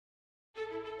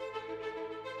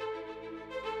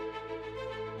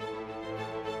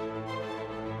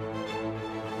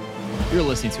You're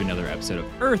listening to another episode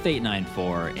of Earth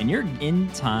 894, and you're in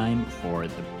time for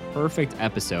the perfect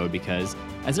episode because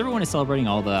as everyone is celebrating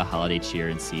all the holiday cheer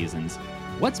and seasons,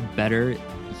 what's better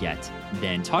yet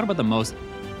than talking about the most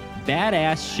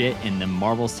badass shit in the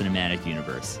Marvel Cinematic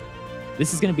Universe?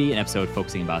 This is going to be an episode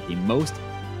focusing about the most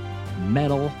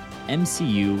metal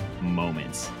MCU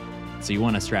moments. So you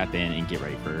want to strap in and get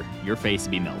ready for your face to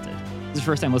be melted. This is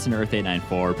the first time listening to Earth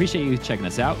 894. Appreciate you checking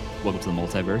us out. Welcome to the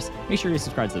multiverse. Make sure you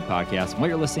subscribe to the podcast. What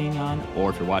you're listening on,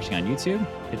 or if you're watching on YouTube,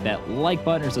 hit that like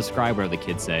button or subscribe, whatever the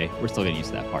kids say. We're still getting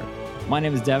used to that part. My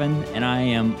name is Devin, and I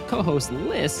am co-host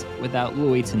Liz without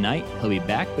Louie tonight. He'll be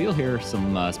back, but you'll hear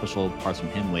some special parts from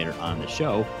him later on the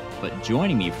show. But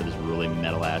joining me for this really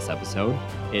metal-ass episode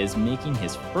is making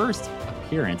his first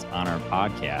appearance on our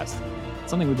podcast.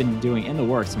 Something we've been doing in the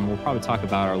works, and we'll probably talk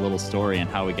about our little story and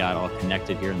how we got all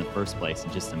connected here in the first place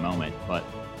in just a moment. But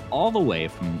all the way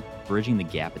from bridging the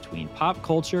gap between pop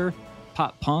culture,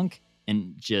 pop punk,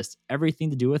 and just everything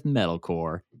to do with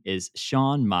metalcore is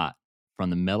Sean Mott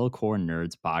from the Metalcore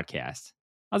Nerds podcast.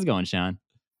 How's it going, Sean?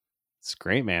 It's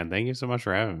great, man. Thank you so much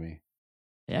for having me.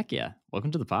 Heck yeah.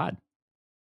 Welcome to the pod.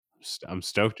 I'm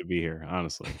stoked to be here,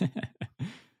 honestly.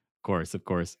 Of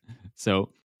course. So,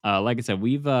 like I said,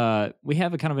 we have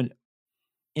a kind of an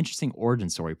interesting origin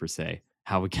story per se,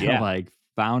 how we kind of like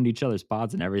found each other's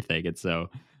pods and everything. And so,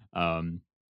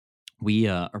 we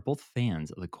are both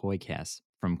fans of the Koi cast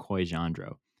from Koi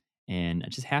Jandro. And I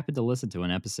just happened to listen to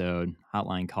an episode,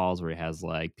 Hotline Calls, where he has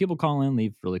like people call in,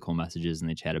 leave really cool messages, and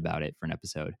they chat about it for an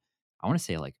episode. I want to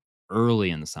say like early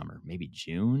in the summer, maybe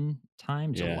June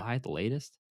time, July at the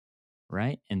latest.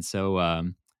 Right. And so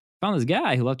found this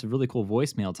guy who left a really cool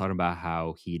voicemail talking about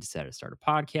how he decided to start a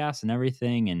podcast and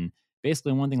everything. And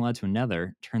basically one thing led to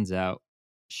another. Turns out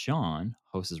Sean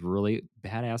hosts this really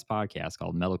badass podcast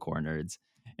called Metalcore Nerds.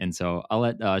 And so I'll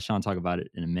let Sean talk about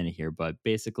it in a minute here. But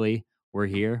basically, we're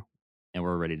here and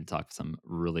we're ready to talk some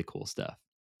really cool stuff.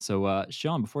 So,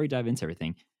 Sean, before you dive into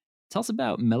everything, tell us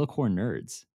about Metalcore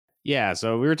Nerds. Yeah,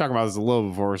 so we were talking about this a little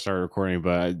before we started recording,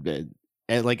 but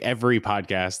like every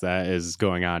podcast that is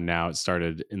going on now, it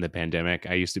started in the pandemic.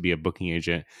 I used to be a booking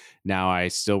agent. Now I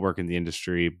still work in the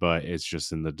industry, but it's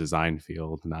just in the design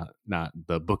field, not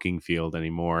the booking field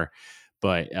anymore.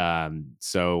 But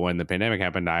so when the pandemic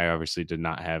happened, I obviously did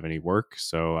not have any work.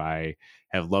 So I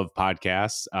have loved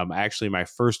podcasts. Actually, my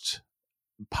first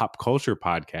pop culture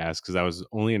podcast, because I was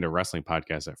only into wrestling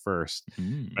podcasts at first,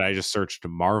 but I just searched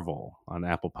Marvel on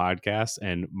Apple Podcasts,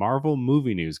 and Marvel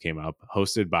Movie News came up,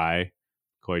 hosted by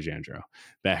Koi Jandro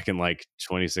back in like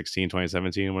 2016,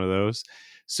 2017, one of those.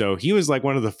 So he was like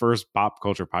one of the first pop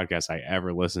culture podcasts I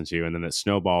ever listened to, and then it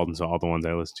snowballed into all the ones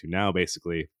I listen to now,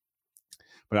 basically.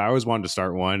 But I always wanted to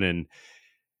start one, and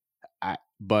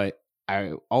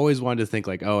I always wanted to think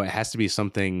like, oh, it has to be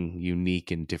something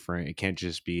unique and different. It can't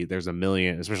just be, there's a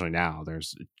million, especially now,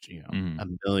 there's, a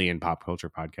million pop culture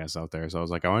podcasts out there. So I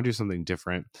was like, I want to do something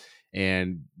different.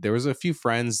 And there was a few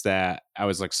friends that I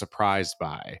was like surprised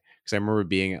by, because I remember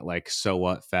being at like So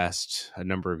What Fest a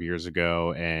number of years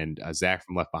ago, and Zach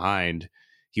from Left Behind,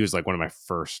 he was like one of my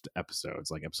first episodes,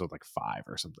 like episode like 5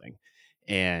 or something.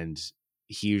 And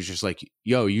he was just like,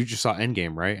 yo, you just saw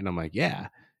Endgame, right? And I'm like, yeah.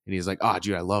 And he's like, oh,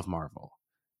 dude, I love Marvel.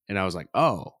 And I was like,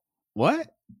 oh, what?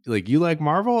 Like, you like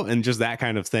Marvel? And just that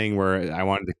kind of thing where I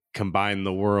wanted to combine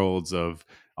the worlds of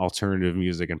alternative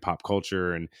music and pop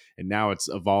culture. And now it's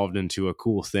evolved into a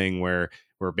cool thing where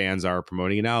bands are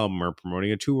promoting an album or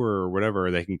promoting a tour or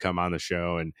whatever. They can come on the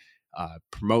show and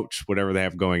promote whatever they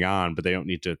have going on, but they don't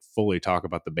need to fully talk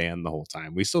about the band the whole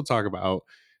time. We still talk about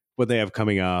what they have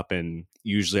coming up, and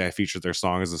usually I feature their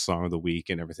song as the song of the week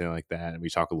and everything like that, and we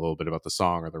talk a little bit about the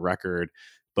song or the record,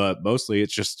 but mostly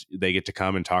it's just they get to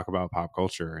come and talk about pop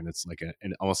culture, and it's like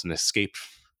almost an escape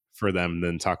for them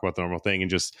than talk about the normal thing,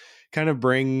 and just kind of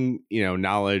bring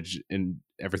knowledge and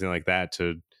everything like that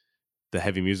to the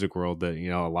heavy music world that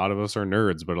a lot of us are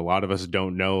nerds, but a lot of us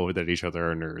don't know that each other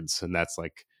are nerds, and that's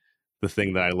like the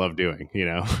thing that I love doing.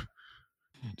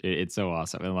 It's so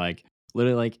awesome. And like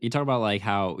literally, like you talk about like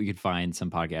how you could find some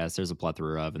podcasts, there's a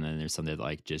plethora of, and then there's some that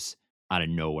like just out of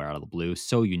nowhere, out of the blue,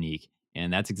 so unique.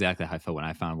 And that's exactly how I felt when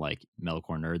I found like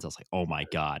Metalcore Nerds. I was like, oh my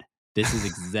God, this is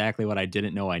exactly what I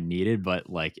didn't know I needed, but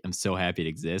like I'm so happy it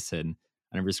exists. And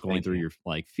I remember scrolling through your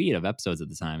like feed of episodes at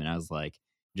the time, and I was like,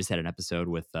 just had an episode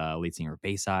with lead singer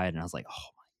Bayside, and I was like, oh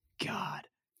my God.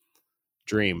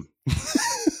 Dream.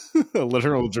 A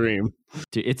literal dream.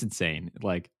 Dude, it's insane.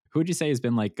 Like, who would you say has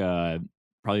been like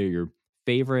probably your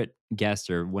favorite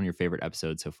guest or one of your favorite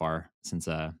episodes so far since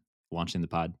launching the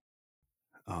pod?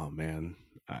 Oh man,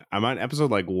 I'm on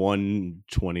episode like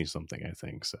 120 something, I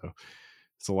think. So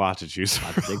It's a lot to choose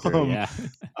from. Yeah.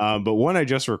 But one I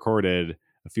just recorded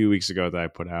a few weeks ago that I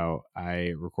put out,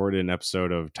 I recorded an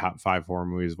episode of top 5 horror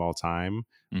movies of all time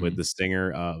with the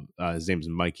singer. His name's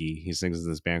Mikey. He sings in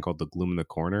this band called The Gloom in the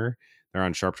Corner. They're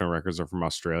on Sharptone Records. They're from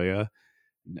Australia.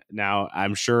 Now,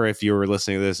 I'm sure if you were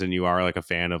listening to this and you are like a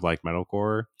fan of like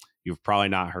metalcore, you've probably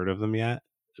not heard of them yet.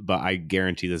 But I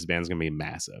guarantee this band's gonna be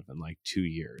massive in like 2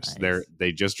 years. Nice.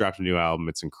 They just dropped a new album.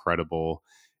 It's incredible.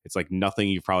 It's like nothing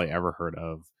you've probably ever heard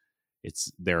of.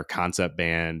 It's their concept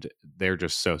band. They're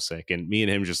just so sick. And me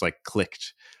and him just like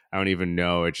clicked. I don't even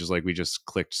know. It's just like we just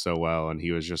clicked so well. And he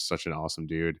was just such an awesome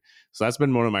dude. So that's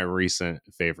been one of my recent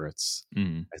favorites.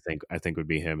 I think would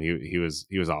be him. He was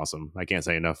awesome. I can't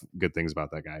say enough good things about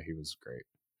that guy. He was great.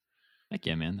 Heck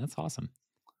yeah, man. That's awesome.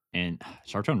 And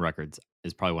Sharptone Records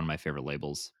is probably one of my favorite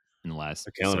labels in the last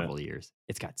several years.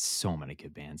 It's got so many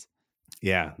good bands.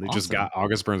 Yeah. They just got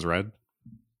August Burns Red.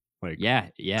 Like, yeah.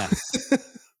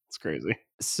 It's crazy.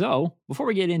 So before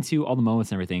we get into all the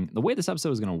moments and everything, the way this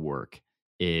episode is going to work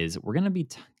is we're going to be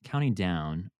counting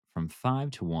down from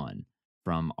 5 to 1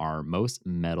 from our most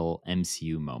metal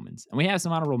MCU moments. And we have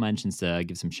some honorable mentions to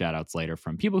give some shout outs later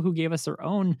from people who gave us their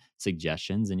own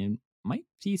suggestions. And you might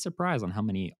be surprised on how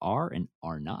many are and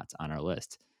are not on our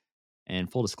list.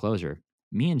 And full disclosure,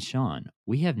 me and Sean,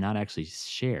 we have not actually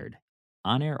shared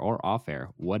on air or off air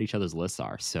what each other's lists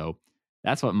are. So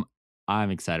that's what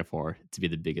I'm excited for to be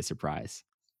the biggest surprise.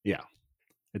 Yeah.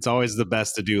 It's always the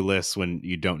best to do lists when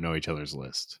you don't know each other's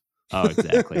list. Oh,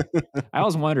 exactly. I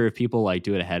always wonder if people like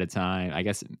do it ahead of time. I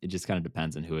guess it just kind of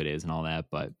depends on who it is and all that.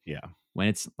 But yeah, when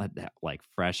it's like that, like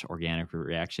fresh organic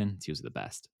reaction, it's usually the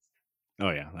best. Oh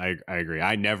yeah, I agree.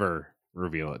 I never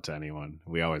reveal it to anyone.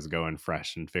 We always go in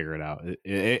fresh and figure it out.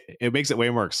 It makes it way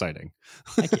more exciting.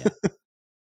 Heck yeah.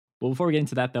 Well, before we get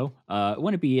into that, though, it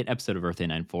wouldn't be an episode of Earth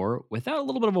 894 without a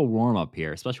little bit of a warm up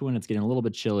here, especially when it's getting a little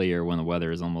bit chillier when the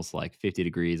weather is almost like 50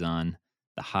 degrees on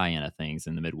the high end of things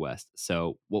in the Midwest.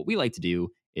 So, what we like to do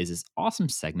is this awesome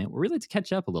segment where we like to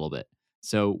catch up a little bit.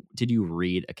 So, did you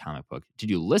read a comic book? Did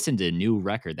you listen to a new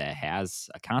record that has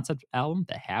a concept album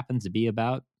that happens to be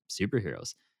about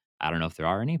superheroes? I don't know if there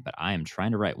are any, but I am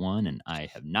trying to write one and I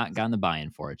have not gotten the buy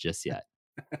in for it just yet.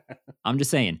 I'm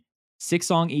just saying.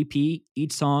 6-song EP.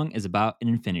 Each song is about an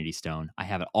Infinity Stone. I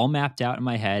have it all mapped out in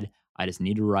my head. I just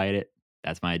need to write it.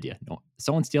 That's my idea. No, if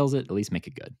someone steals it, at least make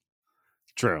it good.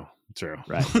 True.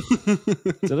 Right.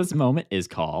 So this moment is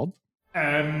called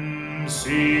MCU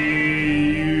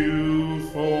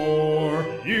for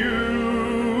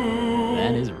You.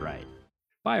 That is right.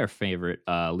 By our favorite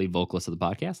lead vocalist of the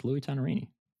podcast, Louis Tonarini,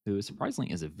 who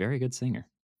surprisingly is a very good singer.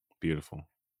 Beautiful.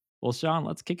 Well, Sean,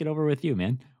 let's kick it over with you,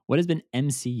 man. What has been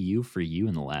MCU for you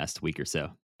in the last week or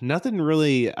so? Nothing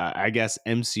really, I guess,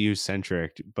 MCU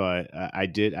centric, but I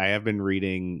have been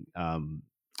reading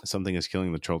Something is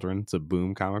Killing the Children. It's a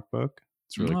Boom comic book.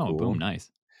 It's really cool. Boom, nice.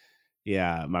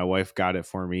 Yeah, my wife got it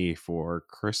for me for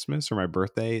Christmas or my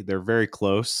birthday. They're very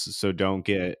close, so don't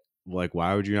get like,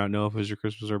 why would you not know if it was your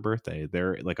Christmas or birthday?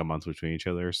 They're like a month between each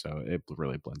other, so it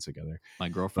really blends together. My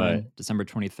girlfriend, December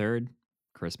 23rd,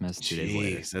 Christmas 2 days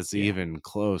later. That's even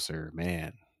closer,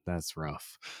 man. That's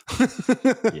rough.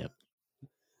 Yep.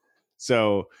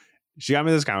 So she got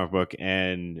me this comic book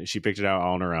and she picked it out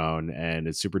all on her own, and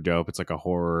it's super dope. It's like a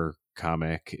horror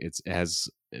comic. It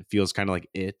feels kind of like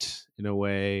It in a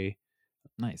way.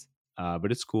 Nice.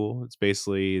 But it's cool. It's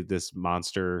basically this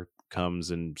monster comes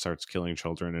and starts killing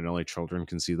children, and only children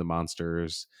can see the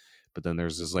monsters. But then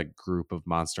there's this like group of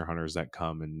monster hunters that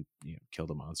come and kill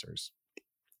the monsters.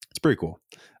 It's pretty cool.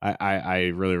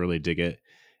 I really, really dig it.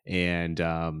 And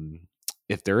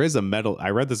if there is a metal,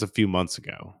 I read this a few months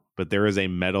ago, but there is a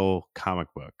metal comic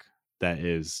book that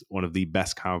is one of the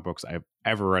best comic books I've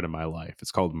ever read in my life.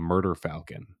 It's called Murder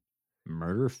Falcon.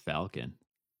 Murder Falcon.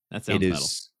 That sounds metal. It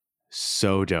is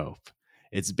so dope.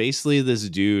 It's basically this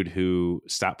dude who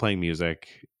stopped playing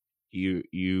music. You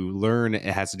learn it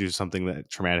has to do with something that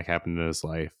traumatic happened in his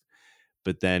life.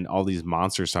 But then all these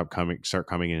monsters start coming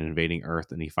and invading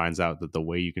Earth, and he finds out that the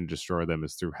way you can destroy them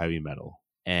is through heavy metal.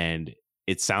 And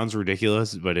it sounds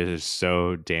ridiculous, but it is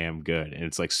so damn good. And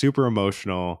it's like super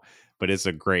emotional, but it's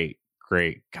a great,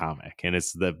 great comic. And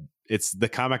it's the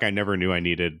comic I never knew I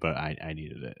needed, but I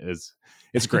needed it.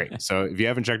 It's great. So if you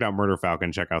haven't checked out Murder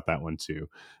Falcon, check out that one too.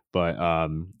 But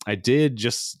I did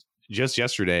just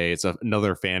yesterday. It's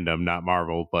another fandom, not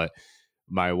Marvel, but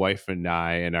my wife and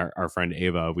I and our friend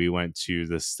Ava, we went to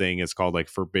this thing. It's called like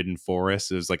Forbidden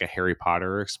Forest. It was like a Harry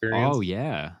Potter experience. Oh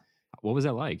yeah. What was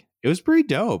that like? It was pretty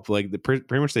dope. Like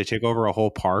pretty much they take over a whole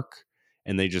park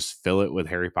and they just fill it with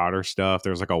Harry Potter stuff.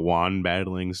 There's like a wand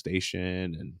battling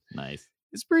station, and nice.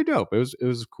 it's pretty dope. It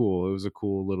was cool. It was a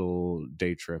cool little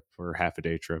day trip or half a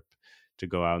day trip to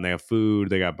go out, and they have food.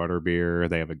 They got butterbeer.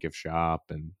 They have a gift shop,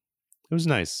 and it was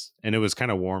nice. And it was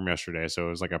kind of warm yesterday, so it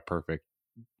was like a perfect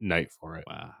night for it.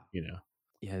 Wow.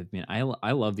 Yeah, I mean,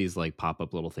 I love these like pop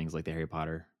up little things like the Harry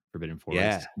Potter Forbidden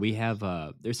yeah. Forest. We have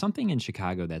there's something in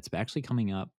Chicago that's actually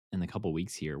coming up in a couple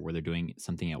weeks here where they're doing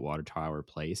something at Water Tower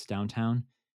Place downtown.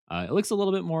 It looks a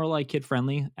little bit more like kid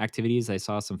friendly activities. I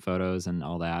saw some photos and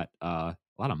all that. A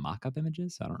lot of mock up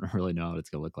images. I don't really know what it's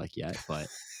gonna look like yet, but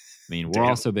I mean, we're Damn.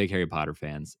 also big Harry Potter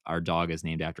fans. Our dog is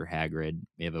named after Hagrid.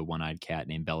 We have a one-eyed cat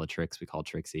named Bellatrix. We call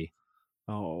Trixie.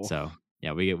 Oh, So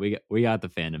yeah, we got the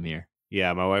fandom here.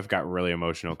 yeah. My wife got really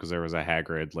emotional because there was a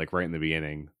Hagrid like right in the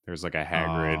beginning. There's like a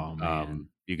Hagrid. Oh man.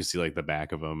 You can see like the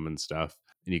back of him and stuff,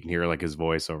 and you can hear like his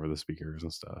voice over the speakers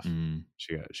and stuff. Mm.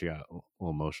 She got a little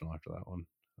emotional after that one.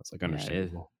 That's like Yeah,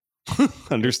 understandable.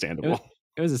 Understandable.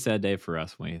 It was a sad day for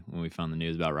us when we found the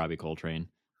news about Robbie Coltrane.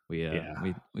 We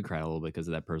Yeah. we cried a little bit because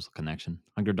of that personal connection.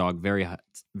 Hungry Dog, very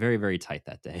very tight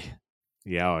that day.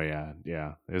 Yeah. Oh yeah.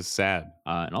 Yeah. It's sad.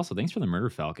 And also, thanks for the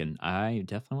Murder Falcon. I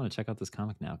definitely want to check out this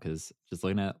comic now because just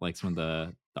looking at like some of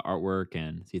the artwork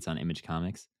and see it's on Image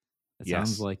Comics. It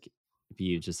sounds Yes. like if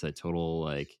you just a total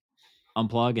like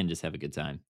unplug and just have a good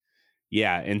time.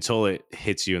 Yeah. Until it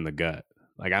hits you in the gut.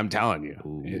 Like I'm telling you,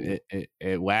 Ooh.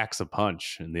 it whacks a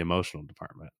punch in the emotional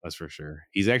department. That's for sure.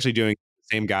 He's actually doing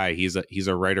the same guy. He's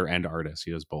a writer and artist.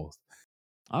 He does both.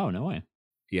 Oh no way!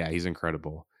 Yeah, he's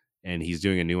incredible. And he's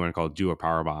doing a new one called Do a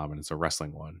Power Bomb, and it's a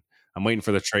wrestling one. I'm waiting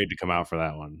for the trade to come out for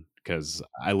that one because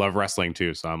I love wrestling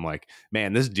too. So I'm like,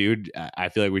 man, this dude, I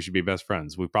feel like we should be best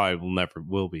friends. We probably will never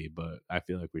will be, but I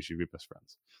feel like we should be best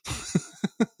friends.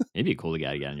 It'd be cool to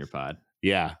get on your pod.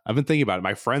 Yeah, I've been thinking about it.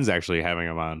 My friend's actually having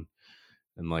him on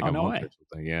in like a no month way. or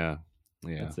something. Yeah,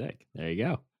 yeah, That's sick. There you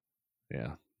go.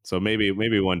 yeah. So maybe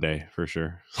one day for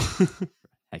sure.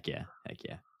 Heck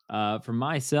yeah. For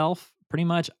myself, pretty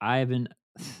much, I haven't.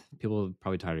 People are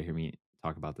probably tired of hearing me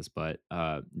talk about this, but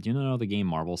do you know the game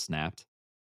Marvel Snapped?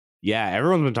 Yeah,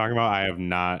 everyone's been talking about. I have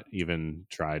not even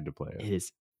tried to play it. It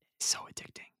is so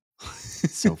addicting.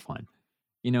 It's so fun.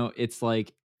 It's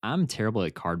like I'm terrible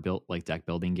at deck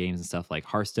building games and stuff like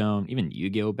Hearthstone, even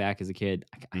Yu-Gi-Oh! Back as a kid,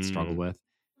 I struggled with.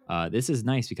 This is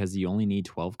nice because you only need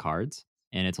 12 cards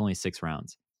and it's only 6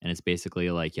 rounds. And it's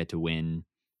basically like you have to win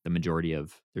the majority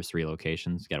of there's 3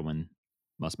 locations. You got to win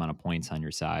most amount of points on your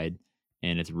side.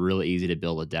 And it's really easy to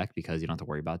build a deck because you don't have to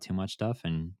worry about too much stuff.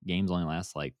 And games only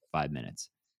last like 5 minutes.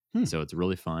 So it's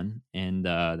really fun. And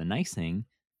the nice thing,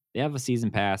 they have a season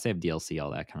pass, they have DLC,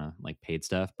 all that kind of like paid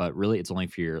stuff. But really, it's only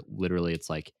for it's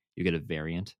like you get a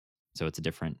variant. So it's a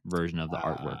different version of the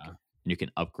artwork. And you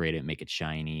can upgrade it, make it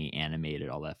shiny, animate it,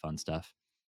 all that fun stuff.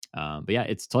 But yeah,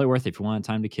 it's totally worth it if you want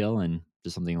time to kill and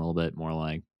just something a little bit more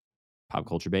like pop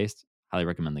culture based. Highly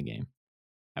recommend the game.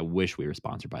 I wish we were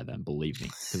sponsored by them, believe me,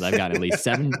 because I've got at least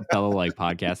 7 fellow like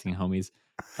podcasting homies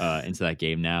into that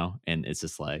game now, and it's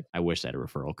just like I wish I had a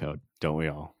referral code. Don't we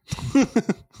all?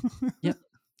 Yep.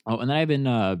 Oh, and then I've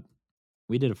been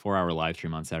we did a 4-hour live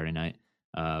stream on Saturday night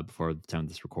before the time of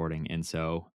this recording, and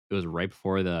so it was right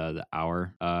before the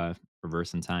hour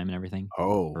reverse in time and everything.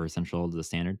 Oh, or central to the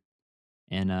standard.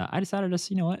 And I decided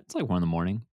you know what? It's like 1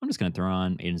 a.m. I'm just going to throw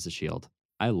on Agents of S.H.I.E.L.D.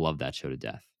 I love that show to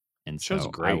death. And show's so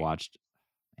great. I watched.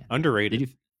 Man, underrated. did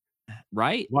you,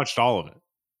 right? Watched all of it.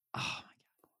 Oh,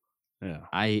 my God.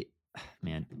 Yeah.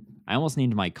 I almost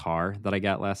named my car that I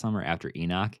got last summer after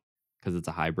Enoch because it's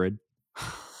a hybrid.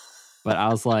 But I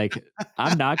was like,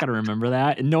 I'm not going to remember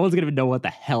that. And no one's going to know what the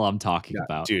hell I'm talking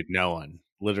about. Dude, no one.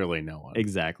 Literally no one.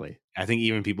 Exactly. I think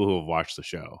even people who have watched the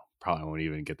show probably won't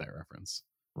even get that reference.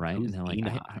 Right? Who's And they're like,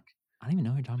 Enoch? I don't even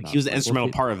know who you're talking about. He was the Like, instrumental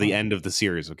well, part of the end of the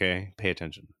series, okay? Pay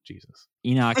attention. Jesus.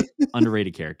 Enoch,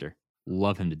 underrated character.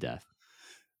 Love him to death.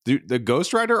 Dude, the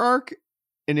Ghost Rider arc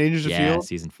in Agents of S.H.I.E.L.D.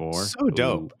 Season 4. So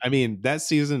dope. Ooh. I mean, that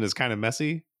season is kind of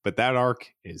messy, but that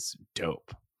arc is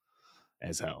dope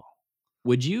as hell.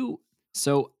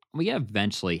 So we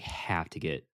eventually have to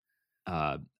get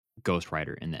Ghost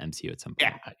Rider in the MCU at some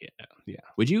point. Yeah.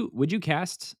 Would you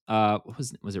cast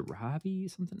was it Robbie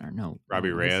something or no?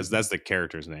 Robbie Reyes. That's the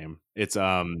character's name. It's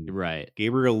right.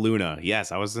 Gabriel Luna.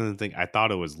 Yes, I was gonna think. I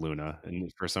thought it was Luna, and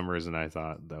for some reason I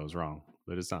thought that was wrong,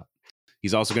 but it's not.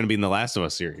 He's also going to be in the Last of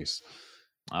Us series.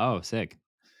 Oh, sick.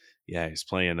 Yeah, he's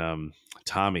playing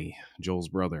Tommy, Joel's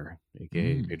brother,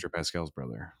 aka Pedro Pascal's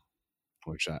brother.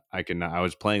 Which I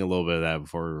was playing a little bit of that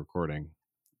before we were recording.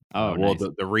 Oh, well, nice.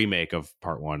 the remake of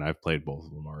Part 1. I've played both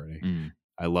of them already.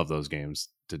 I love those games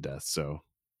to death, so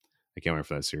I can't wait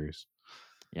for that series.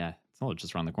 Yeah, it's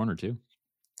just around the corner too.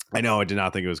 I know. I did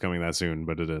not think it was coming that soon,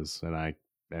 but it is, and I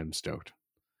am stoked.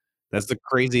 That's the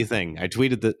crazy thing. I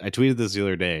tweeted this the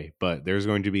other day, but there's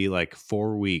going to be like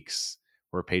 4 weeks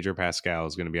where Pedro Pascal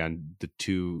is going to be on the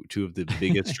two of the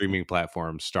biggest streaming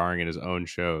platforms, starring in his own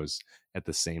shows at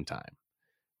the same time,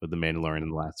 with The Mandalorian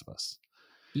and The Last of Us.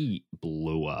 He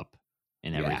blew up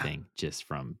in everything, just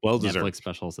from well Netflix deserved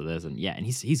specials to this, and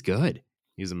he's good.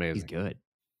 He's amazing. He's good.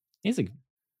 He's a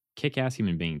kick-ass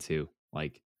human being too.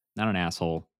 Like, not an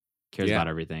asshole. Cares about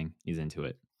everything. He's into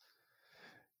it.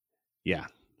 Yeah,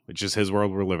 it's just his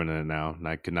world. We're living in it now, and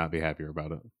I could not be happier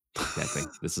about it. Exactly.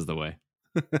 This is the way.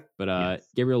 But yes.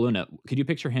 Gabriel Luna, could you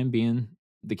picture him being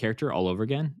the character all over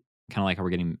again? Kind of like how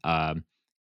we're getting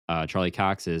Charlie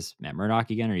Cox as Matt Murdock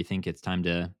again, or do you think it's time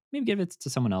to maybe give it to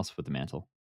someone else with the mantle?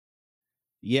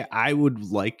 Yeah, I would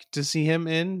like to see him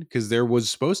in, because there was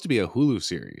supposed to be a Hulu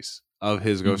series of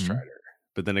his Ghost Rider,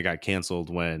 but then it got canceled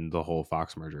when the whole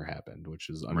Fox merger happened, which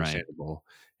is understandable.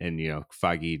 Right. And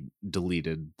Feige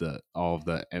deleted all of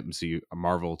the MCU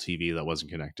Marvel TV that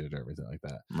wasn't connected or everything like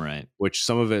that. Right. Which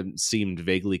some of it seemed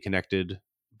vaguely connected,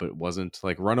 but wasn't.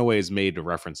 Like Runaways made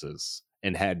references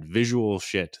and had visual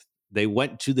shit. They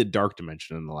went to the dark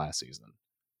dimension in the last season.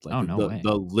 Like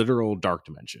the literal dark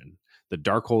dimension. The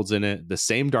Darkhold's in it. The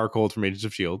same Darkhold from Agents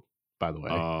of S.H.I.E.L.D., by the way.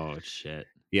 Oh, shit.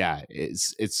 Yeah,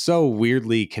 it's so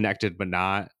weirdly connected, but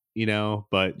not,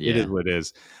 but it is what it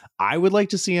is. I would like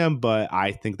to see him, but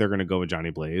I think they're going to go with Johnny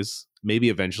Blaze. Maybe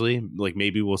eventually. Like,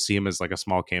 maybe we'll see him as like a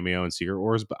small cameo in Secret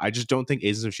Wars, but I just don't think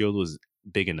Agents of S.H.I.E.L.D. was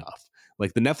big enough.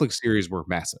 Like, the Netflix series were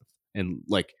massive and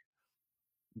like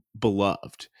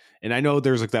beloved. And I know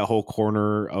there's like that whole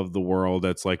corner of the world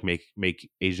that's like make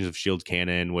Agents of S.H.I.E.L.D.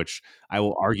 canon, which I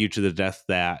will argue to the death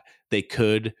that they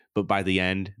could, but by the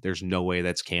end, there's no way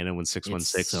that's canon when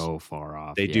 616. It's so far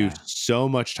off. They do so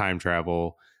much time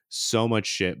travel, so much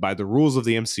shit. By the rules of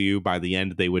the MCU, by the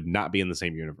end, they would not be in the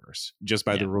same universe, just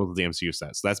by the rules of the MCU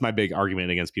set. So that's my big argument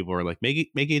against people who are like,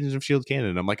 make Agents of S.H.I.E.L.D.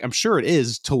 canon. I'm like, I'm sure it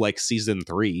is till like season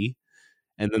 3.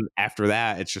 And then after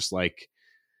that, it's just like,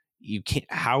 you can't,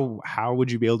 how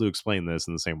would you be able to explain this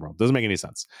in the same world? Doesn't make any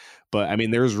sense. But I mean,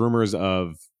 there's rumors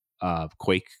of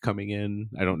Quake coming in.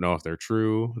 I don't know if they're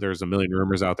true. There's a million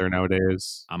rumors out there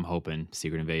nowadays. I'm hoping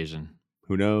Secret Invasion.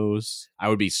 Who knows? I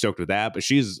would be stoked with that. But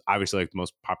she's obviously like the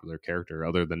most popular character,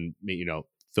 other than me,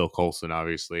 Phil Coulson,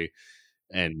 obviously,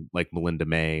 and like Melinda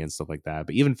May and stuff like that.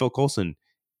 But even Phil Coulson,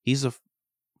 he's a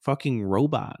fucking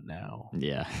robot now.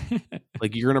 Yeah.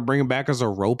 Like, you're gonna bring him back as a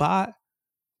robot?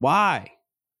 Why?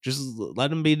 Just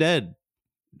let him be dead.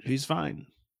 He's fine.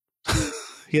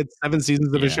 He had 7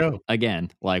 seasons of a show. Again,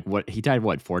 like he died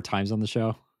 4 times on the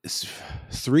show?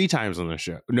 3 times on the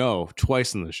show. No,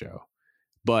 twice on the show.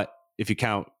 But if you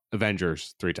count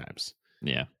Avengers, 3 times.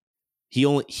 Yeah. He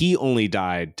only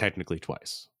died technically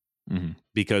twice. Mm-hmm.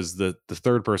 Because the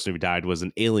third person who died was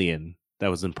an alien that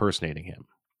was impersonating him.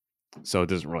 So it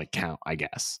doesn't really count, I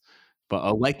guess. But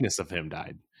a likeness of him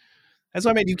died. That's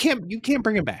what I mean. You can't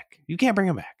bring him back. You can't bring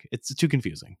him back. It's too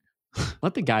confusing.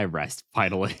 Let the guy rest,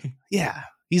 finally. Yeah,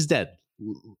 he's dead.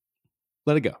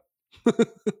 Let it go. But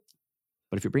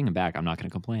if you bring him back, I'm not going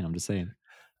to complain. I'm just saying.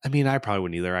 I mean, I probably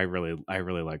wouldn't either. I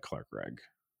really like Clark Gregg.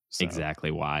 So.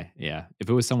 Exactly why. Yeah. If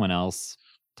it was someone else,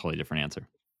 totally different answer.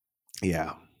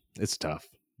 Yeah, it's tough.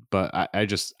 But I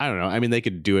don't know. I mean, they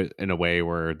could do it in a way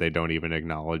where they don't even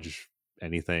acknowledge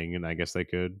anything, and I guess they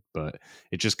could, but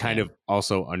it just kind of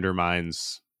also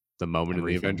undermines the moment of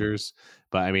the Avengers.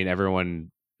 But I mean,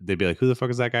 everyone, they'd be like, who the fuck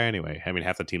is that guy anyway? I mean,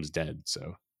 half the team's dead,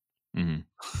 so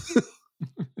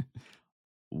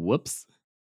whoops.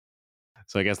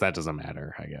 So I guess that doesn't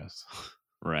matter, I guess.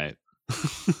 Right.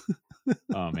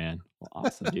 Oh man. Well,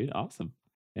 awesome, dude. Awesome.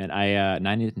 And I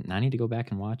need to go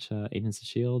back and watch Agents of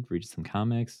S.H.I.E.L.D., read some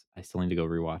comics. I still need to go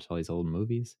rewatch all these old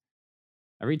movies.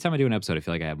 Every time I do an episode, I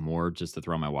feel like I have more just to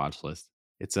throw on my watch list.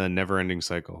 It's a never-ending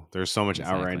cycle. There's so much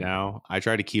out right now. I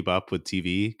try to keep up with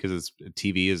TV because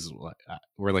TV is,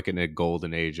 we're like in a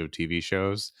golden age of TV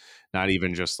shows. Not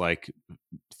even just like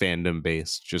fandom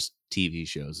based, just TV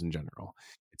shows in general.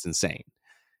 It's insane.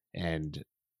 And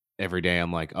every day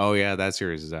I'm like, oh yeah, that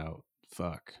series is out.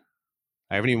 Fuck.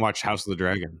 I haven't even watched House of the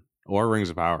Dragon or Rings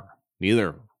of Power.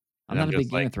 Neither. I'm not a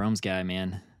big Game of Thrones guy,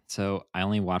 man. So I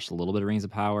only watched a little bit of Rings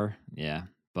of Power. Yeah,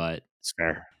 but it's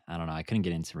fair. I don't know. I couldn't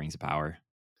get into Rings of Power.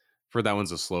 For that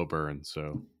one's a slow burn,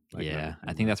 so yeah,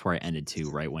 I think that's where I ended too.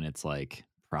 Right when it's like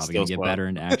probably gonna get better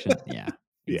into action. Yeah,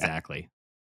 exactly.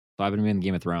 So I've been in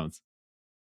Game of Thrones.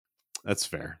 That's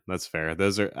fair. That's fair.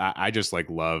 Those are I just like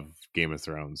love Game of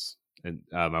Thrones, and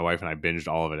my wife and I binged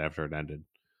all of it after it ended.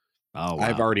 Oh, wow.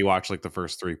 I've already watched like the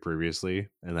first 3 previously,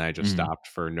 and then I just stopped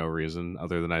for no reason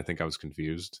other than I think I was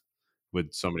confused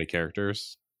with so many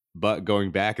characters. But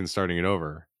going back and starting it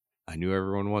over, I knew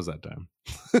everyone was that time.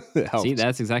 See, It helped.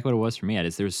 that's exactly what it was for me.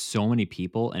 There's so many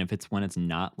people, and if it's when it's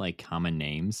not like common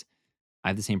names, I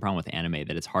have the same problem with anime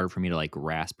that it's hard for me to like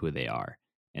grasp who they are.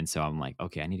 And so I'm like,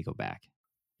 okay, I need to go back.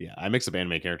 Yeah, I mix up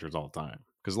anime characters all the time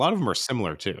because a lot of them are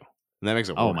similar too, and that makes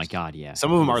it Oh worse. my god, yeah.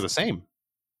 Some of them It are is the same,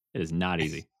 it is not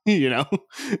easy. you know?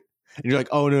 And you're like,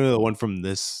 "Oh, no, the one from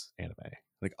this anime."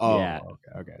 Like, "Oh, Yeah.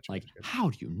 okay, Like, gotcha." how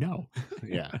do you know?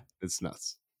 Yeah, it's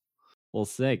nuts. Well,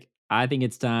 sick. I think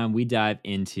it's time we dive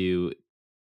into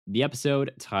the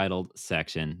episode titled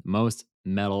section Most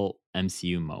Metal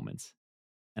MCU Moments.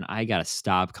 And I got to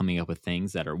stop coming up with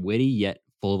things that are witty yet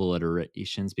full of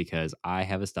alliterations because I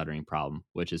have a stuttering problem,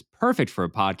 which is perfect for a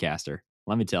podcaster.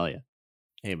 Let me tell you.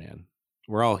 Hey, man,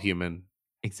 we're all human.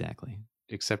 Exactly.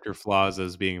 Accept your flaws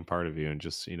as being part of you, and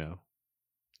just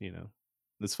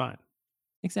it's fine.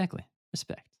 Exactly.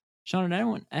 Respect. Sean,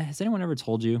 has anyone ever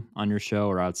told you on your show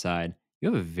or outside,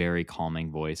 you have a very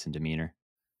calming voice and demeanor?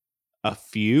 A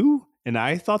few, and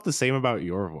I thought the same about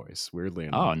your voice. Weirdly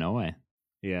enough, Oh, no way.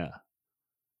 yeah.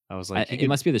 I was like, It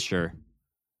must be the sure.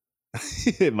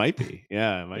 It might be.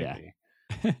 Yeah, it might Yeah. be.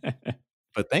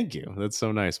 But thank you. That's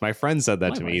so nice. My friend said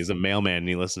that to me. Likewise. He's a mailman and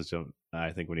he listens to him,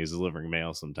 I think, when he's delivering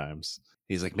mail sometimes.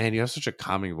 He's like, "Man, you have such a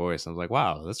calming voice." I was like,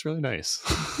 "Wow, that's really nice."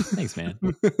 Thanks, man.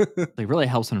 Like, really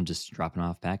helps when I'm just dropping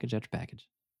off package after package.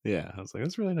 Yeah. I was like,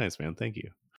 "That's really nice, man. Thank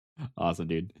you." Awesome,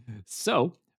 dude.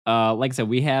 So, like I said,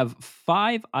 we have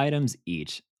 5 items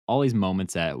each. All these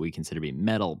moments that we consider to be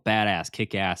metal, badass,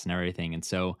 kick ass, and everything. And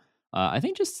so, I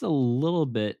think just a little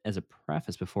bit as a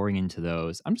preface before we get into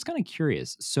those, I'm just kind of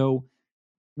curious. So,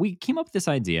 we came up with this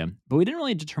idea, but we didn't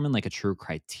really determine like a true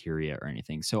criteria or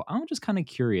anything. So, I'm just kind of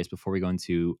curious before we go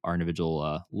into our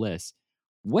individual lists.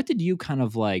 What did you kind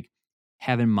of like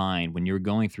have in mind when you were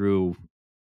going through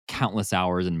countless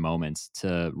hours and moments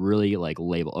to really like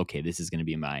label, okay, this is going to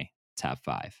be my top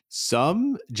 5?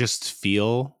 Some just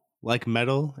feel like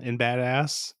metal and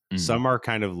badass. Mhm. Some are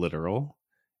kind of literal.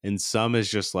 And some is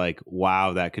just like,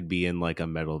 wow, that could be in like a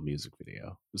metal music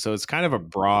video. So it's kind of a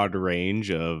broad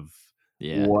range of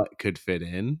Yeah. what could fit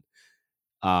in.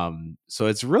 So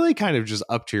it's really kind of just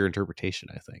up to your interpretation,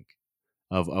 I think,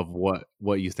 of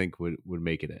what you think would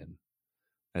make it in.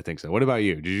 I think so. What about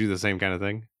you? Did you do the same kind of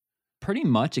thing? Pretty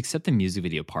much, except the music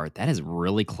video part. That is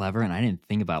really clever, and I didn't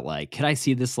think about like, could I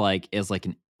see this like as like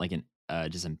an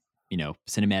just a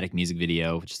cinematic music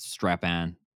video, just strap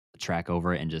on a track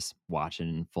over it and just watch it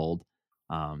unfold.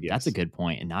 That's a Yes. good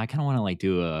point. And now I kind of want to like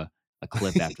do a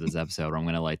clip after this episode where I'm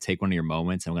gonna like take one of your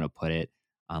moments and I'm gonna put it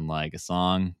on like a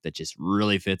song that just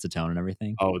really fits the tone and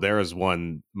everything. Oh, there is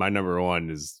one. My number one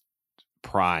is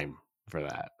Prime for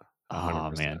that.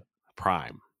 Oh 100%. man,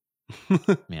 Prime.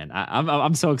 man,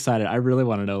 I'm so excited. I really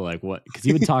want to know like what, because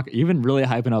you've been really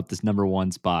hyping up this number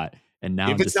 1 spot, and now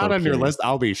If I'm it's just not so on your curious. list,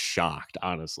 I'll be shocked,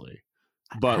 honestly.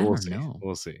 But I we'll don't see. know.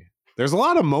 We'll see. There's a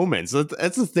lot of moments.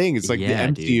 That's the thing. It's like Yeah,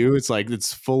 the dude. MCU. It's like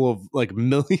it's full of like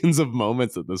millions of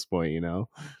moments at this point.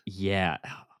 Yeah.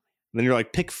 And then you're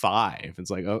like, pick 5. It's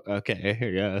like, oh, okay,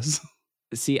 I guess.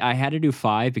 See, I had to do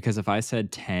 5 because if I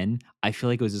said 10, I feel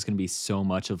like it was just going to be so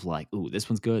much of like, ooh, this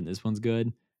one's good, this one's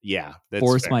good. Yeah, that's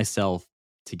Force fair. myself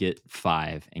to get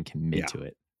 5 and commit Yeah. to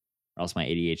it. Or else my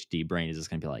ADHD brain is just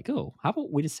going to be like, oh, how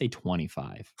about we just say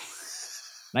 25?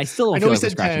 And I still I don't know feel we like we're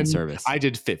said scratching 10. the service. I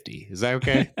did 50. Is that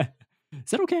okay?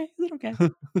 Is that okay? Is that okay?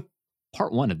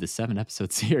 Part 1 of this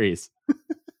 7-episode series.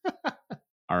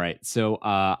 All right. So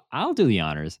I'll do the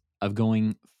honors of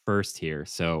going first here.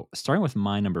 So starting with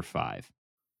my number 5.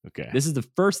 Okay. This is the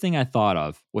first thing I thought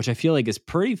of, which I feel like is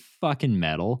pretty fucking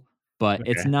metal, but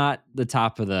it's Okay. not the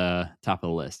top of the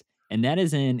list. And that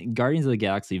is in Guardians of the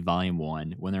Galaxy Volume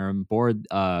 1, when they're on board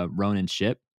Ronan's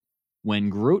ship, when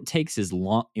Groot takes his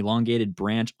elongated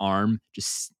branch arm,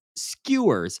 just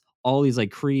skewers all these like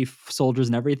Kree soldiers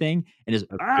and everything, and just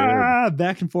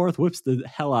back and forth, whips the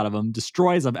hell out of them,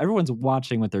 destroys them. Everyone's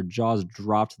watching with their jaws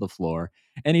dropped to the floor.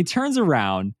 And he turns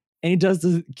around and he does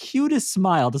the cutest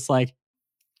smile, just like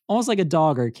almost like a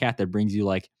dog or a cat that brings you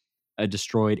like a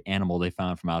destroyed animal they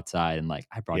found from outside, and like,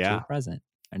 I brought you Yeah. a present.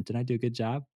 And did I do a good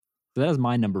job? So that is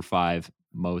my number 5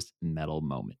 most metal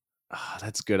moment.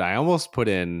 That's good. I almost put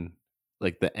in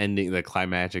like the ending, the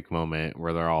climactic moment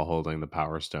where they're all holding the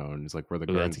Power Stone. It's like where the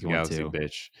Ooh, Guardians that's of a the good one, Galaxy too.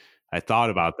 bitch. I thought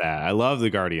about that. I love the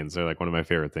Guardians. They're like one of my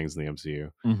favorite things in the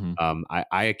MCU. Mhm.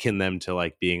 I akin them to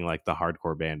like being like the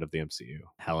hardcore band of the MCU.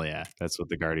 Hell yeah. That's what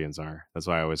the Guardians are. That's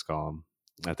why I always call them.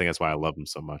 I think that's why I love them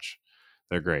so much.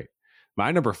 They're great.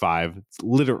 My number 5, it's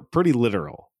pretty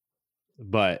literal,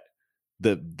 but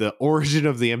the origin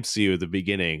of the MCU, the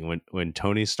beginning, when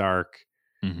Tony Stark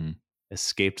Mhm.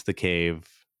 escaped the cave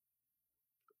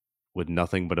with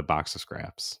nothing but a box of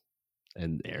scraps.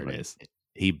 And There it is.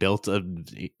 He built a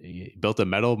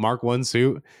metal Mark I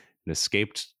suit and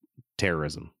escaped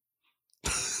terrorism.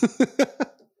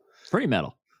 Pretty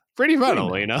metal. Pretty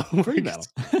metal, you know? Pretty metal.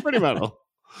 Pretty metal.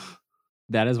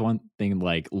 That is one thing,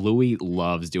 like, Louis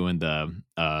loves doing the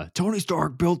Tony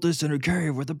Stark built this in a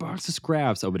cave with a box of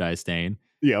scraps, Obadiah Stane.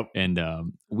 Yep. And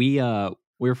we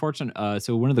were fortunate.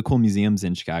 So one of the cool museums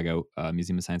in Chicago,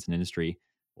 Museum of Science and Industry,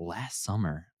 last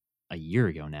summer, a year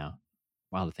ago now,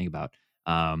 wild to think about,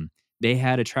 they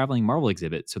had a traveling Marvel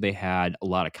exhibit. So they had a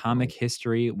lot of comic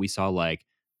history. We saw like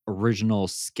original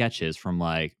sketches from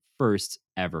like first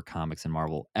ever comics in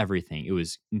Marvel, everything. It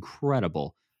was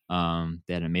incredible.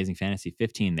 They had an Amazing Fantasy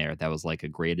 15 there that was like a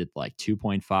graded like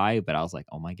 2.5, but I was like,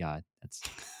 oh my God,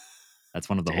 that's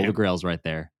one of the holy grails right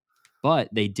there. But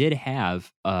they did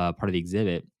have part of the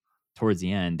exhibit towards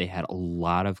the end. They had a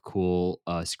lot of cool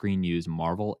screen use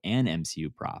Marvel and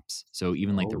MCU props. So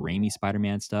even like the Raimi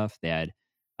Spider-Man stuff, they had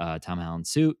Tom Holland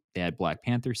suit, they had Black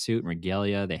Panther suit and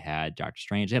regalia, they had Doctor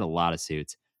Strange, they had a lot of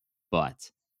suits, but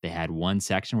they had one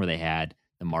section where they had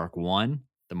the Mark 1,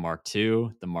 the Mark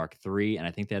 2, the Mark 3, and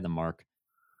I think they had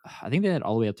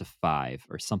all the way up to 5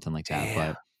 or something like that.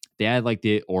 But they had like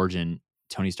the origin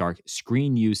Tony Stark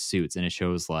screen use suits, and it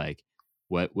shows like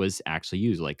what was actually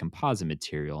used, like composite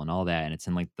material and all that. And it's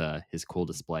in like his cool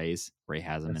displays where he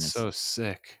has them. That's and it's so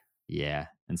sick. Yeah.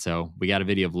 And so we got a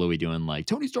video of Louis doing like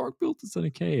Tony Stark built this in a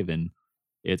cave, and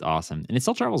it's awesome. And it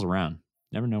still travels around.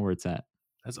 Never know where it's at.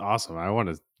 That's awesome. I want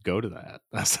to go to that.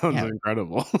 That sounds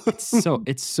incredible.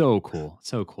 it's so cool.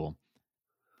 So cool.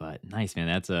 But nice, man.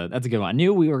 That's a good one. I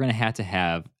knew we were gonna have to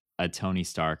have a Tony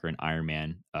Stark or an Iron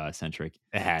Man centric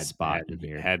spot in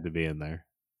here. It had to be in there.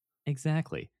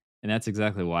 Exactly. And that's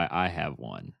exactly why I have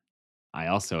one. I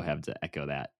also have to echo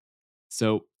that.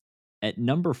 So at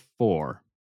number 4,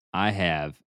 I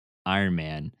have Iron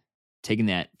Man taking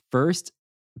that first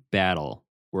battle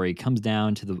where he comes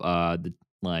down to the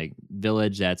like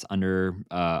village that's under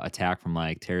attack from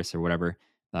like terrorists or whatever.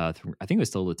 I think it was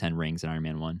still the 10 Rings in Iron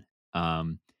Man 1.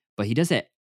 But he does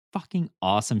that fucking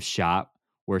awesome shot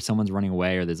where someone's running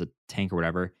away or there's a tank or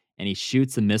whatever, and he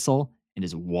shoots the missile and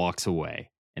just walks away.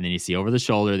 And then you see over the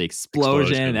shoulder the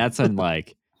explosion. And that's when,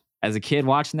 like, as a kid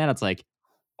watching that, it's like,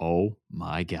 oh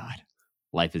my God,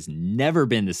 life has never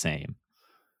been the same.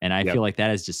 And I feel like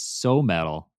that is just so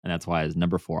metal. And that's why it's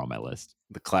number 4 on my list.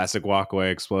 The classic walkaway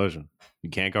explosion. You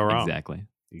can't go wrong. Exactly.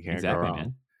 You can't go wrong.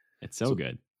 Man. It's so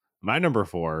good. My number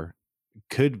 4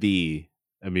 could be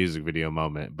a music video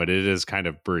moment, but it is kind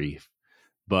of brief.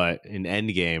 But in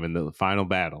Endgame, in the final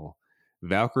battle,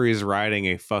 Valkyrie is riding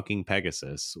a fucking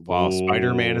Pegasus while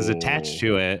Spider-Man is attached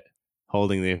to it,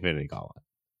 holding the Infinity Gauntlet.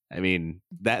 I mean,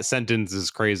 that sentence is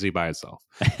crazy by itself,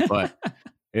 but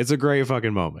it's a great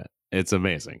fucking moment. It's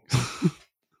amazing.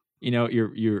 You know,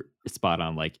 you're spot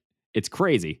on. Like, it's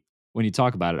crazy when you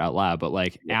talk about it out loud, but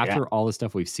like after all the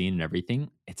stuff we've seen and everything,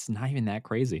 it's not even that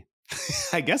crazy.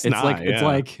 I guess it's not. Like, It's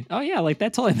like, oh yeah, like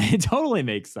that totally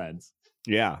makes sense.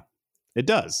 Yeah, it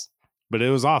does. But it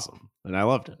was awesome, and I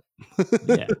loved it.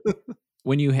 Yeah.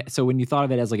 When you thought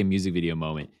of it as like a music video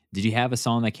moment, did you have a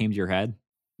song that came to your head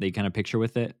that you kind of picture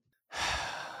with it?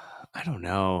 I don't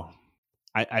know.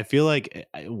 I feel like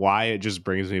why it just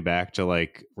brings me back to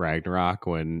like Ragnarok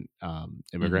when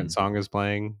Immigrant Song is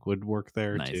playing would work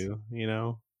there too, you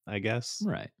know, I guess.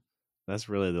 Right. That's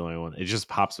really the only one. It just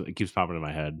keeps popping in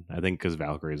my head. I think because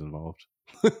Valkyrie's involved.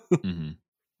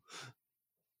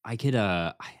 I get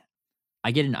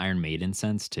an Iron Maiden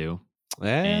sense too.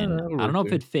 And I don't know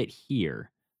if it fit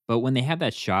here, but when they have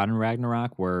that shot in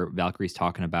Ragnarok where Valkyrie's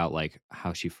talking about like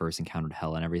how she first encountered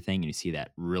hell and everything, and you see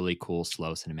that really cool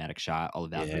slow cinematic shot, all the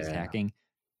Valkyries attacking,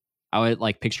 I would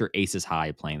like picture Aces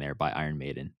High playing there by Iron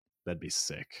Maiden. That'd be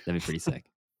sick. That'd be pretty sick.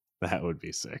 That would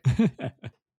be sick.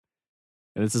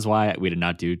 And this is why we did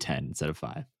not do 10 instead of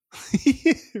 5.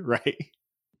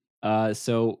 Right.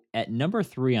 So at number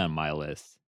 3 on my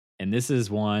list, and this is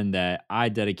one that I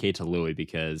dedicate to Louis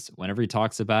because whenever he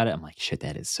talks about it, I'm like, shit,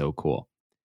 that is so cool.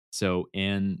 So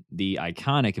in the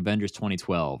iconic Avengers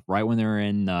 2012, right when they're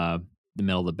in the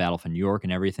middle of the battle for New York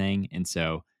and everything, and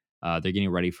so they're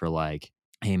getting ready for like,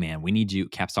 hey man, we need you.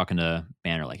 Cap's talking to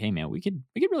Banner like, hey man, we could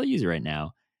really use it right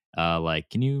now.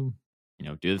 Like, can you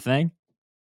do the thing?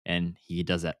 And he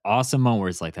does that awesome moment where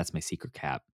it's like, that's my secret,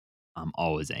 Cap. I'm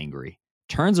always angry.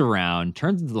 Turns around,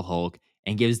 turns into the Hulk,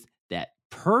 and gives that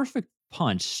perfect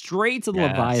punch straight to the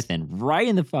Leviathan, right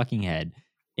in the fucking head.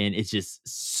 And it's just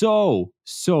so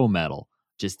metal.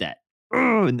 Just that.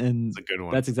 And that's a good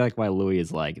one. That's exactly why Louis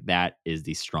is like, that is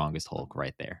the strongest Hulk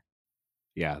right there.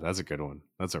 Yeah, that's a good one.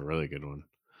 That's a really good one.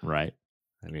 Right.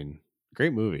 I mean,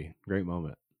 great movie. Great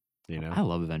moment. You know? I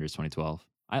love Avengers 2012.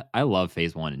 I love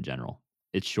Phase 1 in general.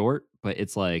 It's short, but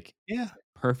it's, like, Yeah.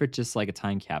 perfect, just like a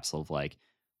time capsule of, like,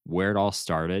 where it all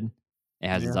started. It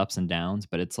has its Yeah. ups and downs,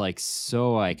 but it's, like,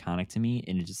 so iconic to me,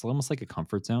 and it's just almost like a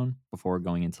comfort zone before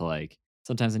going into, like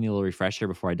sometimes I need a little refresher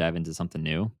before I dive into something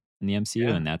new in the MCU,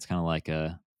 Yeah. and that's kinda like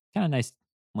a kinda nice,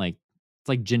 like it's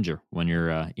like ginger when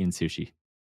you're, eating sushi.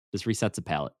 Just resets the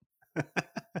palate.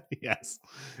 Yes.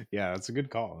 Yeah, that's a good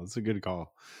call. That's a good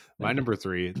call. My Thank you. number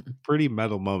 3, pretty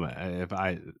metal moment, if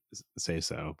I say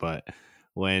so, but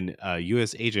when a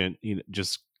US agent,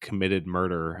 just committed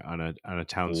murder on a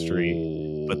town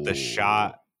street, but the Oh,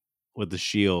 shot with the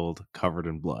shield covered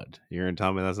in blood. You're gonna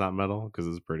tell me that's not metal? Because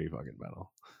it's pretty fucking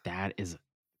metal. that is a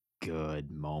good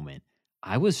moment.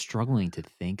 I was struggling to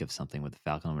think of something with the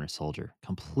Falcon and Winter Soldier.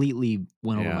 Completely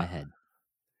went over my Yeah. head.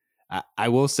 I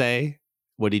will say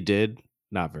what he did,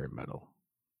 not very metal,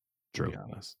 to be True.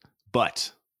 honest.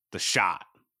 But the shot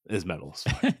is metal as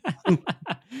fuck.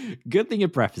 Good thing you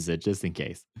preface it just in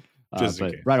case. Just in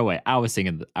But case. right away, I was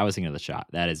thinking of the shot.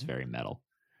 That is very metal.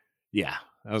 Yeah.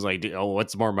 I was like, oh,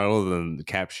 what's more metal than the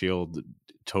cap shield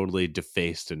totally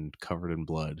defaced and covered in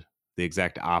blood? The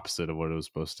exact opposite of what it was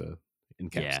supposed to Yeah.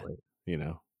 encapsulate, you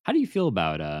know? How do you feel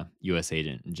about U.S.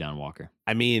 Agent John Walker?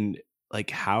 I mean, like,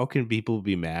 how can people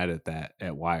be mad at that,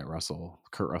 at Wyatt Russell,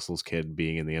 Kurt Russell's kid,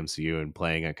 being in the MCU and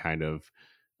playing a kind of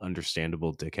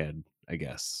understandable dickhead, I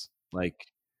guess? Like,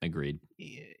 Agreed.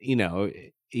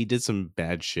 he did some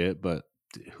bad shit, but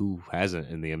who hasn't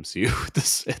in the MCU at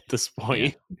this Yeah.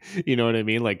 point? You know what I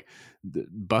mean? Like,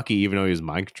 Bucky, even though he was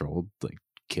mind controlled, like,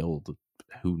 killed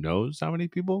who knows how many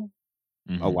people?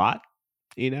 A Hmm. lot,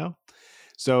 you know?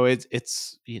 So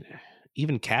it's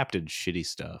even Cap did shitty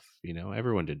stuff,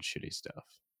 everyone did shitty stuff.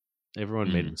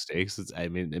 Everyone made Hmm. mistakes. I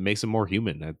mean, it makes them more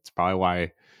human. That's probably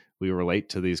why we relate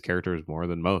to these characters more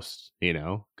than most,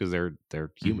 because they're Hmm.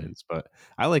 humans. But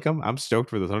I like them. I'm stoked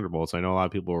for the Thunderbolts. I know a lot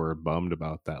of people were bummed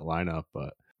about that lineup,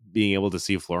 but being able to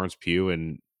see Florence Pugh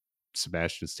and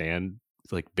Sebastian Stan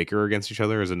like bicker against each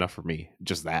other is enough for me.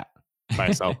 Just that by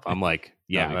itself, I'm like, That'd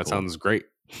yeah, be that cool. sounds great.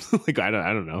 Like, I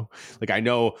don't know. Like, I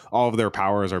know all of their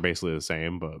powers are basically the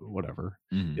same, but whatever.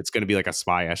 Hmm. It's going to be like a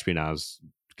spy espionage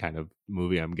kind of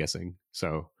movie, I'm guessing.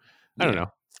 So I don't Yeah.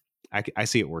 know. I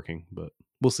see it working, but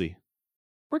we'll see.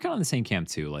 We're kind of in the same camp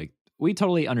too. Like we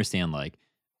totally understand like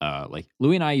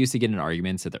Louis and I used to get in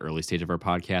arguments at the early stage of our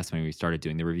podcast when we started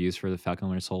doing the reviews for the Falcon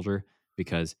and Winter Soldier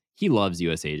because he loves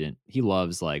US Agent. He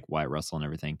loves like Wyatt Russell and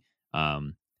everything.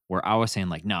 Where I was saying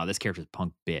like, no, this character's a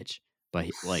punk bitch. But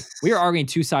like we were arguing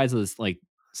two sides of this like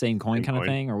same coin Same kind of coin.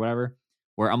 thing or whatever.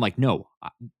 Where I'm like, no,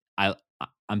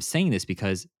 I'm saying this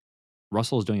because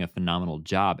Russell is doing a phenomenal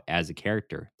job as a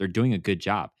character. They're doing a good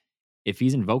job. If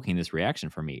he's invoking this reaction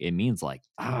from me, it means like,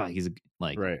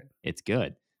 like Right. it's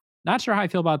good. Not sure how I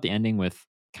feel about the ending with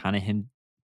kind of him.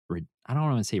 I don't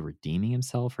want to say redeeming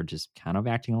himself or just kind of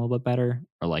acting a little bit better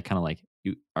or like kind of like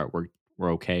you are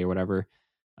we're okay or whatever.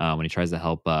 When he tries to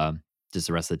help just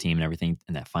the rest of the team and everything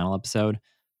in that final episode,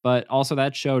 but also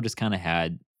that show just kind of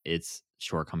had its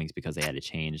shortcomings because they had to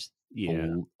change Yeah.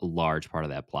 a large part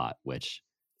of that plot, which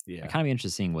I Yeah. kind of be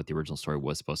interested in what the original story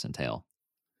was supposed to entail.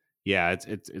 Yeah,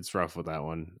 it's rough with that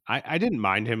one. I didn't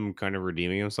mind him kind of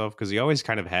redeeming himself because he always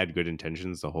kind of had good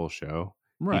intentions the whole show.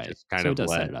 He Right. just kind So it of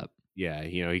does set let it up. yeah,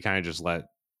 he kind of just let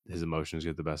his emotions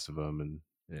get the best of him and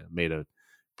made a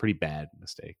pretty bad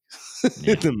mistake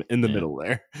Yeah. in the Yeah. middle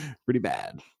there. Pretty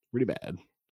bad. Pretty bad.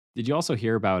 Did you also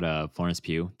hear about Florence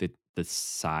Pugh, the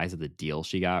size of the deal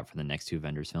she got for the next two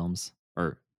Avengers films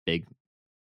or big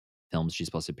films she's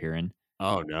supposed to appear in?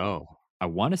 Oh no. I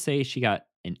want to say she got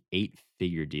an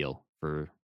 8-figure deal for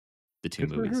the two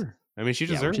Good for movies. her. I mean, she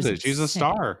Yeah, which deserves is it. She's a insane.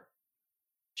 star.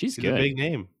 She's She's a good. big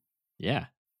name, Yeah.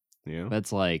 you know? But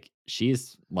it's like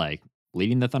she's like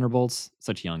leading the Thunderbolts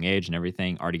such a young age and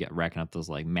everything, already get racking up those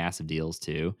like massive deals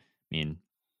too. I mean,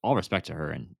 all respect to her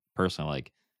and personally,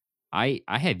 like I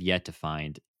have yet to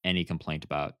find any complaint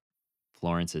about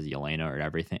Florence as Yelena or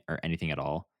everything or anything at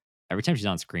all. Every time she's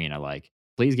on screen, I like,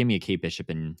 please give me a Kate Bishop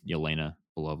and Yelena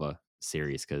Belova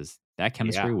series because that Yeah.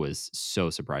 chemistry was so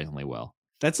surprisingly well.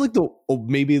 That's like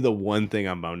maybe the one thing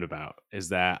I'm bummed about is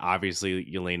that obviously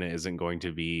Yelena isn't going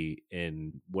to be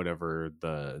in whatever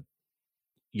the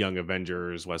Young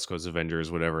Avengers, West Coast Avengers,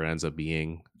 whatever it ends up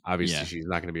being. Obviously, Yeah. she's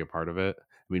not going to be a part of it.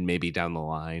 I mean, maybe down the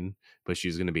line, but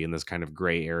she's going to be in this kind of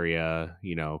gray area,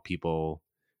 people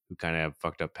who kind of have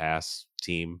fucked up past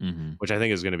team, Hmm. which I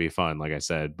think is going to be fun, like I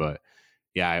said. But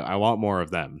yeah, I want more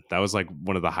of them. That was like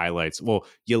one of the highlights. Well,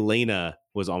 Yelena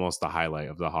was almost the highlight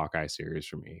of the Hawkeye series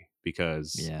for me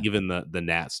because Yeah. even the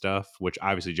Nat stuff, which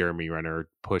obviously Jeremy Renner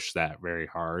pushed that very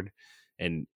hard,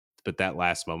 and but that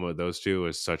last moment with those two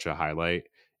was such a highlight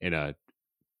in a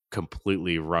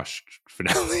completely rushed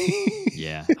finale.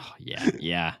 Yeah. Oh,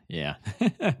 yeah.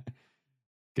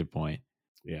 Good point.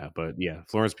 Yeah, but yeah,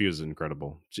 Florence Pugh is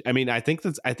incredible. I mean, I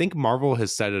think Marvel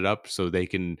has set it up so they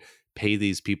can pay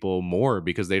these people more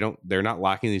because they're not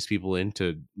locking these people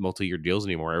into multi-year deals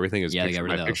anymore. Everything is Yeah, they got picture rid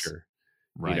by of those. picture.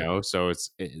 Right. So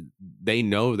they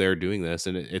know they're doing this,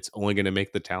 and it's only going to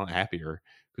make the talent happier.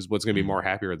 Because what's going to be more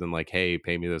happier than like, hey,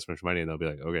 pay me this much money, and they'll be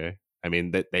like, okay. I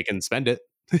mean, that they can spend it,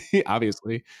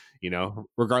 obviously.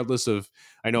 Regardless of,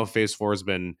 I know Phase 4 has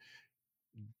been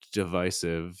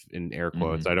divisive in air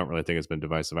quotes. I don't really think it's been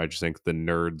divisive. I just think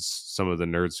some of the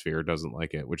nerd sphere doesn't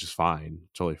like it, which is fine,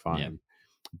 totally fine. Yeah.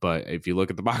 But if you look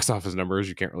at the box office numbers,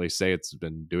 you can't really say it's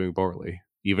been doing poorly.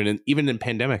 Even in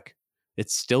pandemic, it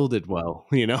still did well,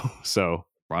 So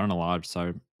Brought in a lot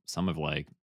of some of like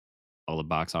all the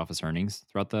box office earnings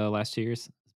throughout the last 2 years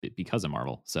because of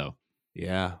Marvel. So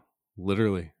yeah,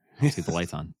 literally. let's keep the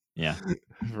lights on. Yeah.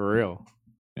 For real.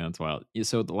 Yeah, that's wild. Yeah,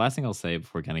 so the last thing I'll say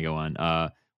before we kind of go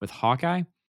on, with Hawkeye,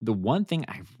 the one thing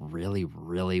I really,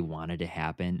 really wanted to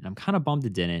happen, and I'm kind of bummed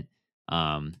it didn't,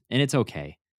 and it's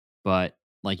okay, but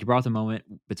like you brought up the moment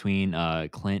between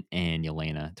Clint and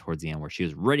Yelena towards the end where she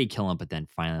was ready to kill him, but then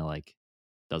finally like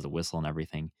does a whistle and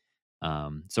everything.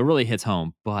 So it really hits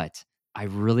home. But I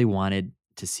really wanted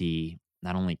to see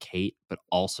not only Kate but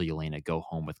also Yelena go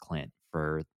home with Clint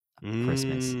for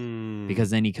Christmas because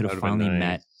then he could have That would've been finally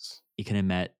met nice. he could have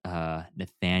met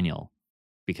Nathaniel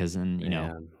because then,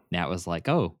 Man. Nat was like,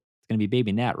 "Oh, it's gonna be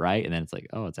baby Nat, right?" And then it's like,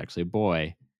 "Oh, it's actually a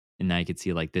boy." And now you could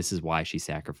see like this is why she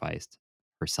sacrificed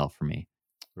herself for me.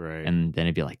 Right. And then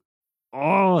it'd be like,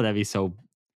 "Oh, that'd be so."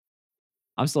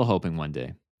 I'm still hoping one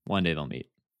day they'll meet.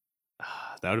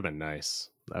 That would have been nice.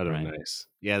 That would have been Right. nice.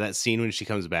 Yeah, that scene when she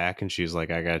comes back and she's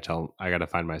like, I gotta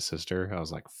find my sister. I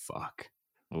was like, fuck.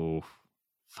 Oh,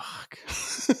 Fuck.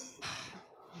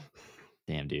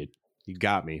 damn, dude. You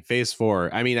got me. Phase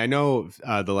 4. I mean, I know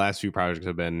the last few projects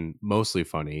have been mostly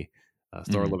funny.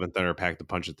 Thor Mhm. Love and Thunder packed the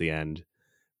punch at the end.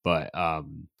 But I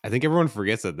think everyone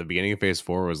forgets that the beginning of Phase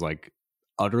 4 was like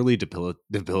utterly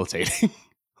debilitating.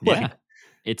 Yeah. Like,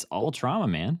 It's all trauma,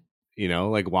 man.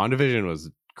 like WandaVision was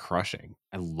crushing.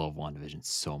 I love WandaVision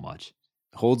so much.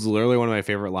 Holds literally one of my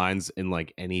favorite lines in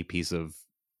like any piece of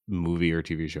movie or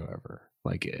TV show ever.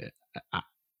 Like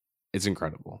it's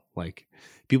incredible. Like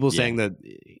people saying that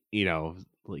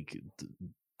like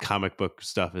comic book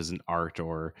stuff isn't art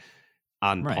or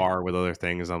on Right. par with other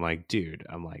things. I'm like, dude,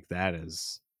 that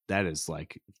is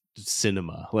like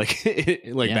cinema. Like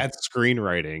like Yeah. that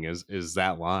screenwriting is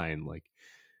that line. Like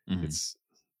Mhm. it's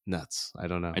nuts. I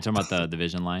don't know. Are you talking about the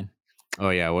Vision line? Oh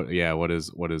yeah, what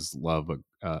is love but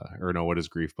or no, what is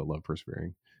grief but love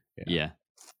persevering? Yeah. Yeah.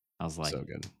 I was like, So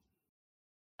good.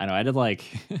 I know I did like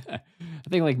I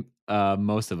think like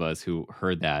most of us who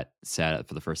heard that said it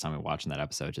for the first time we watching that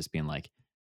episode, just being like,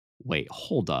 wait,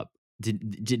 hold up.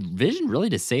 Did Vision really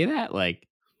just say that? Like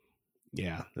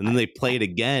Yeah. And then they play it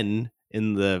again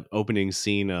in the opening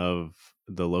scene of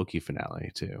the Loki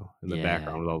finale too. In the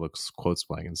background with all the quotes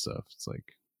playing and stuff. It's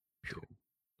like, dude,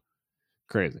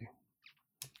 crazy.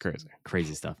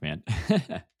 crazy stuff, man.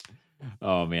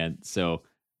 Oh man. So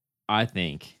I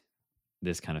think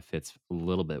this kind of fits a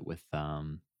little bit with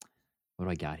what do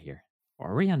I got here?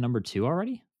 Are we on number 2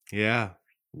 already? Yeah.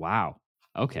 Wow.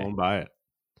 Okay. Won't buy it.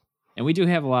 And we do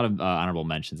have a lot of honorable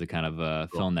mentions to kind of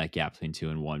fill Cool. in that gap between 2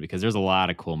 and 1 because there's a lot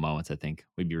of cool moments I think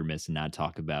we'd be remiss to not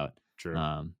talk about. True.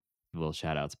 Little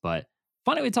shout outs. But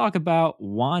funny we talk about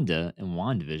Wanda and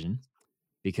WandaVision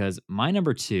because my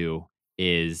number 2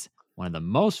 is one of the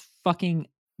most fucking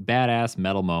badass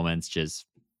metal moments. Just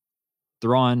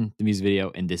throw on the music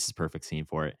video, and this is perfect scene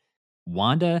for it.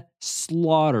 Wanda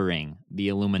slaughtering the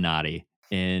Illuminati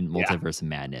in Multiverse of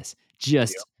Madness.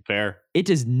 Just fair. it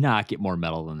does not get more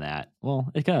metal than that.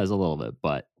 Well, it does a little bit,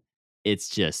 but it's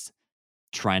just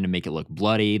trying to make it look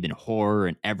bloody, then horror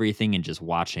and everything, and just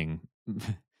watching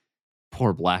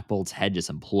poor Black Bolt's head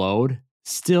just implode.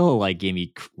 Still, like, gave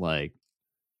me like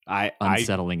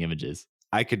unsettling images.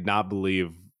 I could not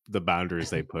believe the boundaries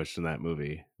they pushed in that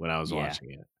movie when I was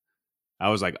watching it. I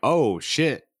was like, oh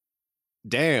shit,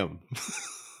 damn.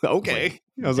 Okay.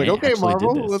 I was like, okay,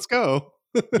 Marvel, let's go.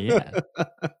 Yeah.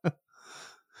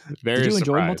 Very Did you enjoy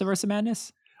surprised. Multiverse of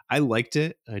Madness? I liked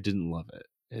it. I didn't love it.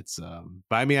 It's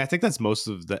but I mean, I think that's most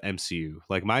of the MCU.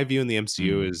 Like my view in the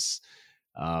MCU is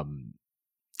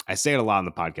I say it a lot on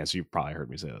the podcast, so you've probably heard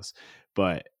me say this,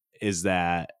 but is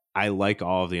that I like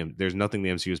all of there's nothing the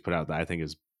MCU has put out that I think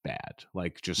is bad,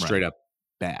 like just straight up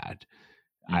bad.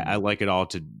 I like it all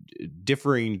to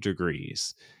differing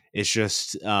degrees. It's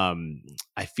just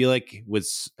I feel like with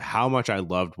how much I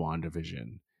loved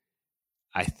WandaVision,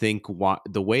 I think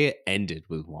the way it ended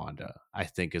with Wanda, I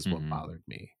think is what bothered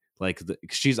me. Like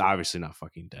she's obviously not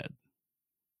fucking dead.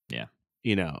 Yeah.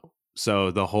 You know,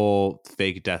 so the whole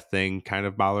fake death thing kind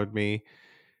of bothered me.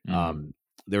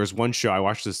 There was one show, I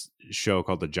watched this show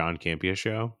called the John Campea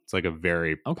Show. It's like a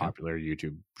very popular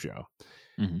YouTube show.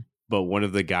 But one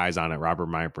of the guys on it, Robert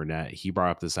Meyer Burnett, he brought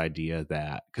up this idea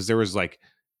that, because there was like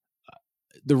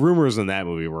the rumors in that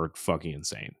movie were fucking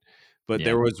insane. But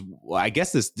there was, I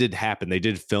guess this did happen. They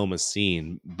did film a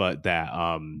scene, but that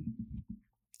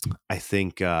I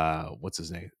think what's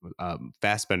his name?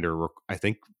 Fassbender, I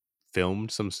think,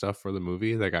 filmed some stuff for the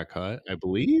movie that got cut. I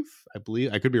believe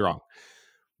I could be wrong.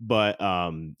 But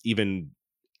even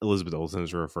Elizabeth Olsen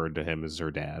has referred to him as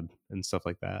her dad and stuff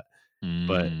like that.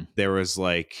 But there was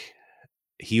like,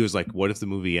 he was like, what if the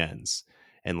movie ends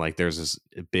and like there's this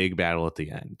big battle at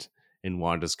the end and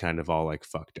Wanda's kind of all like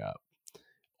fucked up,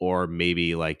 or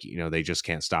maybe like, you know, they just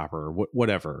can't stop her, or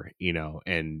whatever, you know,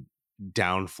 and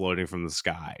down floating from the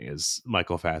sky is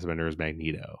Michael Fassbender as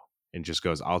Magneto and just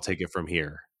goes, I'll take it from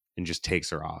here, and just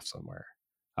takes her off somewhere.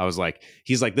 I was like,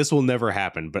 he's like, this will never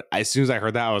happen. But as soon as I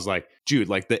heard that, I was like, dude,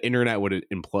 like the internet would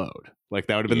implode. Like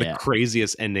that would have been the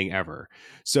craziest ending ever.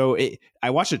 So I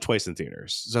watched it twice in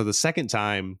theaters. So the second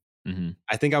time,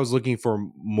 I think I was looking for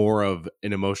more of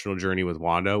an emotional journey with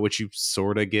Wanda, which you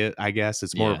sort of get, I guess.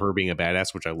 It's more of her being a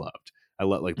badass, which I loved. I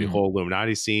loved like the whole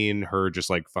Illuminati scene, her just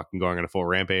like fucking going on a full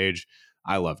rampage.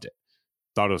 I loved it.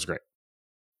 Thought it was great.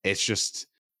 It's just,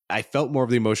 I felt more of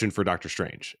the emotion for Doctor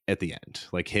Strange at the end.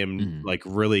 Like him, like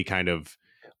really kind of,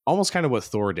 almost kind of what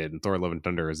Thor did in Thor Love and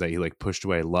Thunder, is that he like pushed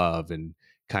away love and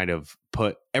kind of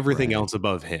put everything else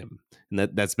above him. And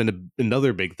that's been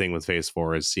another big thing with Phase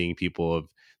 4, is seeing people of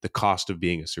the cost of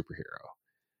being a superhero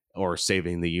or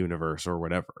saving the universe or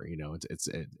whatever, you know,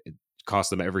 it cost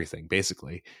them everything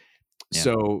basically. Yeah.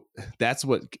 So that's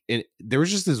what, there was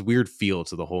just this weird feel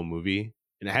to the whole movie,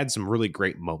 and it had some really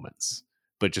great moments,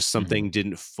 but just something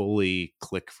didn't fully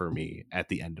click for me at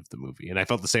the end of the movie. And I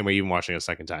felt the same way even watching it a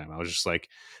second time. I was just like,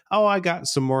 oh, I got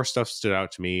some more stuff stood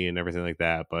out to me and everything like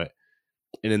that.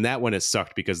 And in that one, it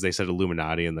sucked because they said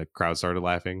Illuminati and the crowd started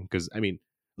laughing. Because, I mean,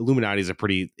 Illuminati is a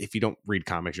pretty, if you don't read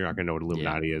comics, you're not going to know what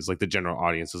Illuminati is. Like the general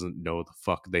audience doesn't know the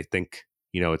fuck they think.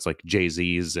 You know, it's like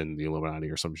Jay-Z's and the Illuminati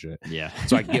or some shit. Yeah.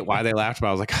 So I get why they laughed, but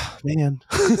I was like, oh, man.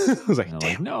 I was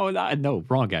like, no,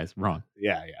 wrong, guys, wrong.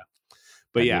 Yeah.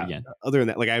 But yeah, other than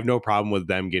that, like I have no problem with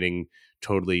them getting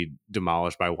totally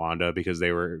demolished by Wanda, because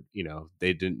they were, you know,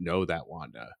 they didn't know that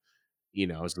Wanda, you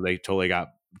know, so they totally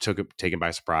got taken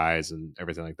by surprise and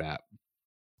everything like that.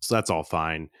 So that's all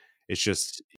fine. It's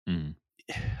just,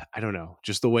 I don't know,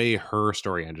 just the way her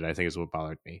story ended, I think is what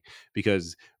bothered me,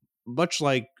 because much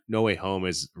like No Way Home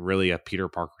is really a Peter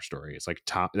Parker story. It's like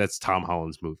that's Tom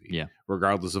Holland's movie. Yeah.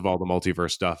 Regardless of all the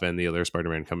multiverse stuff and the other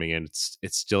Spider-Man coming in,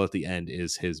 it's still at the end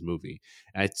is his movie.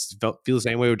 And feel the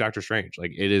same way with Doctor Strange.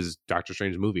 Like it is Doctor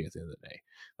Strange's movie at the end of the day.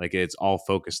 Like it's all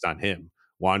focused on him.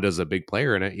 Wanda's a big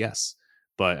player in it, yes.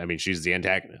 But I mean, she's the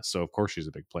antagonist, so of course she's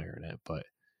a big player in it. But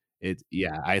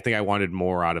I think I wanted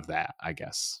more out of that, I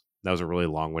guess. That was a really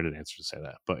long-winded answer to say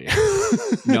that, but yeah.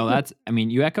 No, I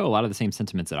mean, you echo a lot of the same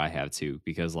sentiments that I have too,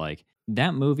 because like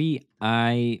that movie,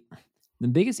 the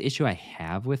biggest issue I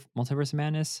have with Multiverse of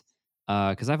Madness,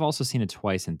 because I've also seen it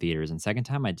twice in theaters, and second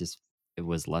time it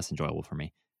was less enjoyable for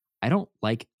me. I don't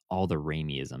like all the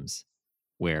Raimi-isms,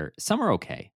 where some are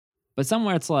okay, but some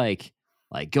where it's like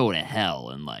go to hell,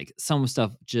 and like some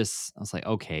stuff just, I was like,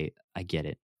 okay, I get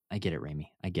it, Raimi,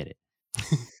 I get it.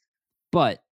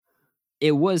 But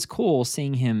it was cool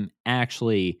seeing him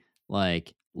actually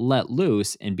like let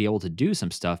loose and be able to do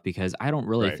some stuff, because I don't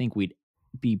really think we'd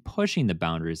be pushing the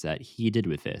boundaries that he did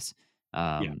with this.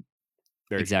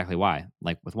 Exactly why,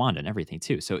 like with Wanda and everything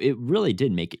too. So it really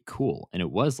did make it cool. And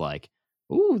it was like,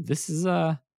 ooh, this is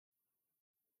like,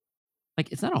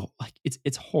 it's not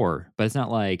it's horror, but it's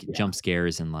not like jump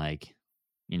scares and like,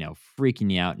 you know,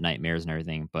 freaking you out, nightmares and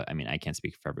everything. But I mean, I can't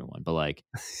speak for everyone, but like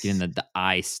getting the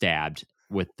eye stabbed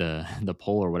with the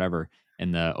pole or whatever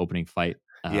in the opening fight,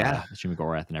 Shuma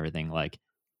Gorath and everything, like,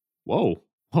 whoa,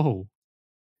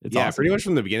 it's awesome. Pretty much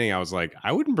from the beginning I was like,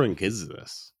 I wouldn't bring kids to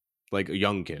this, like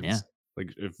young kids,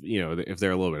 like if you know, if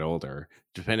they're a little bit older,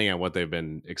 depending on what they've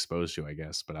been exposed to, I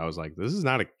guess. But I was like, this is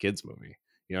not a kids movie,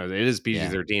 you know. It is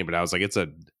PG-13, but I was like, it's a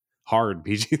hard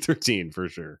PG-13 for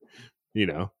sure, you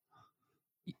know.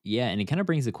 Yeah, and it kind of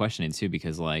brings the question in too,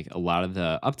 because like a lot of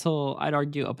I'd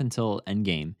argue up until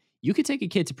Endgame, you could take a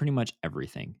kid to pretty much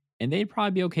everything, and they'd probably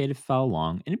be okay to follow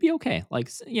along, and it'd be okay. Like,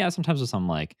 yeah, sometimes with some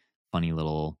like funny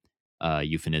little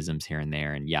euphemisms here and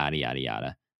there and yada yada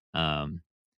yada.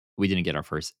 We didn't get our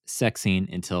first sex scene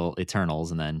until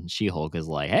Eternals, and then She-Hulk is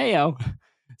like, "Hey yo,"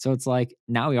 so it's like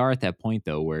now we are at that point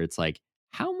though where it's like,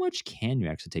 how much can you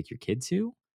actually take your kid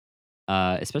to?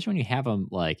 Especially when you have them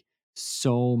like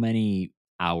so many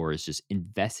hours just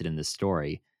invested in the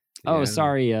story. Oh, Yeah.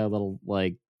 sorry, little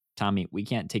like Tommy, we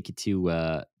can't take you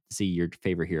to see your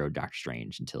favorite hero, Doctor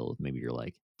Strange, until maybe you're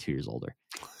like 2 years older.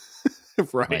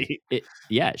 Right.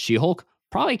 Like, She-Hulk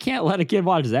probably can't let a kid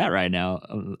watch that right now,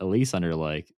 at least under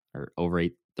like or over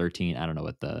 13. I don't know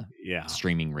what the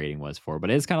streaming rating was for,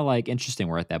 but it's kind of like interesting.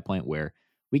 We're at that point where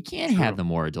we can have the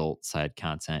more adult side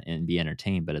content and be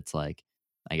entertained, but it's like,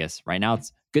 I guess right now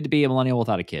it's good to be a millennial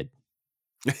without a kid.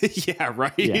 Yeah,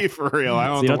 right. Yeah. For real. I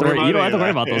don't So you don't have to worry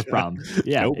about those Yeah. problems.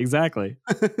 Yeah, Nope. exactly.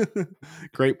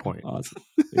 Great point. Awesome.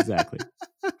 Exactly.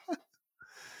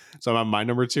 So I'm on my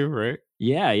number 2, right?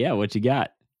 Yeah. What you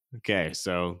got? Okay,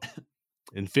 so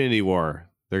Infinity War.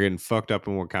 They're getting fucked up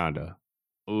in Wakanda.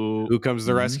 Ooh. Who comes to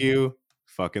the rescue?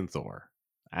 Fucking Thor.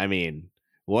 I mean,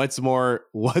 what's more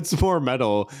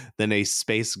metal than a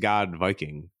space god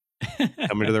Viking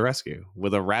coming to the rescue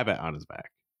with a rabbit on his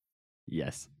back?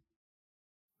 Yes.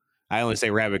 I only say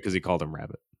rabbit because he called him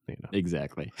Rabbit. You know,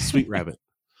 Exactly. sweet rabbit.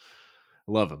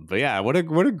 Love him. But yeah, what a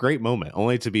great moment.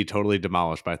 Only to be totally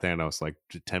demolished by Thanos like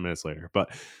 10 minutes later. But,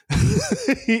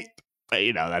 but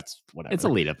you know, that's whatever. It's a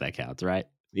lead up that counts, right?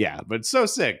 Yeah, but it's so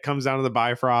sick. Comes down to the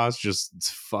Bifrost,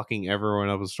 just fucking everyone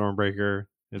up with Stormbreaker.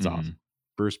 It's awesome.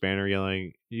 Bruce Banner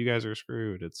yelling, "You guys are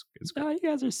screwed." It's oh, you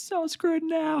guys are so screwed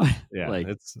now. Yeah, like,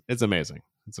 it's amazing.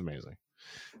 It's amazing.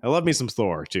 I love me some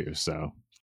Thor too. So,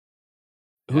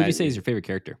 who would you say is your favorite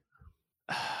character?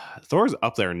 Thor's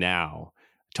up there now.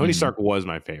 Tony Stark was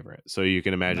my favorite, so you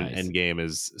can imagine Nice. Endgame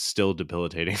is still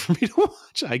debilitating for me to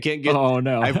watch. I can't get. Oh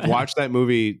no, I've watched that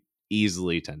movie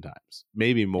easily 10 times,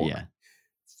 maybe more. Yeah.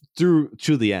 Through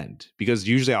to the end, because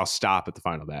usually I'll stop at the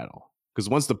final battle, because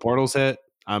once the portals hit,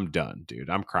 I'm done, dude.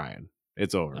 I'm crying.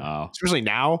 It's over. Oh. Especially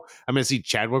now, I'm gonna see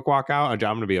Chadwick walk out, and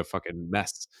I'm gonna be a fucking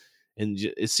mess. And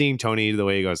seeing Tony the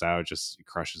way he goes out just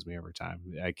crushes me every time.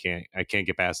 I can't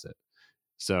get past it.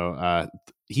 So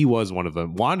he was one of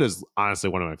them. Wanda's honestly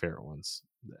one of my favorite ones.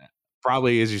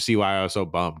 Probably as you see why I was so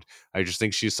bummed. I just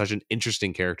think she's such an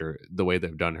interesting character. The way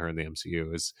they've done her in the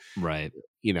MCU is right.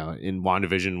 You know, in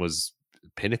WandaVision was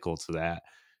pinnacle to that.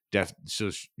 So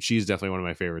she's definitely one of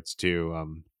my favorites too.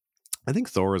 I think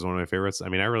Thor is one of my favorites. I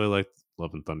mean, I really like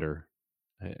Love and Thunder.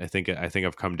 I think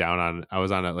I've come down on. I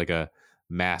was on a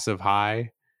massive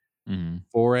high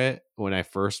for it when I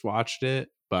first watched it,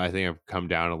 but I think I've come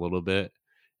down a little bit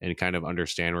and kind of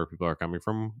understand where people are coming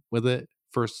from with it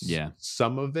for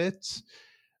some of it.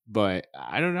 But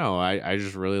I don't know. I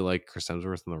just really like Chris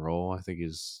Hemsworth in the role. I think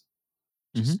he's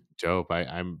just dope.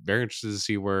 I'm very interested to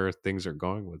see where things are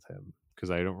going with him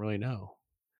because I don't really know.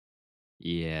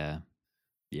 Yeah,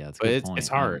 that's a but good point. It's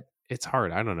hard. It's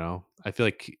hard. I don't know. I feel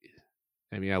like,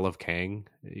 I mean, I love Kang.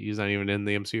 He's not even in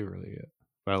the MCU really yet,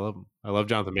 but I love him. I love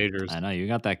Jonathan Majors. I know you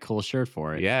got that cool shirt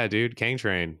for it. Yeah, dude, Kang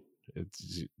Train.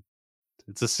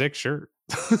 It's a sick shirt.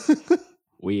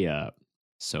 We have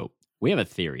a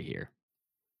theory here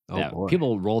that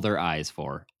people roll their eyes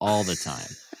for all the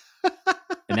time.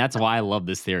 And that's why I love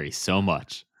this theory so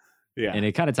much. Yeah. And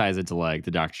it kind of ties into like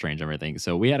the Doctor Strange and everything.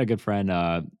 So we had a good friend,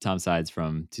 Tom Sides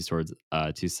from Two Sides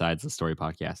of the Story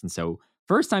podcast. And so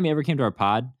first time he ever came to our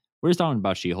pod, we were talking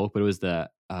about She-Hulk, but it was the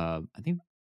I think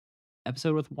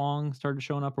episode with Wong started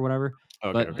showing up or whatever.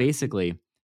 But basically,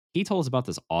 he told us about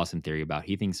this awesome theory about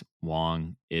he thinks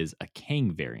Wong is a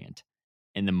Kang variant.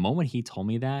 And the moment he told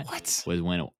me that was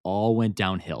when it all went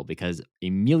downhill, because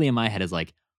immediately in my head is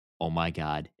like, oh my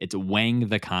God, it's Wang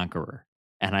the Conqueror.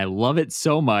 And I love it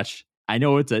so much. I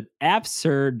know it's an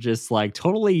absurd, just like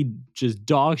totally just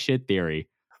dog shit theory.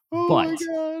 But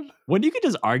when you could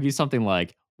just argue something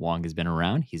like Wong has been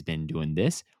around, he's been doing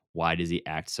this, why does he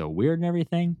act so weird and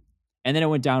everything? And then it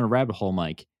went down a rabbit hole. I'm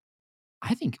like,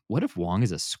 I think, what if Wong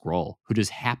is a Skrull who just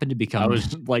happened to become I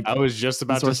was just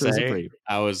about to say,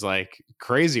 I was like,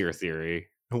 crazier theory,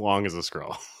 Wong is a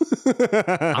Skrull.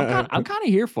 I'm kind of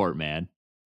here for it, man.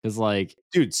 Because like,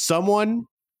 dude, someone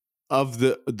of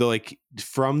the like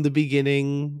from the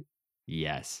beginning,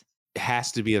 yes,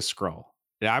 has to be a Skrull.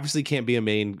 It obviously can't be a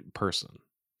main person,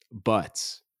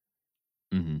 but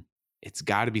it's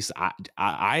got to be.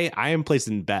 I am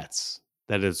placing bets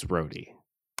that it's Rhodey.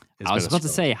 I was about to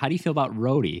say, how do you feel about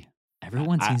Rhodey?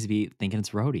 Everyone seems to be thinking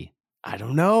it's Rhodey. I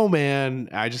don't know, man.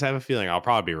 I just have a feeling I'll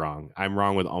probably be wrong. I'm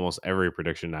wrong with almost every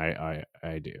prediction I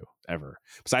do ever.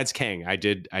 Besides Kang,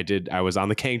 I was on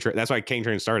the Kang train. That's why Kang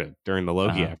Train started during the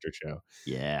Loki after show.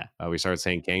 Yeah, we started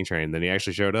saying Kang Train, then he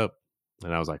actually showed up.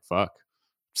 And I was like, fuck,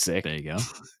 sick. There you go.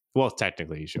 Well,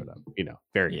 technically he showed up,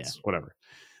 variants, whatever.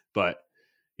 But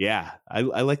yeah, I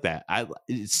like that.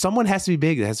 Someone has to be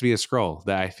big. It has to be a Skrull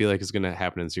that I feel like is going to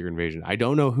happen in Secret Invasion. I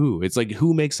don't know who. It's like,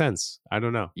 who makes sense? I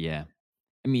don't know. Yeah.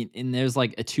 I mean, and there's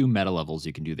like a 2 meta levels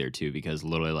you can do there too, because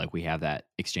literally like we have that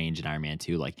exchange in Iron Man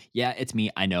 2. Like, yeah, it's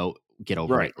me. I know. Get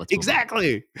over it. Let's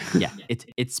exactly. Yeah,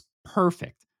 it's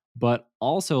perfect. But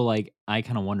also like I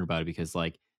kind of wonder about it because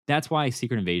like that's why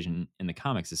Secret Invasion in the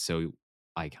comics is so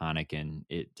iconic and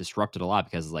it disrupted a lot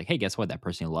because it's like, hey, guess what? That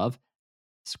person you love,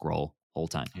 Skrull whole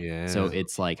time. Yeah. So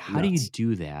it's like, how do you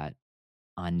do that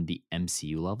on the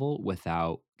MCU level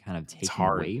without kind of taking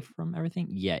away from everything?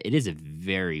 Yeah, it is a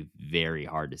very, very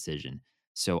hard decision.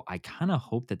 So I kind of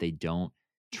hope that they don't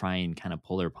try and kind of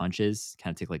pull their punches,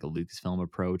 kind of take like a Lucasfilm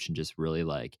approach and just really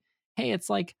like, hey, it's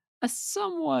like a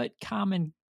somewhat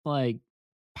common, like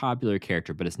popular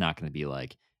character, but it's not going to be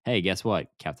like, hey, guess what?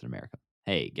 Captain America.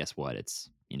 Hey, guess what? It's,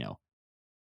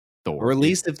 Thor. Or at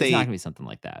least it's not going to be something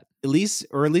like that. At least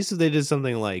if they did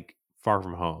something like Far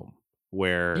From Home,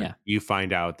 where you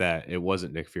find out that it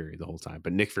wasn't Nick Fury the whole time,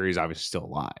 but Nick Fury is obviously still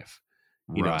alive.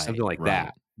 Something like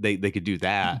that. They could do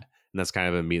that, and that's kind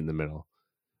of a meet in the middle.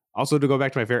 Also, to go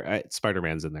back to my favorite,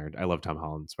 Spider-Man's in there. I love Tom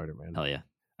Holland Spider-Man. Hell yeah.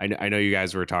 I know you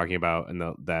guys were talking about in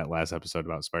that last episode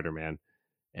about Spider-Man,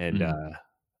 and I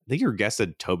think your guest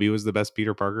said Toby was the best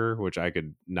Peter Parker, which I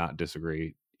could not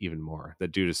disagree even more.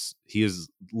 That dude he is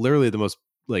literally the most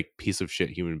like piece of shit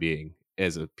human being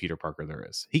as a Peter Parker there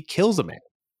is. He kills a man.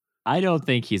 I don't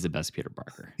think he's the best Peter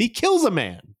Parker. He kills a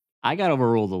man. I got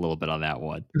overruled a little bit on that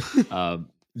one.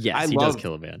 Yes, he does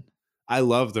kill a man. I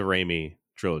love the Raimi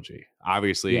trilogy.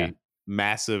 Obviously,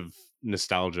 massive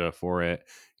nostalgia for it.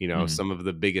 Some of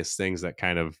the biggest things that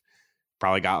kind of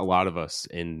probably got a lot of us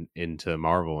into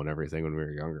Marvel and everything when we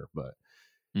were younger. But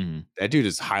that dude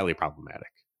is highly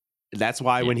problematic. That's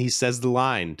why when he says the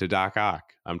line to Doc Ock,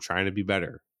 "I'm trying to be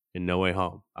better," in No Way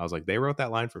Home, I was like, they wrote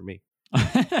that line for me.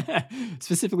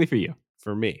 Specifically for you.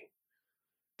 For me.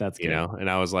 That's good. And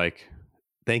I was like,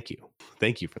 thank you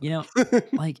for that.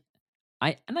 Like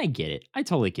I get it. I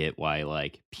totally get why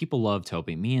like people love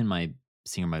Toby. Me and my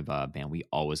singer, my band, we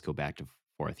always go back and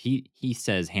forth. He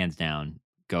says hands down,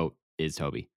 GOAT is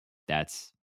Toby.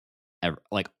 That's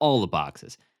like all the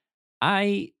boxes.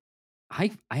 I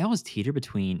always teeter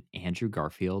between Andrew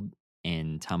Garfield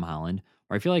and Tom Holland,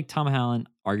 where I feel like Tom Holland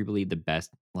arguably the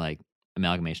best like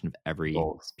amalgamation of every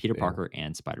Peter Parker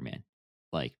and Spider-Man.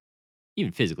 Like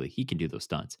even physically, he can do those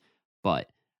stunts. But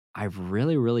I've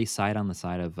really, really side on the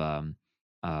side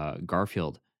of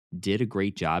Garfield. Did a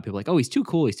great job. People are like, oh, he's too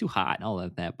cool, he's too hot, and all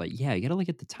of that. But yeah, you got to look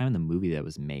at the time of the movie that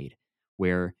was made,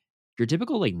 where your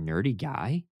typical like nerdy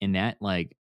guy in that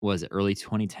like was early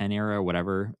 2010 era or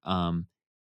whatever.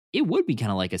 It would be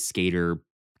kind of like a skater,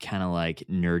 kind of like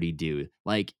nerdy dude.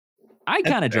 Like I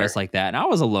kind of dress like that, and I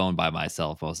was alone by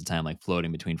myself most of the time, like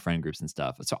floating between friend groups and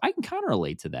stuff. So I can kind of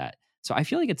relate to that. So I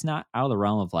feel like it's not out of the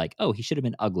realm of like, oh, he should have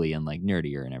been ugly and like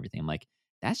nerdier and everything. I'm like,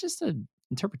 that's just an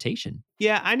interpretation.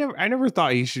 Yeah, I never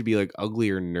thought he should be like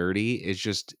ugly or nerdy. It's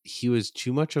just he was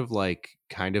too much of like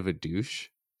kind of a douche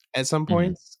at some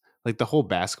points. Like the whole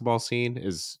basketball scene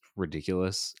is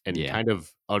ridiculous and kind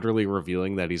of utterly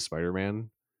revealing that he's Spider-Man.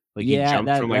 Like he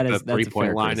jumped from like the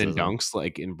 3-point line and dunks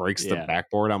like and breaks the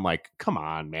backboard. I'm like, come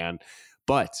on, man.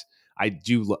 But I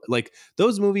do like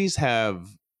those movies have.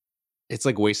 It's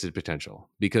like wasted potential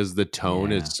because the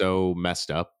tone is so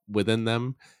messed up within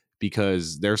them,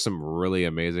 because there's some really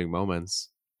amazing moments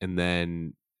and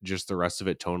then just the rest of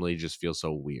it tonally just feels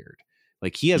so weird.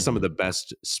 Like he has some of the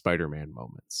best Spider-Man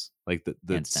moments, like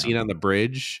the scene on the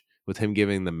bridge with him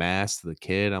giving the mask to the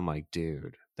kid. I'm like,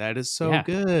 dude, that is so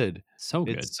good. So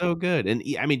good. It's so good. And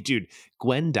I mean, dude,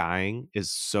 Gwen dying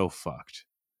is so fucked.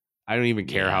 I don't even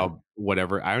care how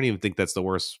whatever. I don't even think that's the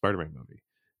worst Spider-Man movie.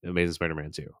 Amazing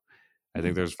Spider-Man 2. I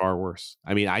think there's far worse.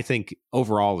 I mean, I think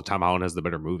overall, Tom Holland has the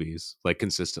better movies, like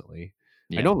consistently.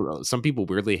 Yeah. I know some people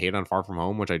weirdly hate on Far From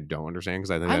Home, which I don't understand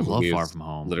because I think I love Far From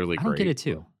Home. Literally, I don't get it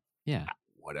too. Yeah,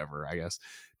 whatever. I guess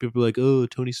people are like, "Oh,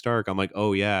 Tony Stark." I'm like,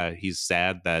 "Oh yeah, he's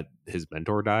sad that his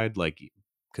mentor died." Like,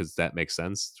 because that makes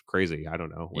sense. It's crazy. I don't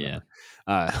know. Whatever.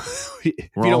 Yeah. If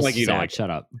you don't like, you don't like. Shut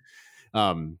up.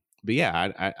 But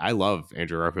yeah, I love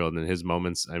Andrew Garfield and his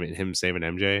moments. I mean, him saving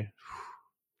MJ.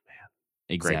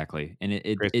 Exactly. Great.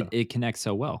 And it connects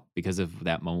so well because of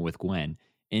that moment with Gwen.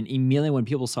 And immediately when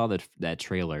people saw that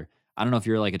trailer, I don't know if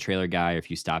you're like a trailer guy or if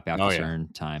you stop after a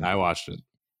certain time. I watched it.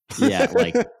 Yeah,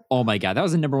 like, oh my God, that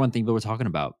was the number one thing people were talking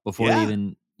about before they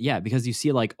even, because you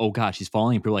see like, oh gosh, he's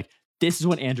falling. And people are like, this is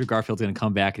when Andrew Garfield's going to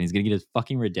come back and he's going to get his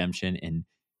fucking redemption, and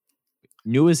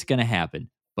knew it was going to happen.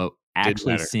 But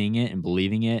actually seeing it and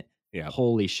believing it. Yeah.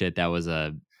 Holy shit, that was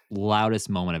a loudest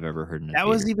moment I've ever heard in a That theater.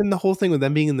 was even the whole thing with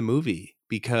them being in the movie,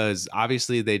 because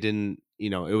obviously they didn't, it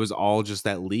was all just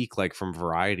that leak like from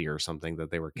Variety or something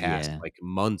that they were cast like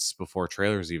months before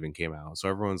trailers even came out. So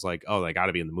everyone's like, oh, they got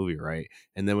to be in the movie, right?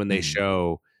 And then when they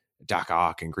show Doc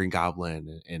Ock and Green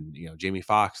Goblin and Jamie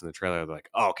Foxx in the trailer, they're like,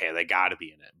 oh, okay, they got to be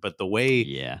in it. But the way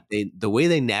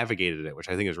they navigated it, which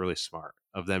I think is really smart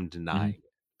of them denying it,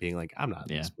 being like, I'm not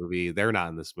in this movie, they're not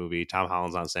in this movie, Tom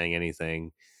Holland's not saying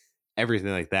anything,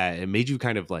 everything like that. It made you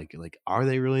kind of like, are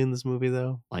they really in this movie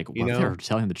though? Like, what if they're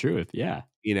telling the truth? Yeah.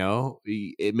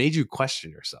 It made you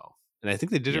question yourself. And I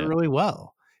think they did it really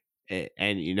well.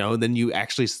 And then you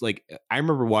actually, like, I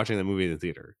remember watching the movie in the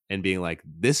theater and being like,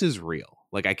 this is real.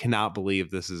 Like, I cannot believe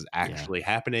this is actually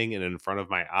happening and in front of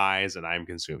my eyes and I'm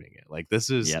consuming it. Like, this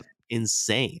is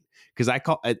insane. Because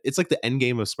it's like the end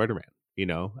game of Spider-Man.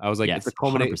 I was like, it's a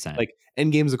culmination. Like,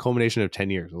 Endgame is a culmination of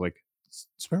 10 years. I was like,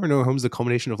 Spider-Man No Way Home is the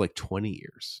culmination of like 20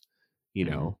 years,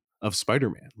 of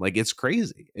Spider-Man. Like, it's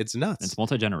crazy. It's nuts. It's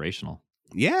multi-generational.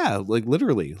 Yeah, like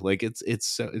literally. Like,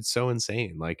 it's so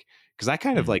insane. Like, because I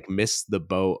kind of like missed the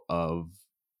boat of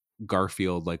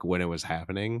Garfield, like when it was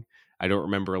happening. I don't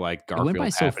remember like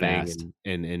Garfield happening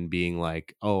and being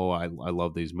like, oh, I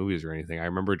love these movies or anything. I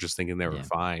remember just thinking they were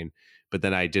fine. But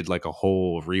then I did like a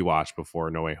whole rewatch before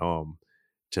No Way Home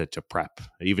to prep.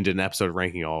 I even did an episode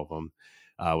ranking all of them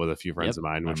with a few friends of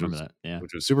mine, which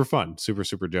was super fun, super,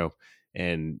 super dope.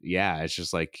 And it's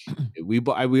just like we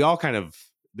all kind of,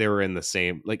 they were in the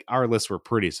same, like our lists were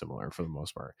pretty similar for the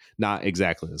most part, not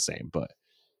exactly the same, but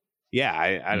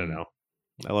I don't know.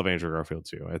 I love Andrew Garfield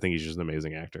too. I think he's just an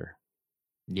amazing actor.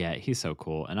 Yeah, he's so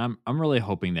cool. And I'm really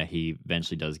hoping that he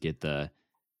eventually does get the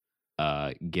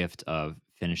gift of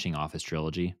finishing off his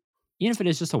trilogy. Even if it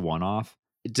is just a one-off.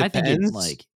 It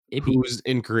depends who's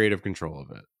in creative control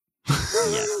of it.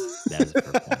 Yes, that is a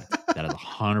fair point. That is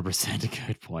 100% a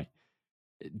good point.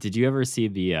 Did you ever see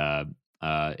the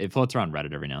it floats around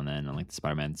Reddit every now and then on like the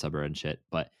Spider-Man subreddit and shit,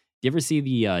 but did you ever see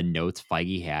the notes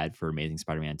Feige had for Amazing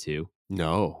Spider-Man 2?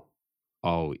 No.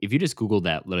 Oh, if you just Googled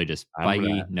that, literally just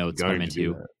Feige notes Spider-Man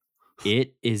 2,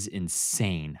 it is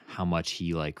insane how much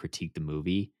he like critiqued the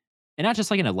movie. And not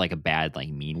just like in a bad, like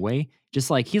mean way. Just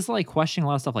like he's like questioning a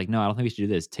lot of stuff like, no, I don't think we should do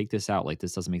this. Take this out. Like,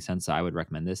 this doesn't make sense. So I would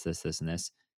recommend this, and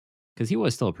this. Because he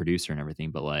was still a producer and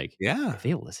everything, but like, if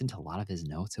they listened to a lot of his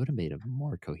notes, it would have made a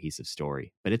more cohesive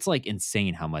story. But it's like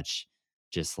insane how much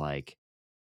just like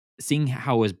seeing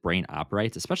how his brain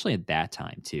operates, especially at that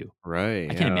time too.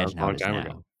 Right. I can't imagine how it is now.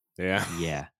 Ago. Yeah.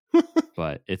 Yeah.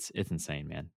 But it's insane,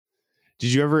 man.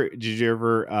 Did you ever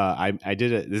I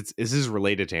did it. This is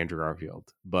related to Andrew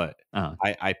Garfield, but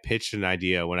I pitched an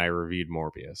idea when I reviewed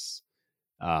Morbius.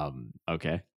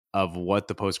 Okay. Of what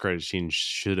the post-credit scene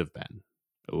should have been.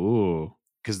 Ooh.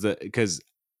 Because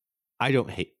I don't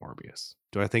hate Morbius.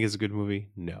 Do I think it's a good movie?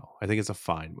 No. I think it's a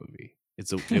fine movie.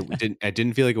 I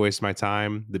didn't feel like a waste of my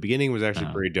time. The beginning was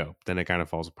actually pretty dope. Then it kind of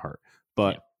falls apart.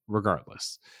 But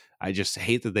regardless, I just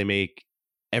hate that they make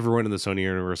everyone in the Sony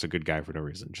universe a good guy for no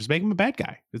reason. Just make him a bad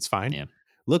guy. It's fine. Yeah.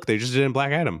 Look, they just did it in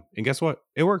Black Adam. And guess what?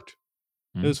 It worked.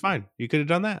 It was fine. You could have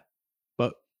done that.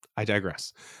 But I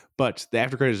digress. But the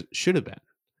after credits should have been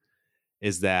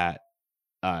is that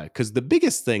because the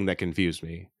biggest thing that confused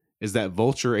me is that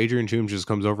Vulture Adrian Toomes just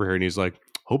comes over here and he's like,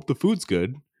 hope the food's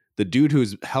good. The dude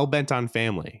who's hell-bent on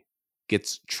family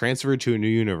gets transferred to a new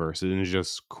universe and is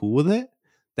just cool with it.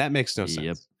 That makes no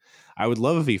sense. I would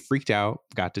love if he freaked out,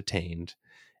 got detained,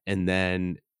 and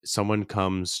then someone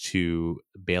comes to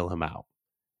bail him out.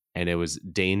 And it was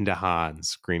Dane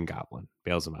DeHaan's Green Goblin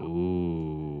bails him out.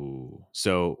 Ooh.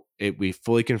 So we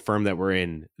fully confirm that we're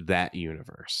in that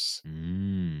universe.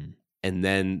 And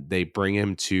then they bring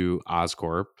him to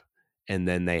Oscorp, and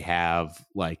then they have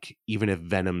like, even if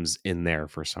Venom's in there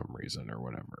for some reason or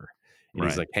whatever, and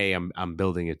he's like, hey, I'm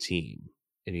building a team,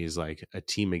 and he's like, a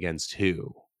team against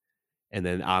who? And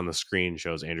then on the screen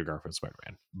shows Andrew Garfield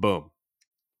Spider-Man. Boom.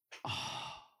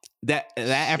 That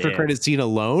after credit scene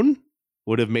alone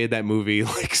would have made that movie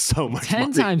like so much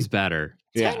 10 times better.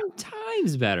 10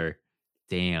 times better.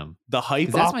 Damn. The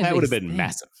hype off that would have been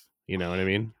massive. You know what I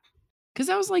mean? Because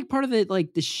that was like part of the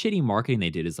shitty marketing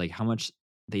they did is like how much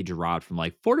they dropped from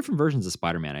like 4 different versions of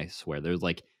Spider-Man. I swear, there's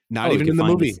like not even in the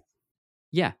movie.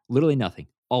 Yeah, literally nothing.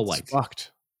 All white. It's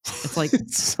fucked. It's like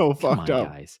it's so fucked up,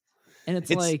 guys. And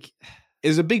it's like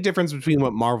there's a big difference between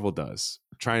what Marvel does,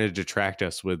 trying to detract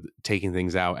us with taking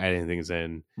things out, adding things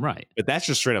in. Right. But that's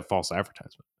just straight up false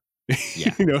advertisement.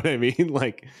 Yeah. You know what I mean?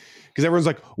 Like, because everyone's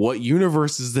like, what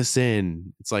universe is this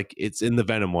in? It's like, it's in the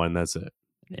Venom one. That's it.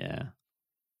 Yeah.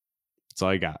 That's all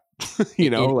I got.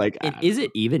 Is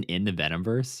it even in the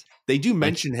Venomverse? They do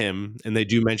mention him, and they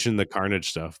do mention the Carnage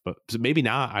stuff, but maybe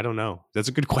not. I don't know. That's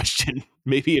a good question.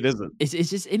 Maybe it isn't. It's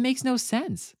just it makes no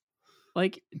sense.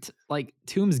 Like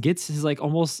Toomes gets his like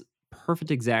almost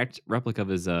perfect exact replica of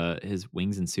his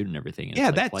wings and suit and everything. And Yeah,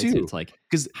 it's like that too. It's like,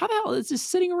 because how the hell is this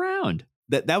sitting around?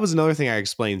 That was another thing I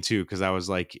explained too, because I was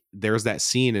like, there's that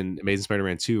scene in Amazing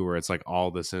Spider-Man 2 where it's like all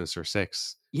the Sinister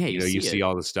Six. Yeah, you see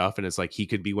all the stuff, and it's like he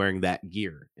could be wearing that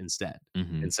gear instead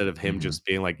of him just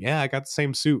being like, yeah, I got the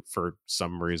same suit for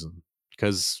some reason,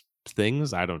 because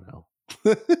things I don't know.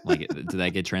 Like, did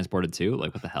that get transported too?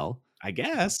 Like, what the hell? I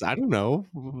guess I don't know.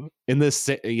 In this,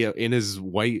 in his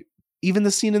white, even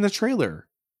the scene in the trailer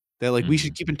that like we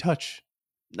should keep in touch.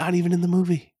 Not even in the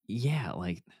movie. Yeah,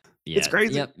 like it's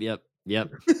crazy.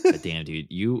 Yep. But damn, dude,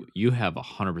 you have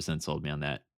 100% sold me on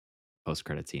that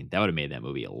post-credit scene. That would have made that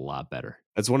movie a lot better.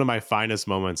 That's one of my finest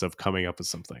moments of coming up with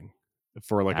something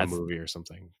for like a movie or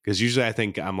something. Because usually I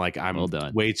think I'm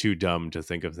well way too dumb to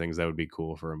think of things that would be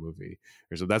cool for a movie.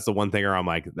 So that's the one thing where I'm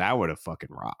like, that would have fucking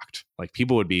rocked. Like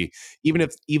people would be, even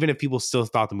if people still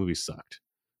thought the movie sucked,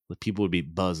 like people would be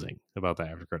buzzing about that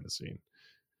after credit scene.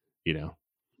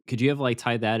 Could you have like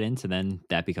tied that into then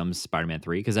that becomes Spider-Man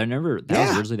 3? Because I remember that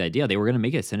was originally the idea. They were going to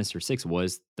make it Sinister Six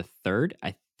was the third,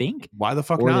 I think. Why the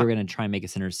fuck or not? Or they were going to try and make a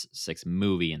Sinister Six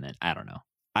movie, and then I don't know.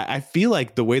 I feel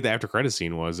like the way the after credit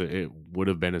scene was, it would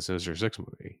have been a Sinister Six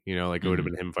movie. Like it would have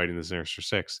been him fighting the Sinister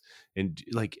Six, and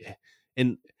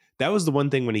that was the one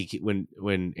thing when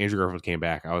Andrew Garfield came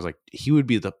back, I was like, he would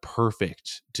be the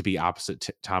perfect to be opposite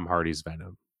Tom Hardy's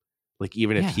Venom. Like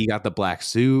even if he got the black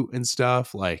suit and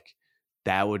stuff, like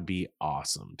that would be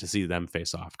awesome to see them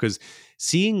face off. Because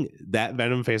seeing that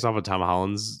Venom face off with Tom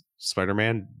Holland's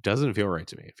Spider-Man doesn't feel right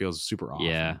to me. It feels super off.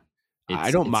 Yeah.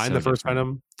 I don't mind the first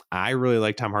Venom. I really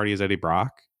like Tom Hardy as Eddie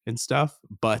Brock and stuff,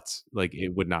 but like it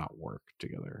would not work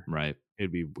together. Right.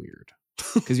 It'd be weird.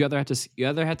 Because you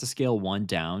either have to scale one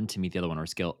down to meet the other one, or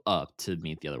scale up to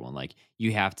meet the other one. Like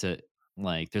you have to,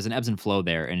 like, there's an ebbs and flow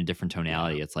there in a different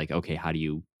tonality. Yeah. It's like, okay, how do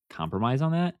you compromise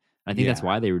on that? And I think that's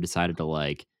why they decided to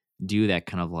like do that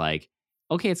kind of like,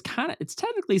 okay, it's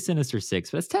technically Sinister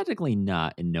Six, but it's technically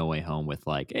not in No Way Home with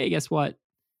like, hey, guess what?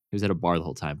 He was at a bar the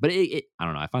whole time. But I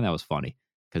don't know. I find that was funny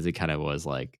because it kind of was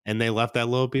like, and they left that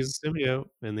little piece of symbiote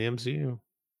in the MCU.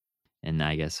 And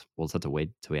I guess we'll just have to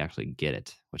wait till we actually get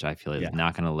it, which I feel like is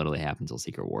not going to literally happen until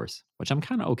Secret Wars, which I'm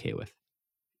kind of okay with.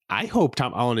 I hope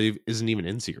Tom Holland isn't even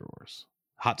in Secret Wars.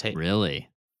 Hot take. Really?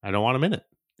 I don't want him in it.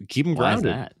 Keep him grounded.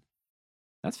 Why is that?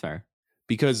 That's fair.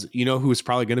 Because you know who's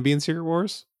probably going to be in Secret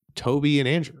Wars? Toby and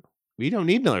Andrew. We don't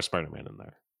need another Spider-Man in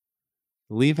there.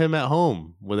 Leave him at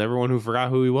home with everyone who forgot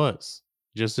who he was.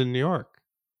 Just in New York.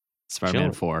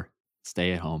 Spider-Man 4.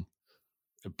 Stay at home.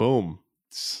 Boom.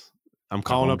 I'm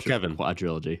calling up Kevin.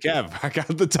 Quadrilogy. Kev, I got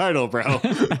the title, bro.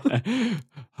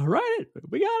 All right.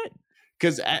 We got it.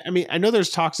 Because, I mean, I know there's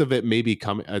talks of it maybe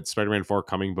coming, Spider-Man 4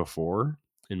 coming before,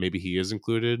 and maybe he is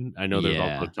included. I know there's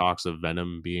also talks of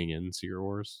Venom being in Secret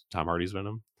Wars, Tom Hardy's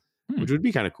Venom, which would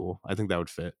be kind of cool. I think that would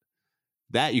fit.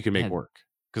 That you can make work.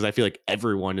 Because I feel like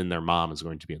everyone and their mom is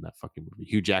going to be in that fucking movie.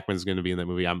 Hugh Jackman's going to be in that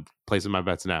movie. I'm placing my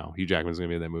bets now. Hugh Jackman's going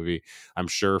to be in that movie. I'm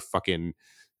sure fucking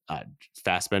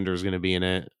Fassbender is going to be in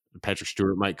it. Patrick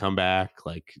Stewart might come back.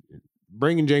 Like,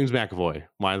 bringing James McAvoy.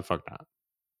 Why the fuck not?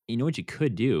 You know what you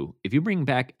could do? If you bring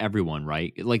back everyone,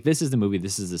 right? Like, this is the movie.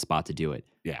 This is the spot to do it.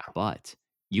 Yeah. But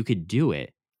you could do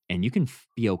it, and you can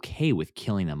be okay with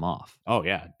killing them off. Oh,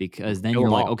 yeah. Because then you're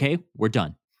like, okay, we're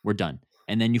done. We're done.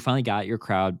 And then you finally got your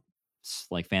crowd,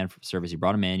 like fan service. You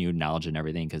brought them in, you acknowledge and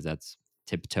everything because that's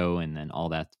tiptoe and then all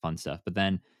that fun stuff. But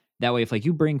then that way, if like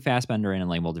you bring Fassbender in and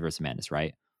like Multiverse of Madness,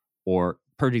 right? Or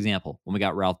perfect example, when we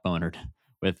got Ralph Boner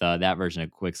with that version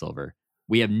of Quicksilver,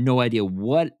 we have no idea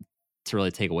what to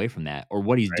really take away from that or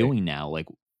what he's doing now. Like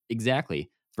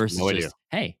exactly versus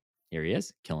hey, here he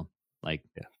is, kill him. Like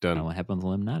done. What happened with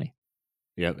Illuminati?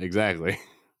 Yep, exactly.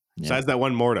 Besides that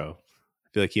one Mordo, I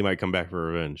feel like he might come back for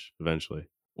revenge eventually.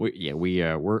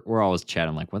 We're always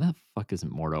chatting like, what the fuck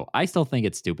isn't Mordo? I still think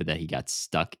it's stupid that he got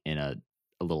stuck in a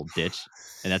little ditch,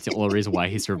 and that's the only reason why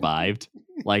he survived.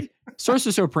 Like,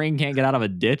 Sorcerer Supreme can't get out of a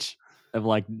ditch of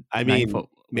like, I mean,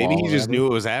 maybe he just knew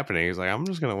it was happening. He's like, I'm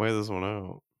just gonna weigh this one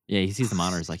out. Yeah, he sees the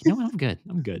monitor. He's like, you know what?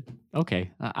 I'm good.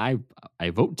 Okay, I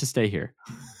vote to stay here.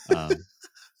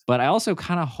 But I also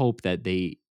kind of hope that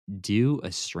they do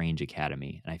a Strange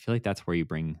Academy, and I feel like that's where you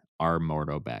bring our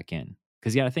Mordo back in,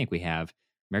 because you got to think we have.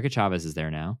 America Chavez is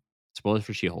there now. Spoilers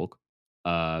for She-Hulk.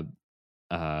 Emil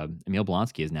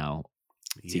Blonsky is now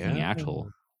seeking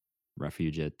actual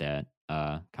refuge at that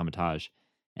Kamatage.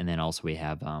 And then also we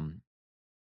have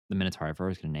the Minotaur. I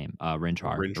forgot his name.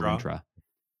 Rintrah. Rintrah?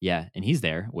 Yeah, and he's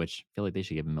there, which I feel like they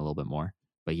should give him a little bit more.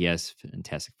 But he has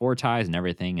Fantastic Four ties and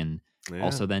everything, and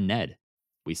also then Ned.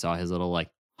 We saw his little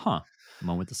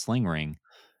moment with the sling ring.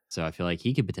 So I feel like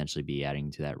he could potentially be adding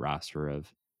to that roster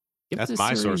of. That's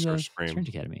my Sorcerer Supreme. Strange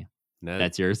Academy. Ned.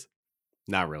 That's yours?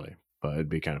 Not really, but it'd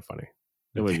be kind of funny.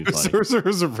 It would be funny.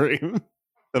 Sorcerer Supreme,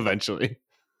 eventually.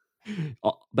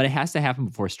 But it has to happen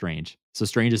before Strange. So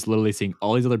Strange is literally seeing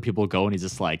all these other people go, and he's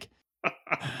just like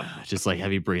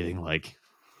heavy breathing, like.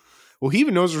 Well, he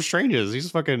even knows where Strange is. He's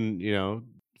fucking,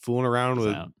 fooling around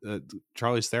with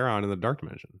Charlize Theron in the Dark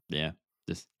Dimension. Yeah,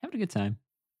 just having a good time.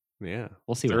 Yeah,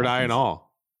 we'll see. Third eye and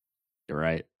all. You're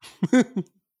right.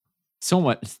 So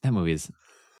much. That movie is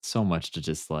so much to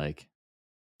just like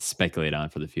speculate on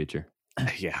for the future.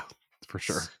 Yeah, for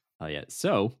sure. Oh yeah.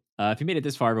 So if you made it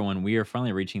this far, everyone, we are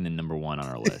finally reaching the number one on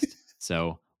our list.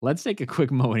 So let's take a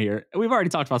quick moment here. We've already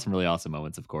talked about some really awesome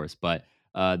moments, of course, but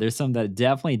there's some that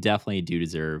definitely do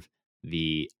deserve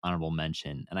the honorable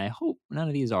mention. And I hope none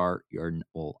of these are your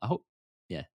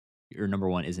number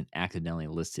one isn't accidentally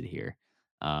listed here.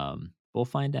 We'll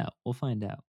find out.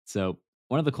 So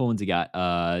one of the cool ones you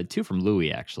got, two from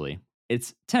Louis, actually.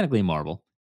 It's technically Marvel.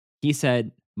 He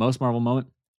said, most Marvel moment,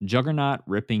 Juggernaut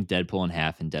ripping Deadpool in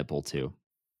half in Deadpool 2.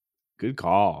 Good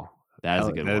call. That is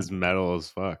a good one. That is metal as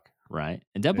fuck. Right.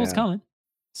 And Deadpool's coming.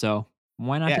 So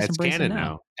why not just embrace canon it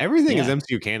now? Everything is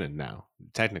MCU canon now,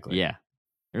 technically. Yeah.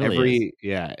 It really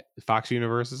is. Fox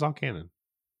Universe is all canon.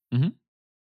 Mm-hmm.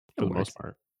 For the most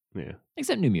part. Yeah.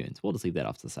 Except New Mutants. We'll just leave that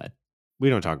off to the side. We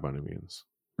don't talk about New Mutants.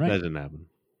 Right. That didn't happen.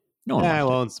 No one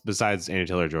well, besides Anya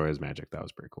Taylor-Joy as Magic, that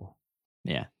was pretty cool.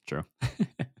 Yeah, true.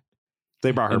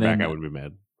 They brought her back, I wouldn't be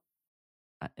mad.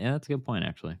 Yeah, that's a good point,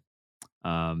 actually.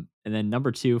 And then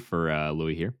number two for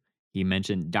Louis here, he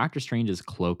mentioned Doctor Strange's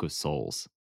Cloak of Souls.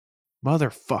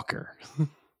 Motherfucker.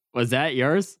 Was that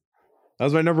yours? That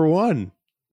was my number one.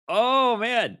 Oh,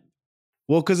 man.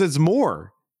 Well, because it's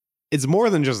more. It's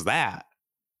more than just that.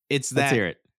 Let's hear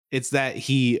it. It's that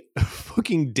he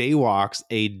fucking daywalks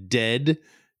a dead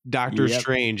Doctor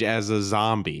Strange as a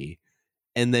zombie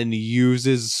and then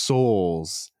uses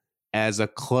souls as a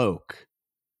cloak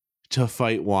to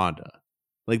fight Wanda.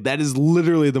 Like, that is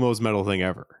literally the most metal thing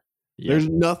ever. Yep. There's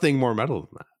nothing more metal than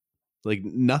that. Like,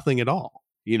 nothing at all.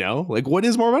 Like, what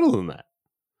is more metal than that?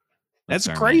 That's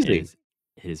crazy.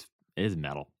 It is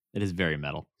metal. It is very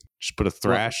metal. Just put a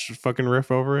thrash fucking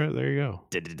riff over it. There you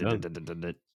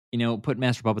go. Put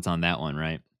Master Puppets on that one,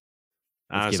 right?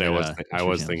 Honestly, I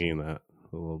was thinking that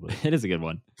a little bit. It is a good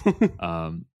one.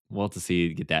 We'll have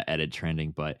to get that edit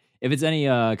trending. But if it's any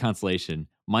consolation,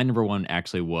 my number one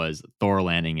actually was Thor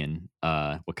landing in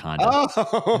Wakanda.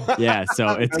 Oh! Yeah,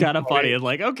 so it's kind of funny. It's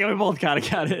like, okay, we both kind of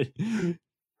got it.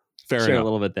 Fair enough. A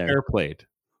little bit there. Fair played.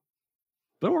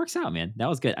 But it works out, man. That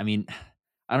was good. I mean,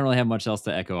 I don't really have much else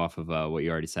to echo off of what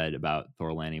you already said about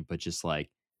Thor landing, but just like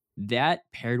that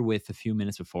paired with a few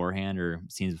minutes beforehand or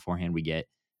scenes beforehand, we get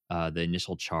the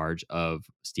initial charge of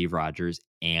Steve Rogers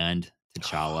and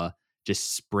T'Challa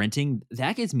just sprinting.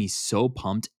 That gets me so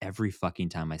pumped every fucking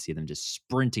time I see them just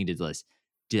sprinting to just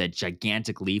do that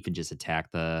gigantic leap and just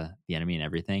attack the enemy and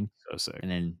everything. So sick.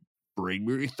 And then bring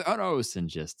me Thanos and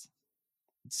just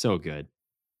so good.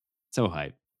 So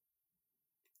hype.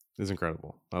 It's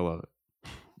incredible. I love it.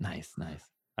 Nice.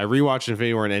 I rewatched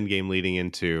Infinity War and Endgame leading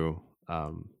into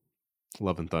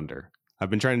Love and Thunder. I've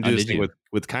been trying to do this thing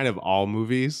with kind of all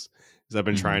movies, because I've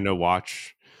been trying to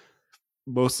watch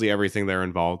mostly everything they're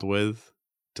involved with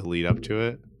to lead up to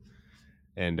it.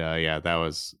 And that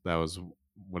was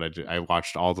what I did. I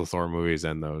watched all the Thor movies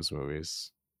and those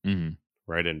movies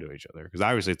right into each other, because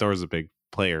obviously Thor is a big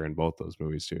player in both those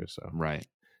movies too. So right,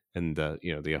 and the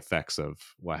effects of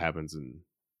what happens in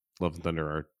Love and Thunder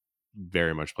are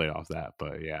very much played off that.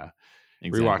 But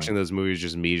rewatching those movies,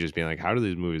 just being like, how do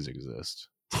these movies exist?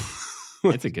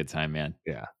 It's a good time, man.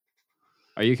 Yeah.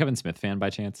 Are you a Kevin Smith fan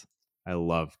by chance? I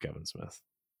love Kevin Smith.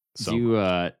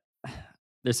 So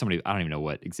there's somebody, I don't even know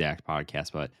what exact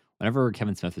podcast, but whenever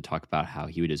Kevin Smith would talk about how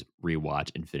he would just rewatch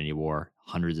Infinity War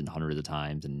hundreds and hundreds of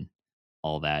times and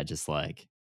all that, just like,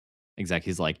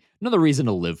 exactly. He's like, another reason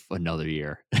to live another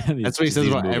year. That's what he says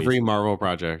about every Marvel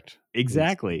project.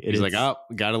 Exactly. He's like, oh,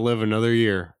 got to live another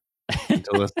year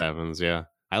until this happens. Yeah.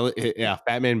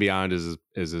 Batman Beyond is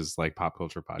his like pop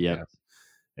culture podcast. Yep.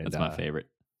 That's my favorite.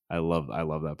 I love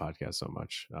that podcast so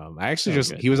much. I actually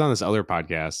he was on this other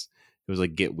podcast. It was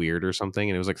like Get Weird or something,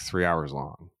 and it was like 3 hours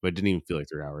long, but it didn't even feel like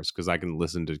 3 hours because I can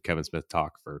listen to Kevin Smith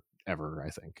talk forever. I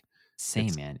think.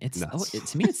 Same, man.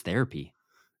 To me, it's therapy.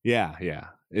 Yeah.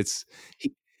 It's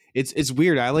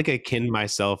weird. I like akin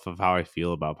myself of how I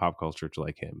feel about pop culture to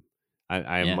like him.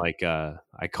 I'm like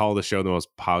I call the show the most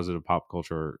positive pop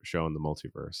culture show in the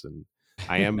multiverse, and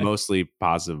I am mostly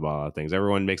positive about a lot of things.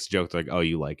 Everyone makes a joke like, "Oh,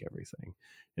 you like everything,"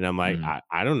 and I'm like,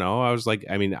 I don't know. I was like,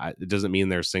 I mean, it doesn't mean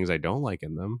there's things I don't like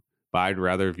in them, but I'd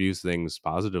rather view things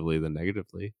positively than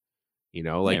negatively. You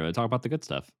know, like we'll talk about the good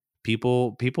stuff.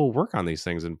 People work on these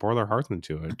things and pour their hearts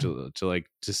into it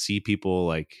to see people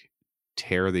like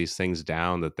tear these things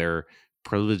down that they're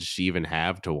privileged to even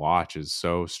have to watch is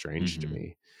so strange to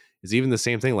me. It's even the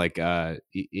same thing like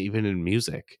even in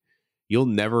music. You'll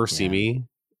never see me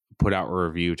put out a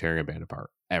review tearing a band apart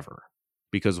ever.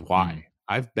 Because why?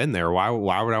 I've been there. Why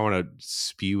would I want to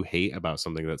spew hate about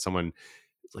something that someone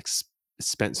like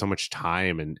spent so much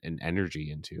time and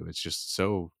energy into? It's just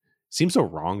seems so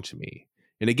wrong to me.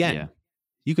 And again,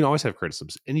 you can always have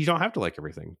criticisms and you don't have to like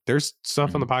everything. There's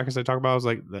stuff on the podcast I talk about. I was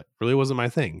like, that really wasn't my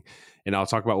thing. And I'll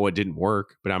talk about what didn't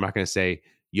work, but I'm not going to say,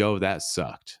 yo, that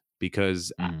sucked,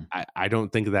 because I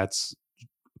don't think that's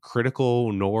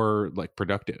critical nor like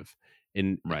productive.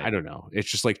 And I don't know. It's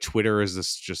just like Twitter is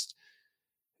this just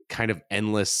kind of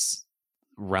endless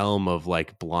realm of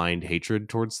like blind hatred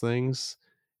towards things.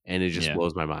 And it just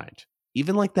blows my mind.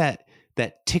 Even like that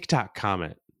TikTok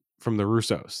comment from the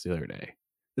Russos the other day.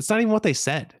 It's not even what they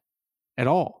said at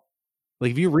all.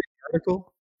 Like if you read the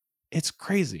article, it's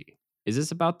crazy. Is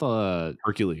this about the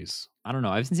Hercules? I don't know.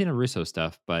 I haven't seen a Russo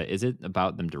stuff, but is it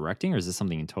about them directing, or is this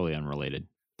something totally unrelated?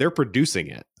 They're producing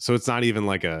it. So it's not even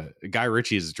like a Guy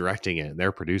Ritchie is directing it.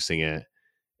 They're producing it.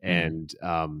 And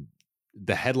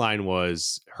the headline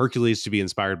was Hercules to be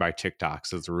inspired by TikTok.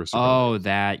 So it's a Russo. Oh,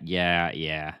 that.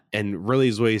 Yeah. And really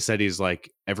is what he said. He's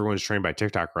like, everyone's trained by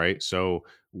TikTok, right? So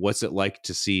what's it like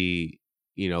to see,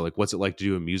 like what's it like to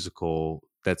do a musical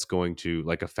that's going to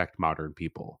like affect modern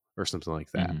people or something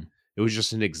like that? It was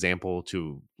just an example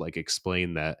to like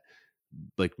explain that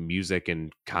like music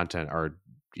and content are,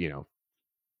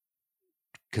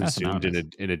 consumed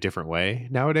in a different way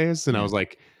nowadays. And I was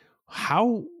like,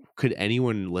 how could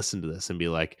anyone listen to this and be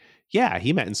like, yeah,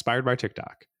 he meant inspired by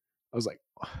TikTok? I was like,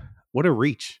 what a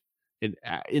reach. And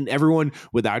everyone,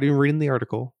 without even reading the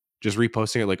article, just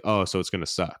reposting it like, oh, so it's going to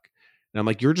suck. And I'm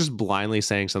like, you're just blindly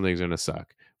saying something's going to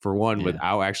suck. For one,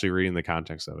 without actually reading the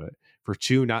context of it. For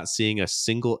two, not seeing a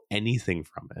single anything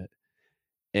from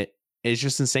it. It's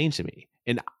just insane to me.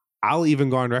 And I'll even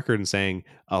go on record and saying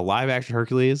a live action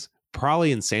Hercules,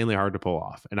 probably insanely hard to pull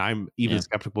off. And I'm even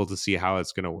skeptical to see how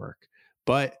it's going to work.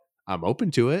 But I'm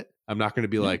open to it. I'm not going to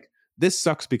be like, this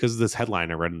sucks because of this headline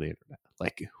I read on the internet.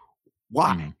 Like,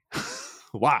 why?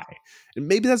 Why? And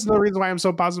maybe that's another reason why I'm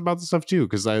so positive about this stuff too.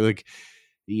 Because I like,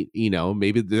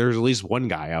 maybe there's at least one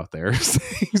guy out there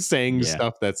saying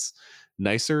stuff that's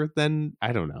nicer than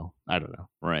I don't know.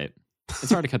 Right.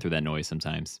 It's hard to cut through that noise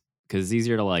sometimes because it's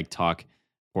easier to like talk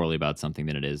poorly about something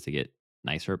than it is to get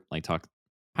nicer, like talk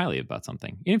highly about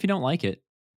something. Even if you don't like it,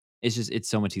 it's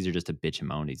so much easier just to bitch and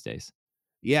moan these days.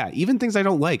 Yeah. Even things I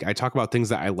don't like, I talk about things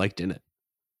that I liked in it.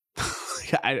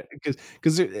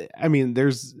 Because I mean,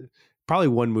 there's probably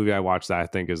one movie I watched that I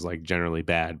think is like generally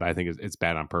bad, but I think it's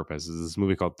bad on purpose. Is this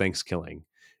movie called Thanksgiving?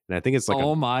 And I think it's like,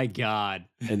 oh my God.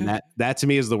 And that to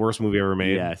me is the worst movie ever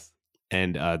made. Yes.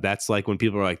 And that's like when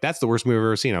people are like, that's the worst movie I've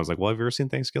ever seen. I was like, well, have you ever seen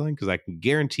Thanksgiving? Because I can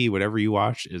guarantee whatever you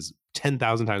watch is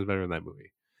 10,000 times better than that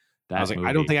movie. I was like,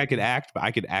 I don't think I could act, but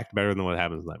I could act better than what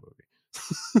happens in that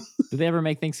movie. Did they ever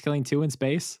make Thanksgiving 2 in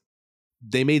space?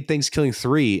 They made Thanksgiving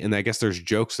 3, and I guess there's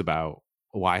jokes about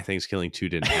why Thanksgiving 2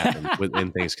 didn't happen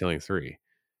within Thanksgiving 3.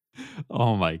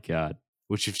 Oh my God.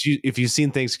 Which if you've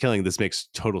seen Thanksgiving, this makes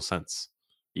total sense.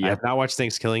 Yep. I have not watched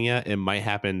Thanksgiving yet. It might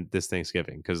happen this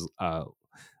Thanksgiving because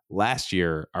last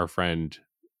year our friend,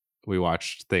 we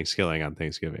watched Thanksgiving on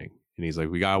Thanksgiving, and he's like,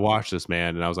 we gotta watch this,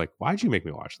 man. And I was like, why'd you make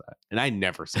me watch that? And I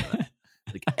never said that,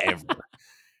 like ever.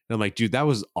 And I'm like, dude, that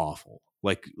was awful.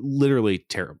 Like literally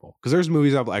terrible. Because there's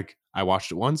movies I've like, I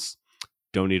watched it once,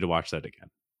 don't need to watch that again.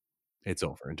 It's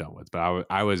over and done with. But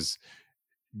I was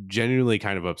genuinely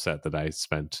kind of upset that I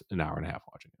spent an hour and a half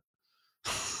watching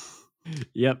it.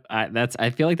 Yep. I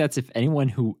feel like that's if anyone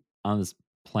who on this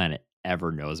planet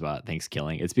ever knows about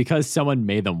Thanksgiving, it's because someone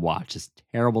made them watch this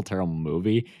terrible, terrible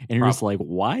movie. And you're just like,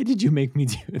 why did you make me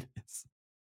do this?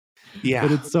 Yeah.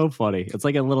 But it's so funny. It's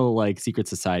like a little like secret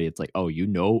society. It's like, oh,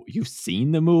 you've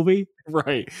seen the movie?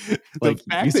 Right. Like, the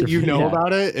fact that you know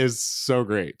about it is so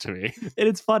great to me. And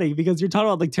it's funny because you're talking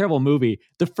about like terrible movie.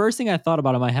 The first thing I thought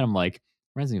about in my head, I'm like,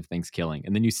 reminds me of Thanksgiving.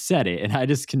 And then you said it, and I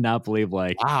just cannot believe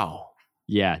like, wow.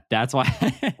 Yeah, that's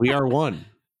why we are one.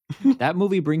 That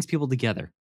movie brings people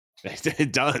together.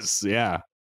 It does. Yeah.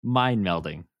 Mind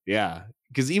melding. Yeah.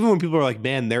 Because even when people are like,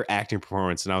 man, their acting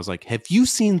performance. And I was like, have you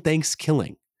seen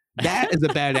Thanksgiving? That is a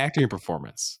bad acting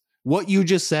performance. What you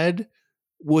just said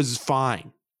was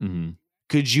fine. Mm-hmm.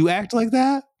 Could you act like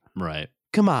that? Right.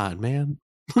 Come on, man.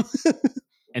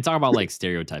 And talk about like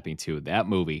stereotyping too. That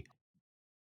movie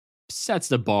sets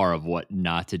the bar of what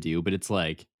not to do, but it's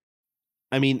like,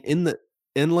 I mean, in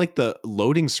like the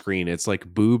loading screen, it's like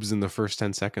boobs in the first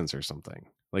 10 seconds or something.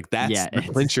 Like that's the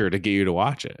clincher to get you to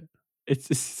watch it. It's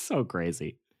just so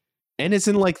crazy. And it's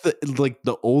in like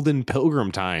the olden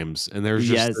pilgrim times, and there's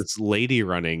just this lady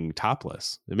running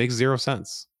topless. It makes zero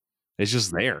sense. It's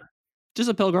just there. Just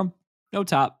a pilgrim, no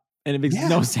top, and it makes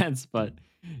no sense. But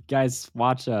guys,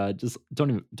 watch. Just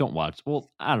don't watch.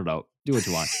 Well, I don't know. Do what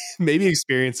you want. Maybe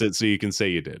experience it so you can say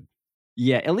you did.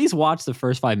 Yeah, at least watch the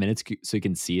first 5 minutes so you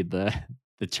can see the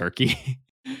turkey,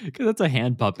 because it's a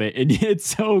hand puppet, and it's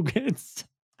so good.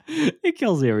 It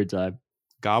kills me every time.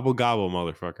 Gobble gobble,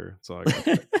 motherfucker. That's all I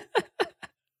got.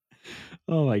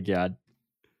 Oh my god.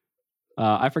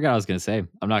 I forgot what I was gonna say.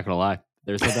 I'm not gonna lie.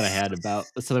 There's something I had about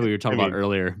something we were talking about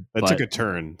earlier. That took a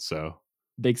turn. So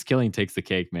Thanksgiving takes the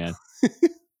cake, man.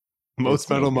 Most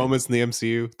metal moments in the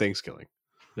MCU. Thanksgiving.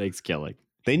 Thanksgiving.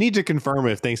 They need to confirm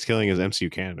if Thanksgiving is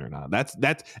MCU canon or not.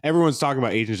 That's everyone's talking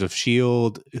about Agents of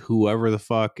S.H.I.E.L.D., whoever the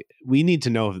fuck. We need to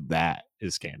know if that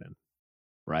is canon.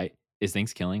 Right? Is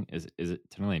Thanksgiving is it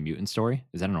technically a mutant story?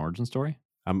 Is that an origin story?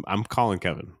 I'm calling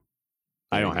Kevin.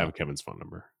 There I don't have Kevin's phone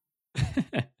number.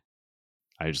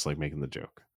 I just like making the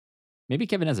joke. Maybe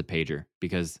Kevin has a pager,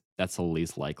 because that's the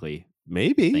least likely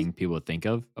thing people would think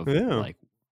of like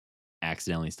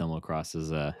accidentally stumble across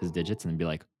his digits and be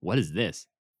like, what is this?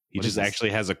 He just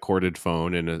actually has a corded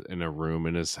phone in a room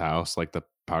in his house, like the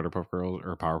Powerpuff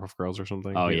Girls or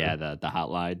something. Oh yeah, the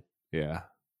hotline. Yeah,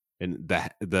 and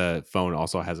the phone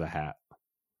also has a hat.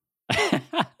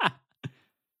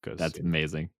 That's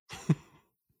amazing.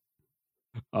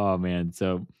 Oh man,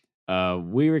 so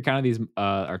we were kind of these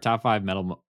our top 5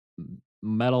 metal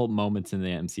moments in the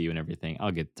MCU and everything.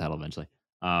 I'll get the title eventually.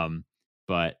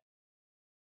 But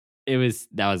that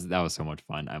was so much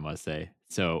fun, I must say.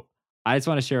 So I just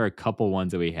want to share a couple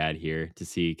ones that we had here to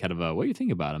see kind of what you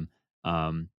think about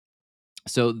them.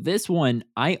 So this one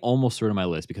I almost threw on my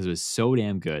list because it was so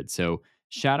damn good. So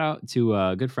shout out to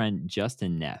a good friend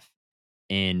Justin Neff,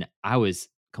 and I was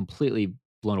completely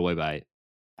blown away by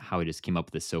how he just came up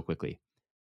with this so quickly.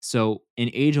 So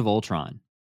in Age of Ultron,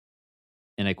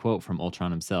 and I quote from Ultron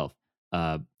himself,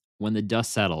 when the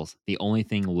dust settles, the only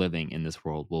thing living in this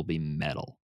world will be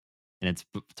metal. And it's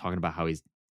talking about how he's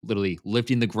literally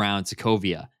lifting the ground,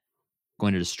 Sokovia,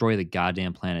 going to destroy the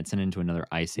goddamn planet, send it into another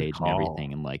ice age and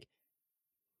everything. And like,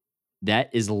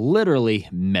 that is literally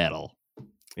metal.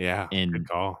 Yeah, and good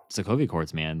call. Sokovia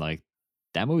Accords, man, like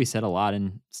that movie set a lot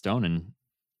in stone and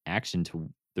action to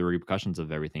the repercussions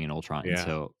of everything in Ultron. Yeah. And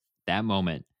so that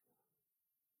moment,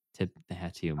 tip the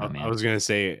hat to you, my man. I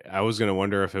was gonna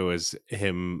wonder if it was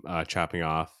him chopping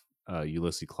off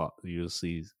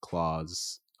Ulysses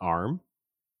Claw's arm.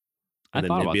 And I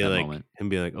thought about that like, moment. Him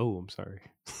be like, "Oh, I'm sorry."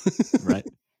 Right?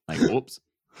 Like, whoops.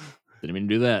 Didn't mean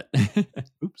to do that.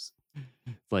 Oops.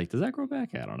 It's like, does that grow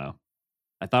back? I don't know.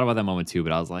 I thought about that moment too,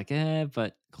 but I was like,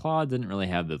 but Claw didn't really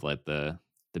have the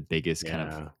biggest kind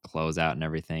of closeout and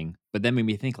everything. But then made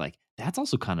me think, like, that's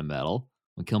also kind of metal.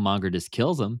 When Killmonger just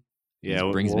kills him,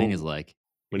 just brings him in, he's like,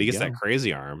 when he gets that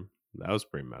crazy arm, that was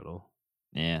pretty metal.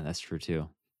 Yeah, that's true too.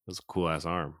 That's a cool ass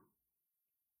arm.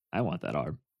 I want that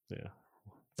arm. Yeah.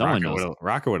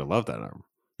 Rocket would have loved that arm.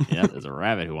 Yeah, there's a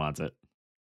rabbit who wants it.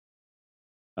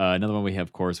 Another one we have,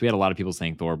 of course, we had a lot of people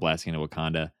saying Thor blasting into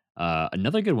Wakanda.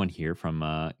 Another good one here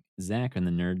from Zach on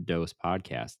the Nerd Dose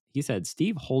podcast. He said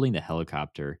Steve holding the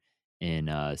helicopter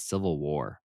in Civil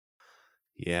War.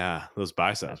 Yeah, those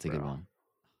biceps. That's a good one.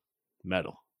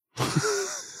 Metal.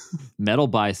 Metal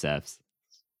biceps.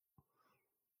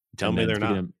 Tell me they're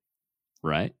not.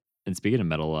 Right? And speaking of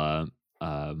metal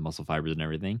muscle fibers and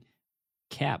everything,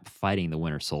 Cap fighting the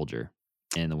Winter Soldier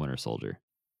in the Winter Soldier.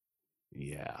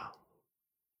 Yeah.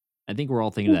 I think we're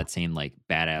all thinking of that same like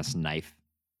badass knife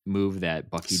move that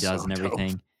Bucky does and everything.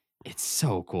 Dope. It's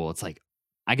so cool. It's like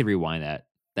I could rewind that.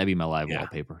 That'd be my live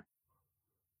wallpaper.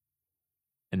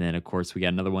 And then of course we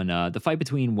got another one, the fight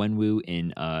between Wenwu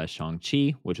and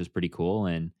Shang-Chi, which was pretty cool.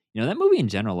 And you know, that movie in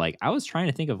general, like I was trying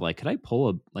to think of like, could I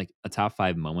pull a top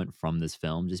 5 moment from this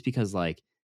film? Just because like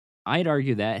I'd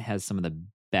argue that has some of the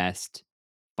best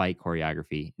fight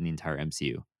choreography in the entire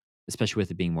MCU, especially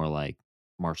with it being more like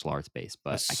martial arts based.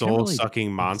 But a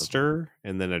soul-sucking monster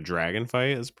and then a dragon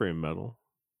fight is pretty metal.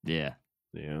 Yeah.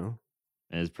 Yeah.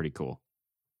 It is pretty cool.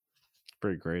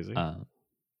 Pretty crazy.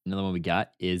 Another one we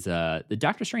got is the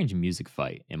Doctor Strange music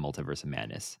fight in Multiverse of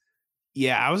Madness.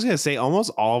 Yeah, I was gonna say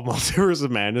almost all Multiverse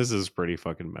of Madness is pretty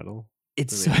fucking metal.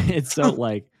 it's so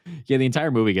like, yeah, the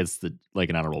entire movie gets an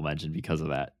honorable mention because of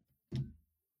that.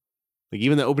 Like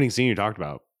even the opening scene you talked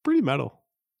about, pretty metal.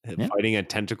 Yeah. Fighting a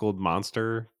tentacled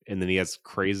monster, and then he has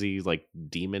crazy like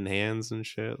demon hands and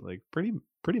shit. Like pretty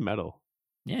metal.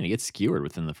 Yeah, and he gets skewered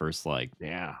within the first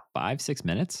 5-6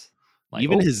 minutes. Like,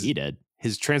 even he did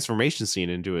his transformation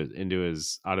scene into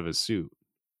his out of his suit.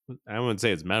 I wouldn't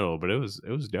say it's metal, but it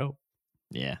was dope.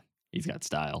 Yeah, he's got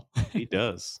style. He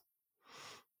does.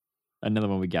 Another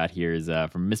one we got here is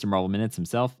from Mr. Marvel Minutes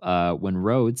himself. When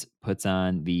Rhodes puts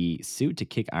on the suit to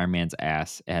kick Iron Man's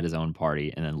ass at his own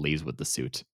party and then leaves with the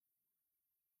suit.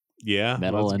 Yeah,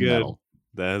 metal that's and good. metal.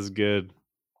 That's good.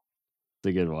 It's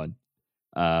a good one.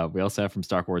 We also have from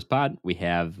Star Wars Pod, we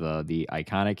have the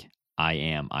iconic I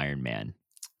Am Iron Man.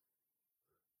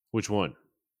 Which one?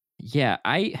 Yeah,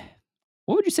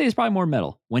 what would you say is probably more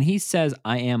metal? When he says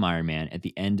I am Iron Man at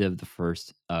the end of the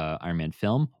first Iron Man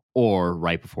film, or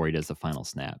right before he does the final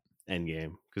snap?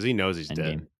 Endgame. Because he knows he's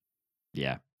dead.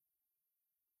 Yeah.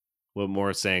 What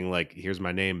more saying like, here's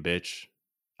my name, bitch.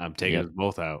 I'm taking us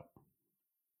both out.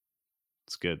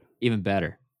 It's good. Even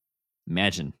better.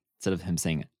 Imagine, instead of him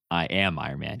saying I am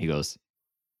Iron Man, he goes,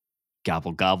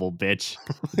 gobble, gobble, bitch.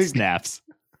 Snaps.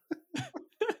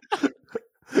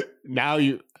 Now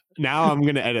I'm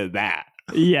going to edit that.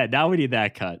 Yeah, now we need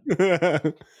that cut.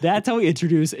 That's how we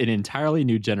introduce an entirely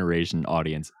new generation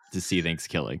audience to see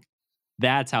Thanksgiving.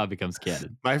 That's how it becomes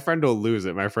canon. My friend will lose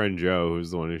it. My friend Joe,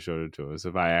 who's the one who showed it to us,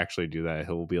 if I actually do that,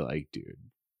 he'll be like, dude.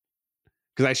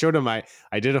 Because I showed him, I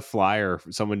did a flyer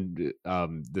for someone,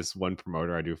 this one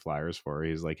promoter I do flyers for.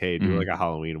 He's like, hey, do like a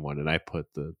Halloween one. And I put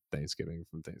the Thanksgiving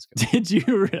from Thanksgiving. Did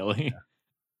you really? Yeah.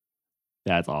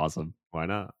 That's awesome. Why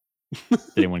not? Did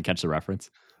anyone catch the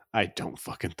reference? I don't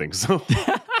fucking think so.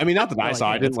 I mean, not that I saw.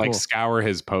 I didn't like scour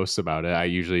his posts about it. I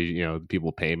usually,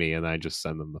 people pay me and I just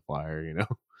send them the flyer,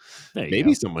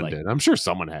 Maybe someone did. I'm sure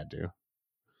someone had to.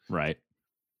 Right.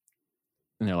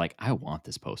 And they're like, I want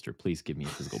this poster. Please give me a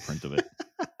physical print of it.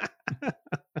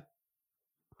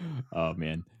 Oh,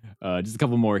 man. Just a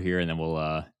couple more here, and then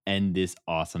we'll end this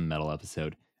awesome metal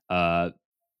episode. Thanos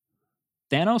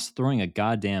throwing a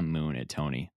goddamn moon at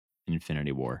Tony in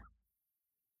Infinity War.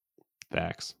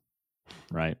 Facts.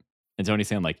 Right. And Tony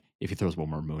saying, like, if he throws one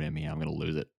more moon at me, I'm going to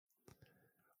lose it.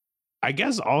 I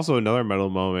guess also another metal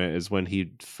moment is when he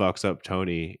fucks up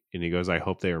Tony and he goes, I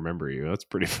hope they remember you. That's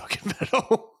pretty fucking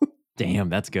metal. Damn,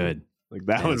 that's good. Like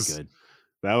that was good.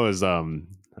 That was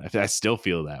I still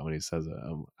feel that when he says it.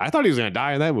 I thought he was gonna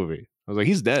die in that movie. I was like,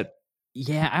 he's dead.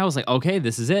 Yeah, I was like, okay,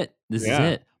 this is it. This is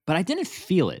it. But I didn't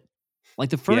feel it. Like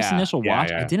the first initial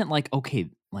watch, I didn't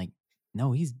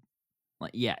no, he's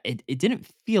like, it didn't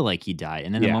feel like he died.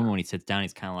 And then the moment when he sits down,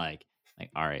 he's kind of like,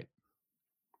 all right,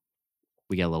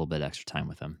 we got a little bit extra time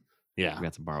with him. Yeah. We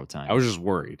got some borrowed time. I was just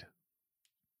worried.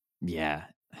 Yeah.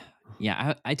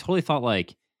 Yeah. I totally thought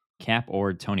like Cap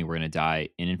or Tony were going to die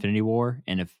in Infinity War.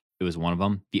 And if it was one of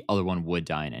them, the other one would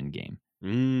die in Endgame.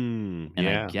 And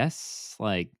I guess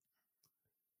like,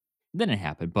 didn't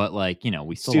happen. But like,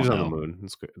 we still Steve's on the moon.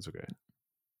 It's good. It's okay.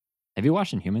 Have you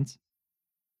watched Inhumans?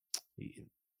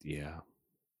 Yeah.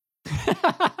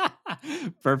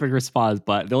 Perfect response.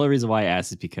 But the only reason why I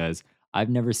asked is because I've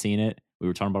never seen it. We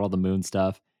were talking about all the moon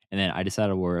stuff. And then I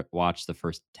decided to watch the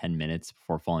first 10 minutes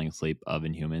before falling asleep of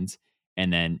Inhumans.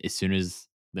 And then as soon as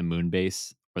the moon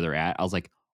base where they're at, I was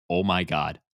like, oh my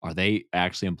God, are they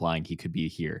actually implying he could be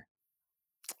here?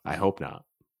 I hope not.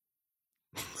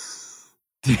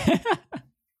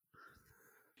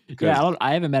 Yeah,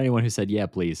 I haven't met anyone who said, yeah,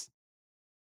 please.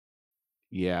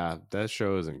 Yeah, that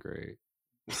show isn't great.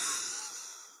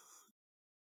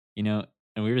 And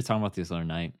we were talking about this the other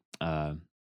night.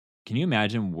 Can you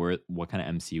imagine what kind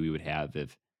of MCU we would have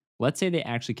if, let's say, they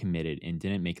actually committed and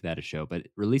didn't make that a show, but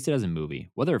released it as a movie,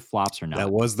 whether it flops or not?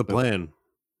 That was the plan.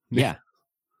 Yeah.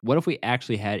 What if we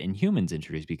actually had Inhumans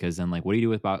introduced? Because then, like, what do you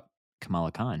do about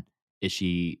Kamala Khan? Is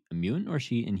she immune or is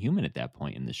she inhuman at that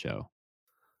point in the show?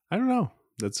 I don't know.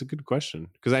 That's a good question.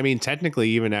 Because, I mean, technically,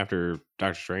 even after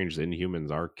Doctor Strange, the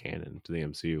Inhumans are canon to the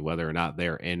MCU, whether or not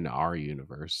they're in our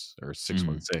universe or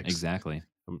 616. Exactly.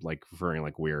 I'm like referring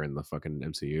like we're in the fucking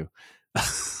MCU.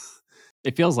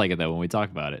 It feels like it, though, when we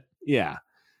talk about it. Yeah.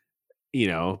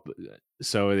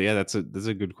 So, yeah, that's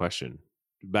a good question.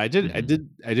 But I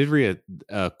did read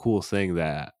a cool thing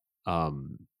that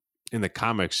in the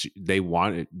comics,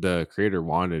 the creator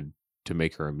wanted to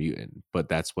make her a mutant, but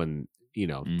that's when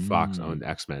Fox owned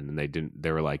X-Men, and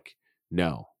they were like,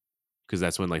 no, because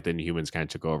that's when like the Inhumans kind of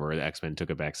took over, the X-Men took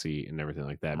a backseat and everything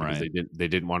like that, because they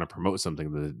didn't want to promote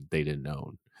something that they didn't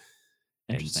own.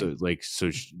 And so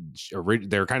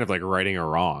they're kind of like righting her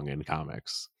wrong in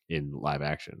comics, in live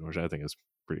action, which I think is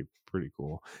pretty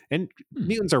cool. And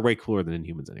mutants are way cooler than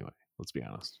Inhumans anyway. Let's be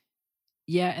honest.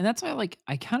 Yeah, and that's why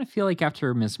I kind of feel like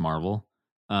after Miss Marvel,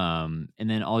 and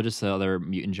then all just the other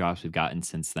mutant jobs we've gotten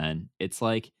since then, it's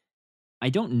like I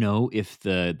don't know if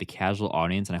the casual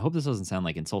audience, and I hope this doesn't sound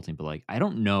like insulting, but like I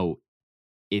don't know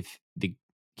if the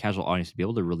casual audience would be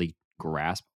able to really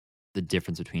grasp the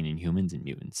difference between Inhumans and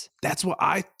mutants. That's what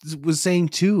I was saying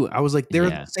too. I was like, they're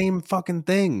the same fucking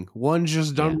thing. One's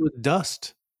just done with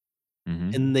dust,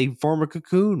 and they form a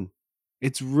cocoon.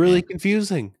 It's really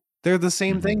confusing. They're the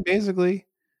same thing, basically.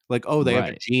 Like, oh, they have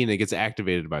a gene that gets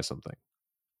activated by something.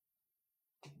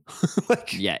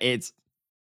 Like, yeah, it's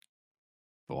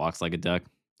walks like a duck,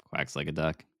 quacks like a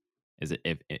duck. Is it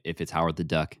if it's Howard the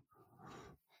Duck?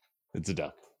 It's a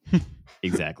duck.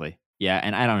 Exactly. Yeah,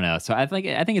 and I don't know. So I think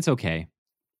it's okay.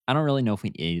 I don't really know if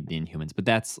we need the Inhumans, but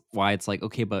that's why it's like,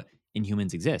 okay, but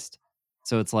Inhumans exist.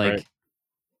 So it's like,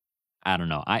 I don't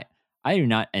know. I do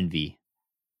not envy,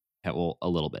 well, a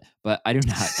little bit, but I do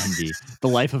not envy the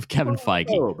life of Kevin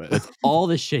Feige with all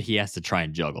the shit he has to try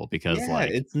and juggle because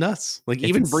like it's nuts. Like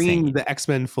even bringing the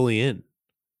X-Men fully in,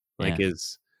 like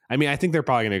I mean, I think they're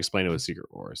probably going to explain it with Secret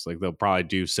Wars. Like they'll probably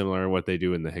do similar to what they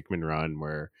do in the Hickman run,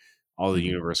 where all the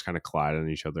universe kind of collide on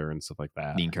each other and stuff like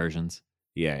that. The incursions.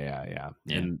 Yeah.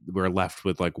 And we're left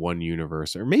with like one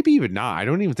universe, or maybe even not. I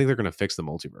don't even think they're going to fix the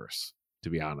multiverse, to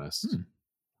be honest.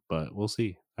 But we'll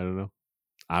see. I don't know.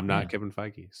 I'm not Kevin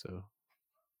Feige, so,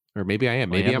 or maybe I am.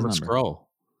 Maybe I'm a Skrull.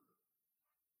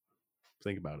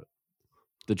 Think about it.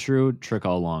 The true trick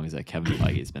all along is that Kevin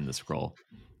Feige has been the Skrull.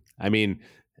 I mean,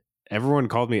 everyone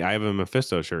called me. I have a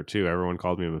Mephisto shirt too. Everyone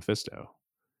called me a Mephisto.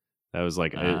 That was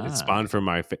like it spawned from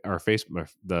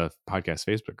the podcast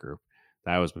Facebook group.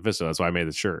 That was Mephisto. That's why I made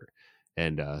the shirt.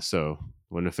 And so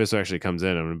when Mephisto actually comes in,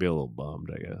 I'm gonna be a little bummed,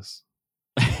 I guess.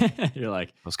 You're like,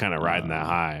 I was kind of riding that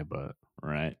high, but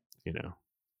you know,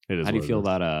 it is. How do you feel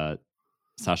about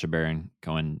Sacha Baron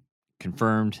going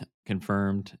confirmed,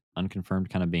 unconfirmed,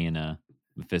 kind of being a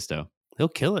Mephisto? He'll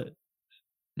kill it.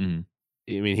 I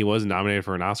mean, he was nominated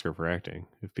for an Oscar for acting,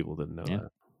 if people didn't know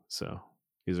that. So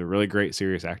he's a really great,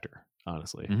 serious actor,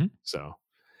 honestly. So,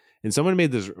 and someone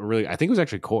made this really, I think it was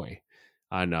actually Coy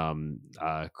on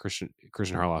Christian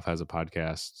Harloff has a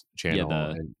podcast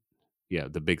channel.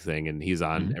 The Big Thing. And he's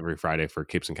on every Friday for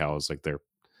Capes and Cows, like their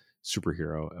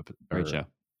superhero. Great show.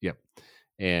 Yep.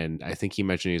 And I think he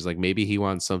mentioned, he's like, maybe he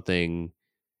wants something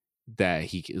that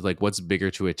he like, what's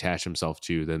bigger to attach himself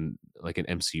to than like an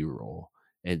MCU role.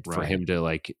 And for him to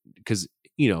like, because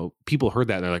people heard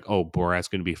that and they're like, oh, Borat's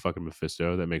going to be fucking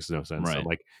Mephisto. That makes no sense. So I'm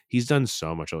like, he's done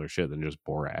so much other shit than just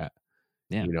Borat,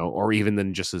 or even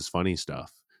than just his funny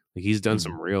stuff. Like he's done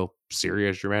some real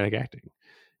serious dramatic acting,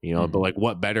 but like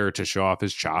what better to show off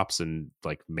his chops and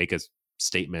like make a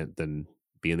statement than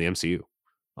be in the MCU?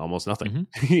 Almost nothing,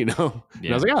 And I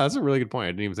was like, oh, that's a really good point.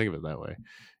 I didn't even think of it that way,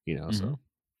 so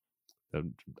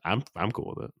I'm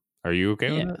cool with it. Are you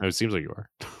okay with it? It seems like you are.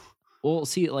 Well,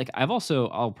 see, like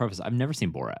I'll preface, I've never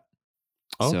seen Borat.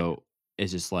 So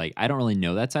it's just like, I don't really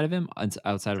know that side of him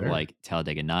outside of like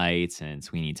Talladega Nights and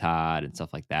Sweeney Todd and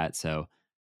stuff like that. So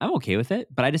I'm okay with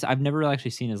it, but I've never really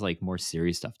actually seen his like more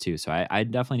serious stuff too. So I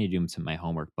definitely need to do some of my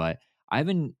homework, but I've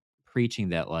been preaching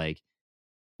that like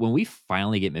when we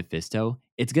finally get Mephisto,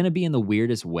 it's going to be in the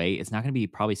weirdest way. It's not going to be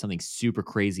probably something super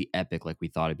crazy epic like we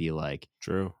thought it'd be like.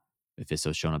 True.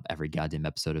 Mephisto's shown up every goddamn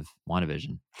episode of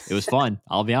WandaVision. It was fun.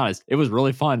 I'll be honest. It was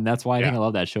really fun. That's why I think I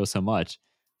love that show so much.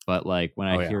 But like when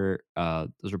I hear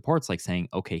those reports like saying,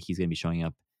 okay, he's going to be showing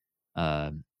up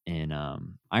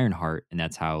in Ironheart, and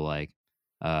that's how like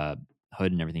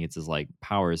Hood and everything gets his like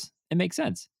powers, it makes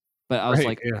sense. But I was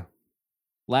like,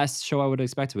 last show I would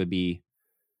expect would be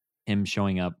him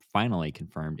showing up finally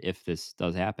confirmed if this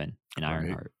does happen in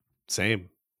Ironheart. Same.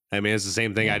 I mean, it's the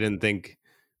same thing. I didn't think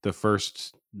the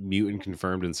first mutant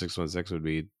confirmed in 616 would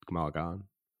be Kamala Khan.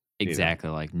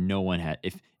 Exactly. Like no one had,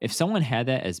 if someone had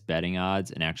that as betting odds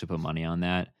and actually put money on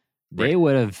that, they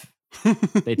would have,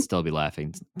 they'd still be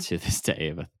laughing to this day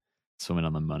of swimming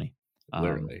on the money.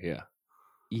 Literally.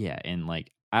 Yeah. And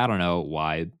like, I don't know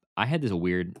why I had this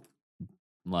weird,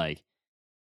 like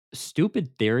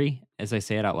stupid theory as I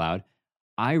say it out loud.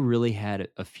 I really had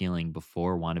a feeling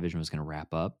before WandaVision was going to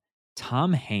wrap up,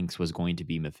 Tom Hanks was going to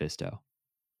be Mephisto.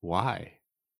 Why?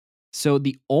 So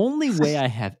the only way I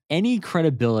have any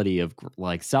credibility of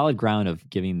like solid ground of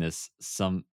giving this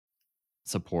some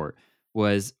support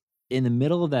was in the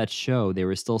middle of that show. They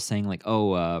were still saying like,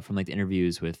 from like the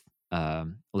interviews with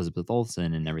Elizabeth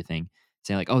Olsen and everything,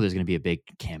 saying like, oh, there's going to be a big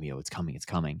cameo. It's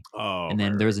coming. Oh, and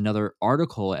then there's another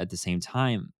article at the same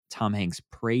time, Tom Hanks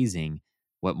praising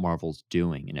what Marvel's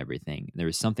doing and everything. There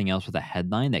was something else with a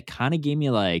headline that kind of gave me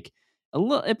like a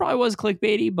little, it probably was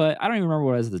clickbaity, but I don't even remember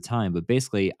what it was at the time. But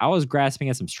basically, I was grasping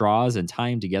at some straws and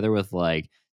tying them together with like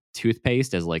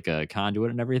toothpaste as like a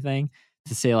conduit and everything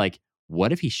to say, like,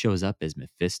 what if he shows up as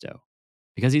Mephisto?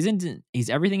 Because he's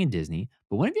everything in Disney.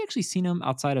 But when have you actually seen him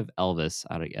outside of Elvis,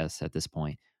 I guess, at this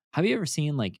point? Have you ever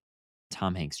seen like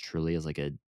Tom Hanks truly as like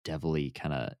a devilly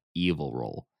kind of evil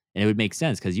role? And it would make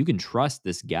sense because you can trust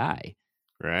this guy.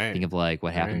 Right. Think of like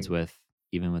what happens with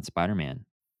even with Spider-Man.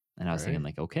 And I was thinking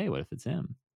like, okay, what if it's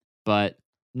him? But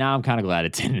now I'm kind of glad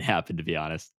it didn't happen, to be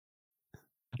honest.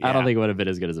 Yeah. I don't think it would have been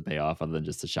as good as a payoff other than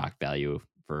just a shock value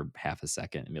for half a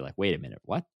second and be like, wait a minute,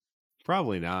 what?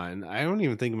 Probably not. And I don't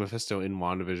even think Mephisto in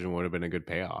WandaVision would have been a good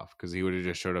payoff because he would have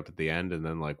just showed up at the end and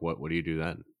then like, what do you do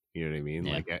then? You know what I mean?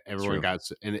 Yeah, like everyone got,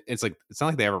 and it's like, it's not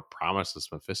like they ever promised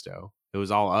us Mephisto. It was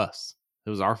all us.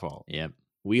 It was our fault. Yep.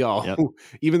 We all,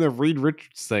 even the Reed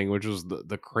Richards thing, which was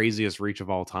the craziest reach of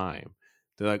all time.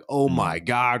 They're like, oh my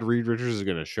God, Reed Richards is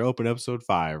going to show up in episode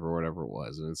 5 or whatever it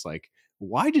was. And it's like,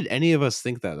 why did any of us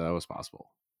think that was possible?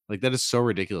 Like, that is so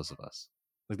ridiculous of us.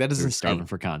 Like, that is insane. Starving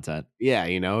for content. Yeah,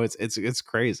 you know, it's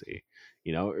crazy.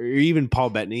 You know, or even Paul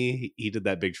Bettany, he did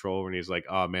that big troll when he was like,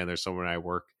 oh man, there's someone I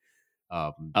work.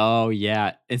 Oh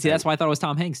yeah. And see, that's why I thought it was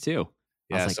Tom Hanks too.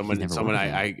 Yeah, like, someone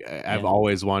I've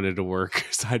always wanted to work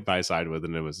side by side with,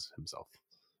 and it was himself.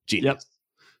 Genius.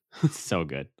 Yep. So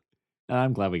good.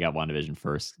 I'm glad we got WandaVision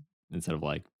first instead of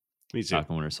like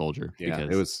Falcon Winter Soldier. Yeah,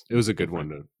 it was a good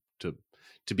one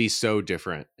to be so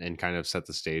different and kind of set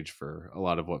the stage for a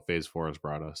lot of what Phase 4 has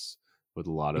brought us with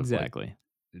a lot of like,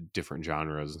 different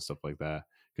genres and stuff like that.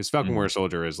 Because Falcon Winter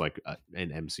Soldier is like an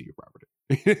MCU property.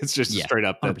 It's just straight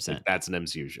up that's an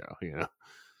MCU show, you know?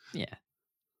 Yeah.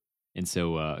 And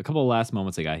so a couple of last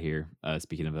moments I got here,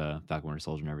 speaking of Falcon Winter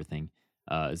Soldier and everything,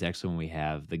 is actually when we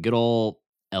have the good old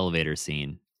elevator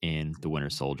scene in The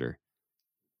Winter Soldier.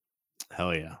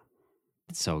 Hell yeah.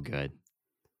 It's so good.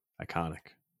 Iconic.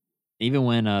 Even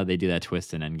when they do that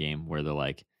twist in Endgame where they're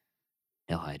like,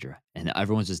 Hail Hydra. And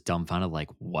everyone's just dumbfounded, like,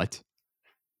 what?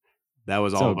 That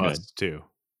was all of us, too.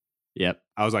 Yep.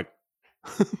 I was like,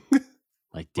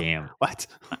 like, damn. What?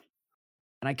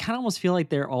 And I kind of almost feel like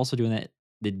they're also doing that.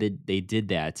 They did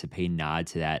that to pay nod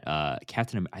to that I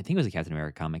think it was a Captain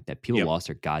America comic that people lost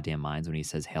their goddamn minds when he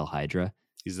says Hail Hydra.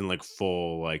 He's in like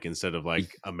full, like instead of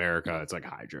like America, it's like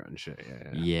Hydra and shit.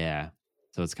 Yeah.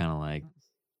 So it's kind of like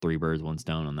 3 birds, 1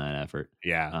 stone on that effort.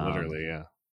 Yeah, literally, yeah.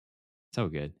 So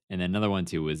good. And then another one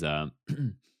too was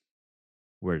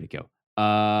where did it go?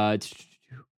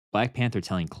 Black Panther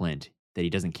telling Clint that he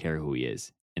doesn't care who he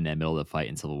is in the middle of the fight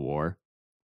in Civil War.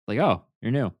 Like, oh,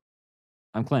 you're new.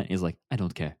 I'm Clint. He's like, I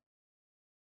don't care.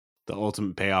 The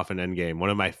ultimate payoff in Endgame. One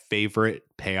of my favorite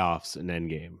payoffs in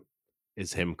Endgame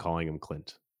is him calling him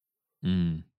Clint.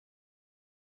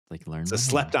 Like, learn. It's a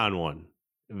slept on one.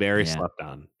 Very slept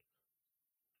on.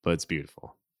 But it's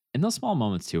beautiful. And those small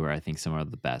moments too are, I think, some are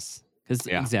the best. Because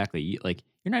exactly, you're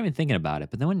not even thinking about it.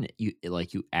 But then when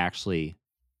you actually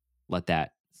let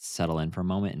that settle in for a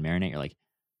moment and marinate, you're like,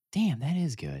 damn, that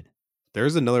is good.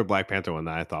 There's another Black Panther one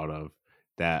that I thought of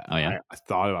that I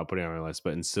thought about putting on my list,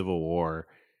 but in Civil War,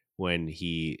 when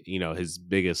he, his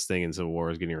biggest thing in Civil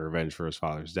War is getting revenge for his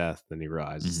father's death, then he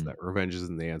realizes that revenge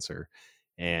isn't the answer.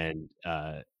 And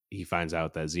he finds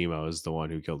out that Zemo is the one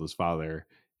who killed his father.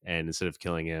 And instead of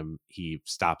killing him, he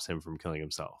stops him from killing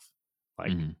himself.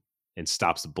 Like, and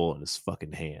stops the bullet in his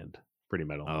fucking hand. Pretty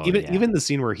metal. Even the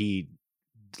scene where he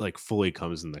like fully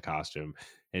comes in the costume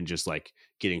and just like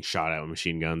getting shot at with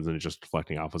machine guns and just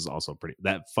deflecting off was also pretty.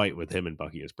 That fight with him and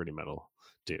Bucky is pretty metal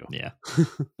too. Yeah,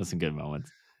 that's some good moments.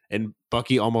 And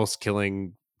Bucky almost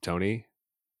killing Tony.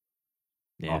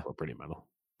 Yeah, also pretty metal.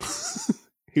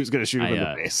 He was gonna shoot him in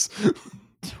the face.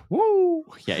 Woo!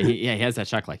 Yeah, he has that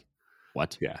shock. Like,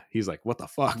 what? Yeah, he's like, what the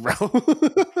fuck, bro?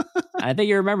 I think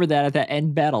you remember that at that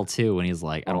end battle too, when he's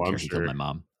like, I don't care if you killed my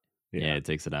mom. Yeah, it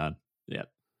takes it out. Yeah.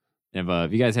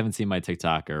 If you guys haven't seen my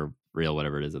TikTok or reel,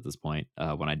 whatever it is at this point,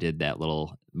 when I did that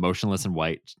little motionless and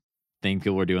white thing,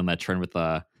 people were doing that trend with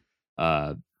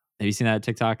have you seen that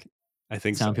TikTok? I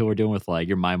think some people were doing with like,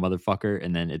 you're my motherfucker,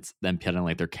 and then it's them petting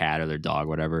like their cat or their dog,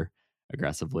 whatever,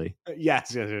 aggressively.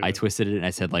 Yes. I twisted it and I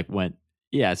said like when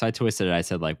so I twisted it. I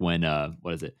said like when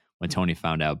when Tony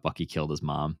found out Bucky killed his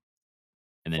mom,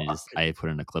 and then I put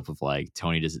in a clip of like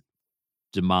Tony just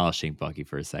demolishing Bucky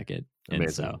for a second. Amazing.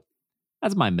 And so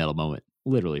that's my metal moment,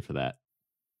 literally, for that.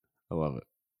 I love it.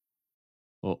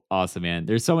 Well, awesome, man.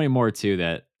 There's so many more too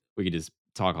that we could just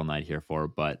talk all night here for,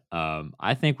 but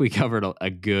I think we covered a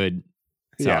good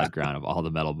solid ground of all the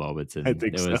metal moments, and I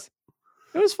think it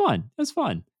was fun. It was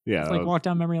fun. Yeah, it's like walk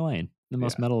down memory lane. the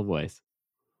most metal voice.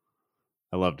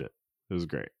 I loved it. It was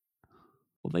great.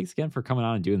 Well, thanks again for coming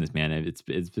on and doing this, man. It's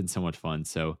been so much fun.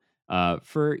 So,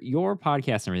 for your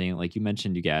podcast and everything, like you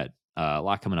mentioned, you got a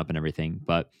lot coming up and everything.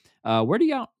 But where do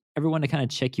you want everyone to kind of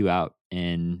check you out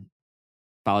and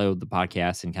follow the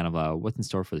podcast and kind of what's in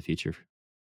store for the future?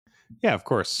 Yeah, of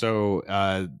course. So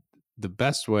the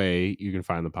best way you can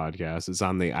find the podcast is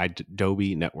on the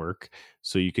Adobe network.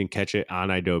 So you can catch it on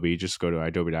Adobe. Just go to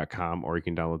adobe.com, or you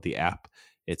can download the app.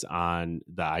 It's on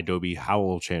the Adobe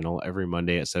Howl channel every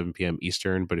Monday at 7 p.m.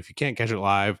 Eastern. But if you can't catch it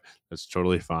live, that's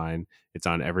totally fine. It's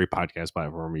on every podcast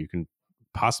platform you can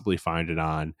possibly find it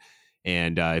on.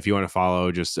 And if you want to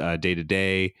follow just day to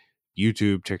day,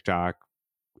 YouTube, TikTok,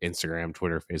 Instagram,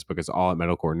 Twitter, Facebook, it's all at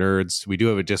Metalcore Nerds. We do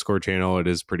have a Discord channel. It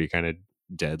is pretty kind of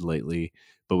dead lately,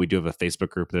 but we do have a Facebook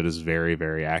group that is very,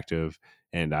 very active.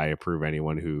 And I approve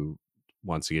anyone who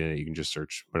wants to get in it. You can just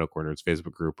search Metalcore Nerds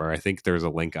Facebook group, or I think there's a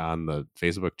link on the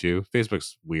Facebook too.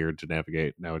 Facebook's weird to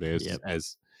navigate nowadays,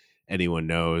 as anyone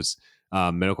knows.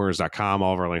 Metalcorners.com,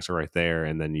 all of our links are right there.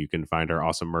 And then you can find our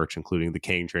awesome merch, including the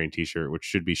King Train t-shirt, which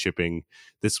should be shipping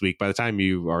this week. By the time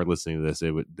you are listening to this,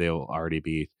 they'll already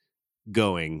be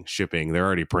shipping. They're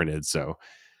already printed, so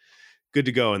good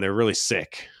to go. And they're really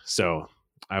sick. So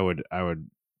I would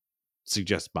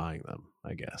suggest buying them,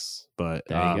 I guess. But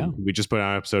there you go. We just put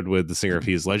out an episode with the singer of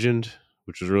He Is Legend,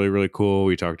 which was really, really cool.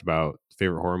 We talked about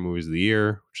favorite horror movies of the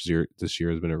year, this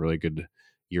year has been a really good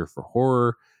year for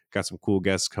horror. Got some cool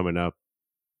guests coming up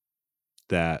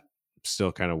that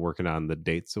still kind of working on the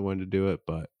dates of when to do it.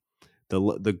 But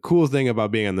the cool thing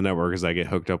about being on the network is I get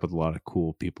hooked up with a lot of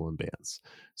cool people and bands.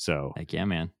 So heck yeah,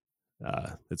 man.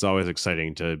 It's always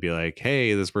exciting to be like,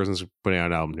 hey, this person's putting out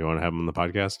an album. Do you want to have them on the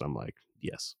podcast? And I'm like,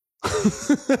 yes.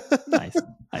 Nice.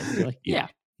 You're like, yeah,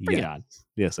 bring it on.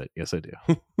 Yes, I do.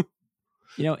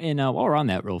 And while we're on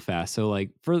that real fast, so like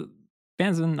for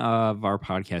fans of our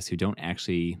podcast who don't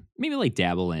actually maybe like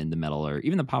dabble in the metal or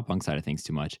even the pop punk side of things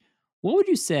too much, what would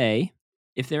you say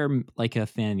if they're like a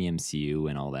fan of the MCU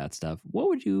and all that stuff? What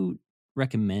would you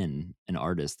recommend an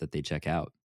artist that they check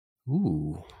out?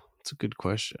 Ooh, that's a good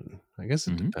question. I guess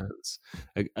it depends.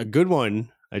 A good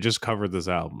one. I just covered this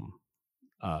album,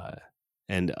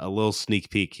 and a little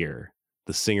sneak peek here.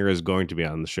 The singer is going to be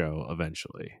on the show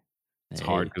eventually. It's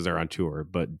hard because they're on tour,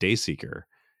 but Dayseeker,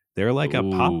 they're like a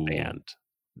pop band,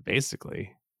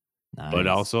 basically, but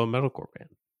also a metalcore band.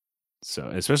 So,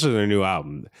 especially their new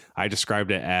album, I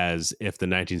described it as if the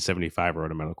 1975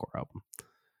 wrote a metalcore album.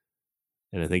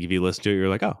 And I think if you listen to it, you're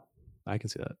like, oh, I can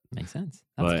see that. Makes sense.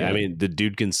 But good. I mean, the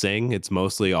dude can sing. It's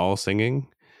mostly all singing.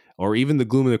 Or even the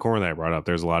Gloom in the Corn that I brought up,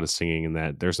 there's a lot of singing in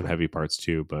that. There's some heavy parts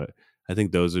too, but I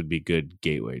think those would be good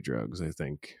gateway drugs, I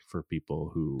think, for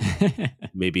people who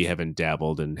maybe haven't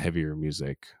dabbled in heavier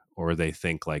music, or they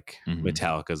think like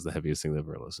Metallica is the heaviest thing they've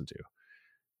ever listened to,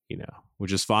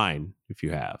 which is fine if you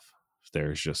have.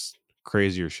 There's just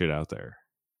crazier shit out there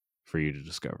for you to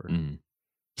discover.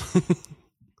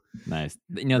 Nice.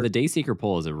 The Dayseeker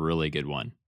poll is a really good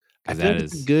one. I think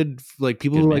it's good. Like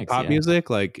people who like pop music,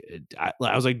 like I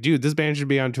was like, dude, this band should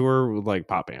be on tour with like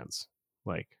pop bands.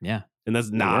 Like, yeah. And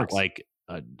that's not like,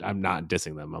 I'm not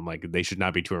dissing them. I'm like, they should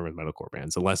not be touring with metalcore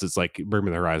bands unless it's like Bring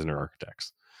Me the Horizon or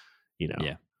Architects,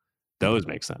 Yeah. Those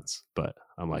make sense. But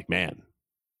I'm like, man,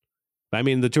 I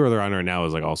mean, the tour they're on right now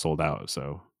is like all sold out.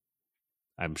 So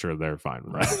I'm sure they're fine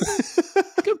with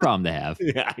that. Good problem to have.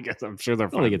 Yeah, I guess I'm sure they're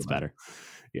fine. Only gets better.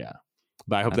 Yeah.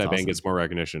 But I hope that band gets more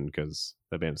recognition because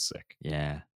that band is sick.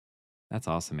 Yeah. That's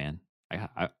awesome, man.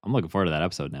 I'm looking forward to that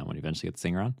episode now when you eventually get the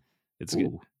singer on. It's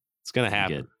good. It's going to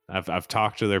happen. I've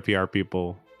talked to their PR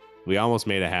people. We almost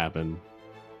made it happen,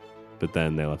 but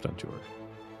then they left on tour.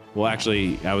 Well,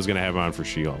 actually, I was going to have him on for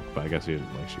She-Hulk, but I guess he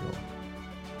didn't like She-Hulk.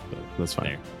 But that's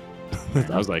fine.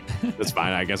 I was like, that's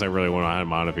fine. I guess I really want to have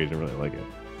him on if he didn't really like it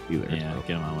either. Yeah,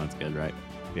 get him on when it's good, right?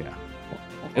 Yeah.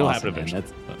 It'll happen eventually.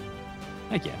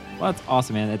 Heck yeah. Well, that's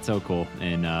awesome, man. That's so cool.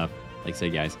 And like I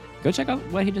said, guys, go check out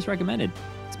what he just recommended.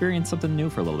 Experience something new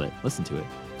for a little bit. Listen to it.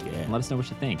 Yeah. And let us know what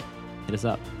you think. Hit us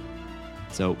up.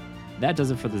 So that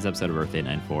does it for this episode of Earth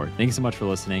 894. Thank you so much for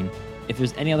listening. If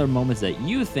there's any other moments that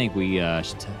you think we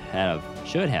should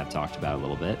have talked about a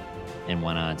little bit and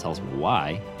want to tell us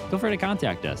why, feel free to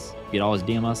contact us. You can always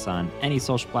DM us on any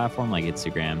social platform like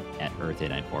Instagram at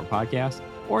Earth894podcast,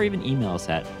 or even email us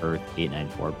at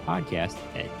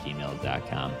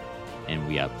earth894podcast@gmail.com. And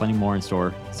we got plenty more in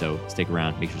store, so stick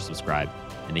around, make sure to subscribe,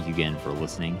 and thank you again for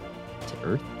listening to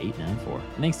Earth 894.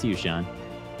 And thanks to you, Sean,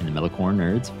 and the Metalcore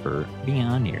Nerds for being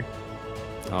on here.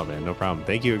 Oh, man, no problem.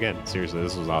 Thank you again. Seriously,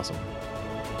 this was awesome.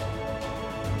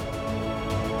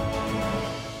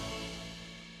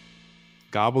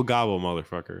 Gobble, gobble,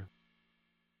 motherfucker.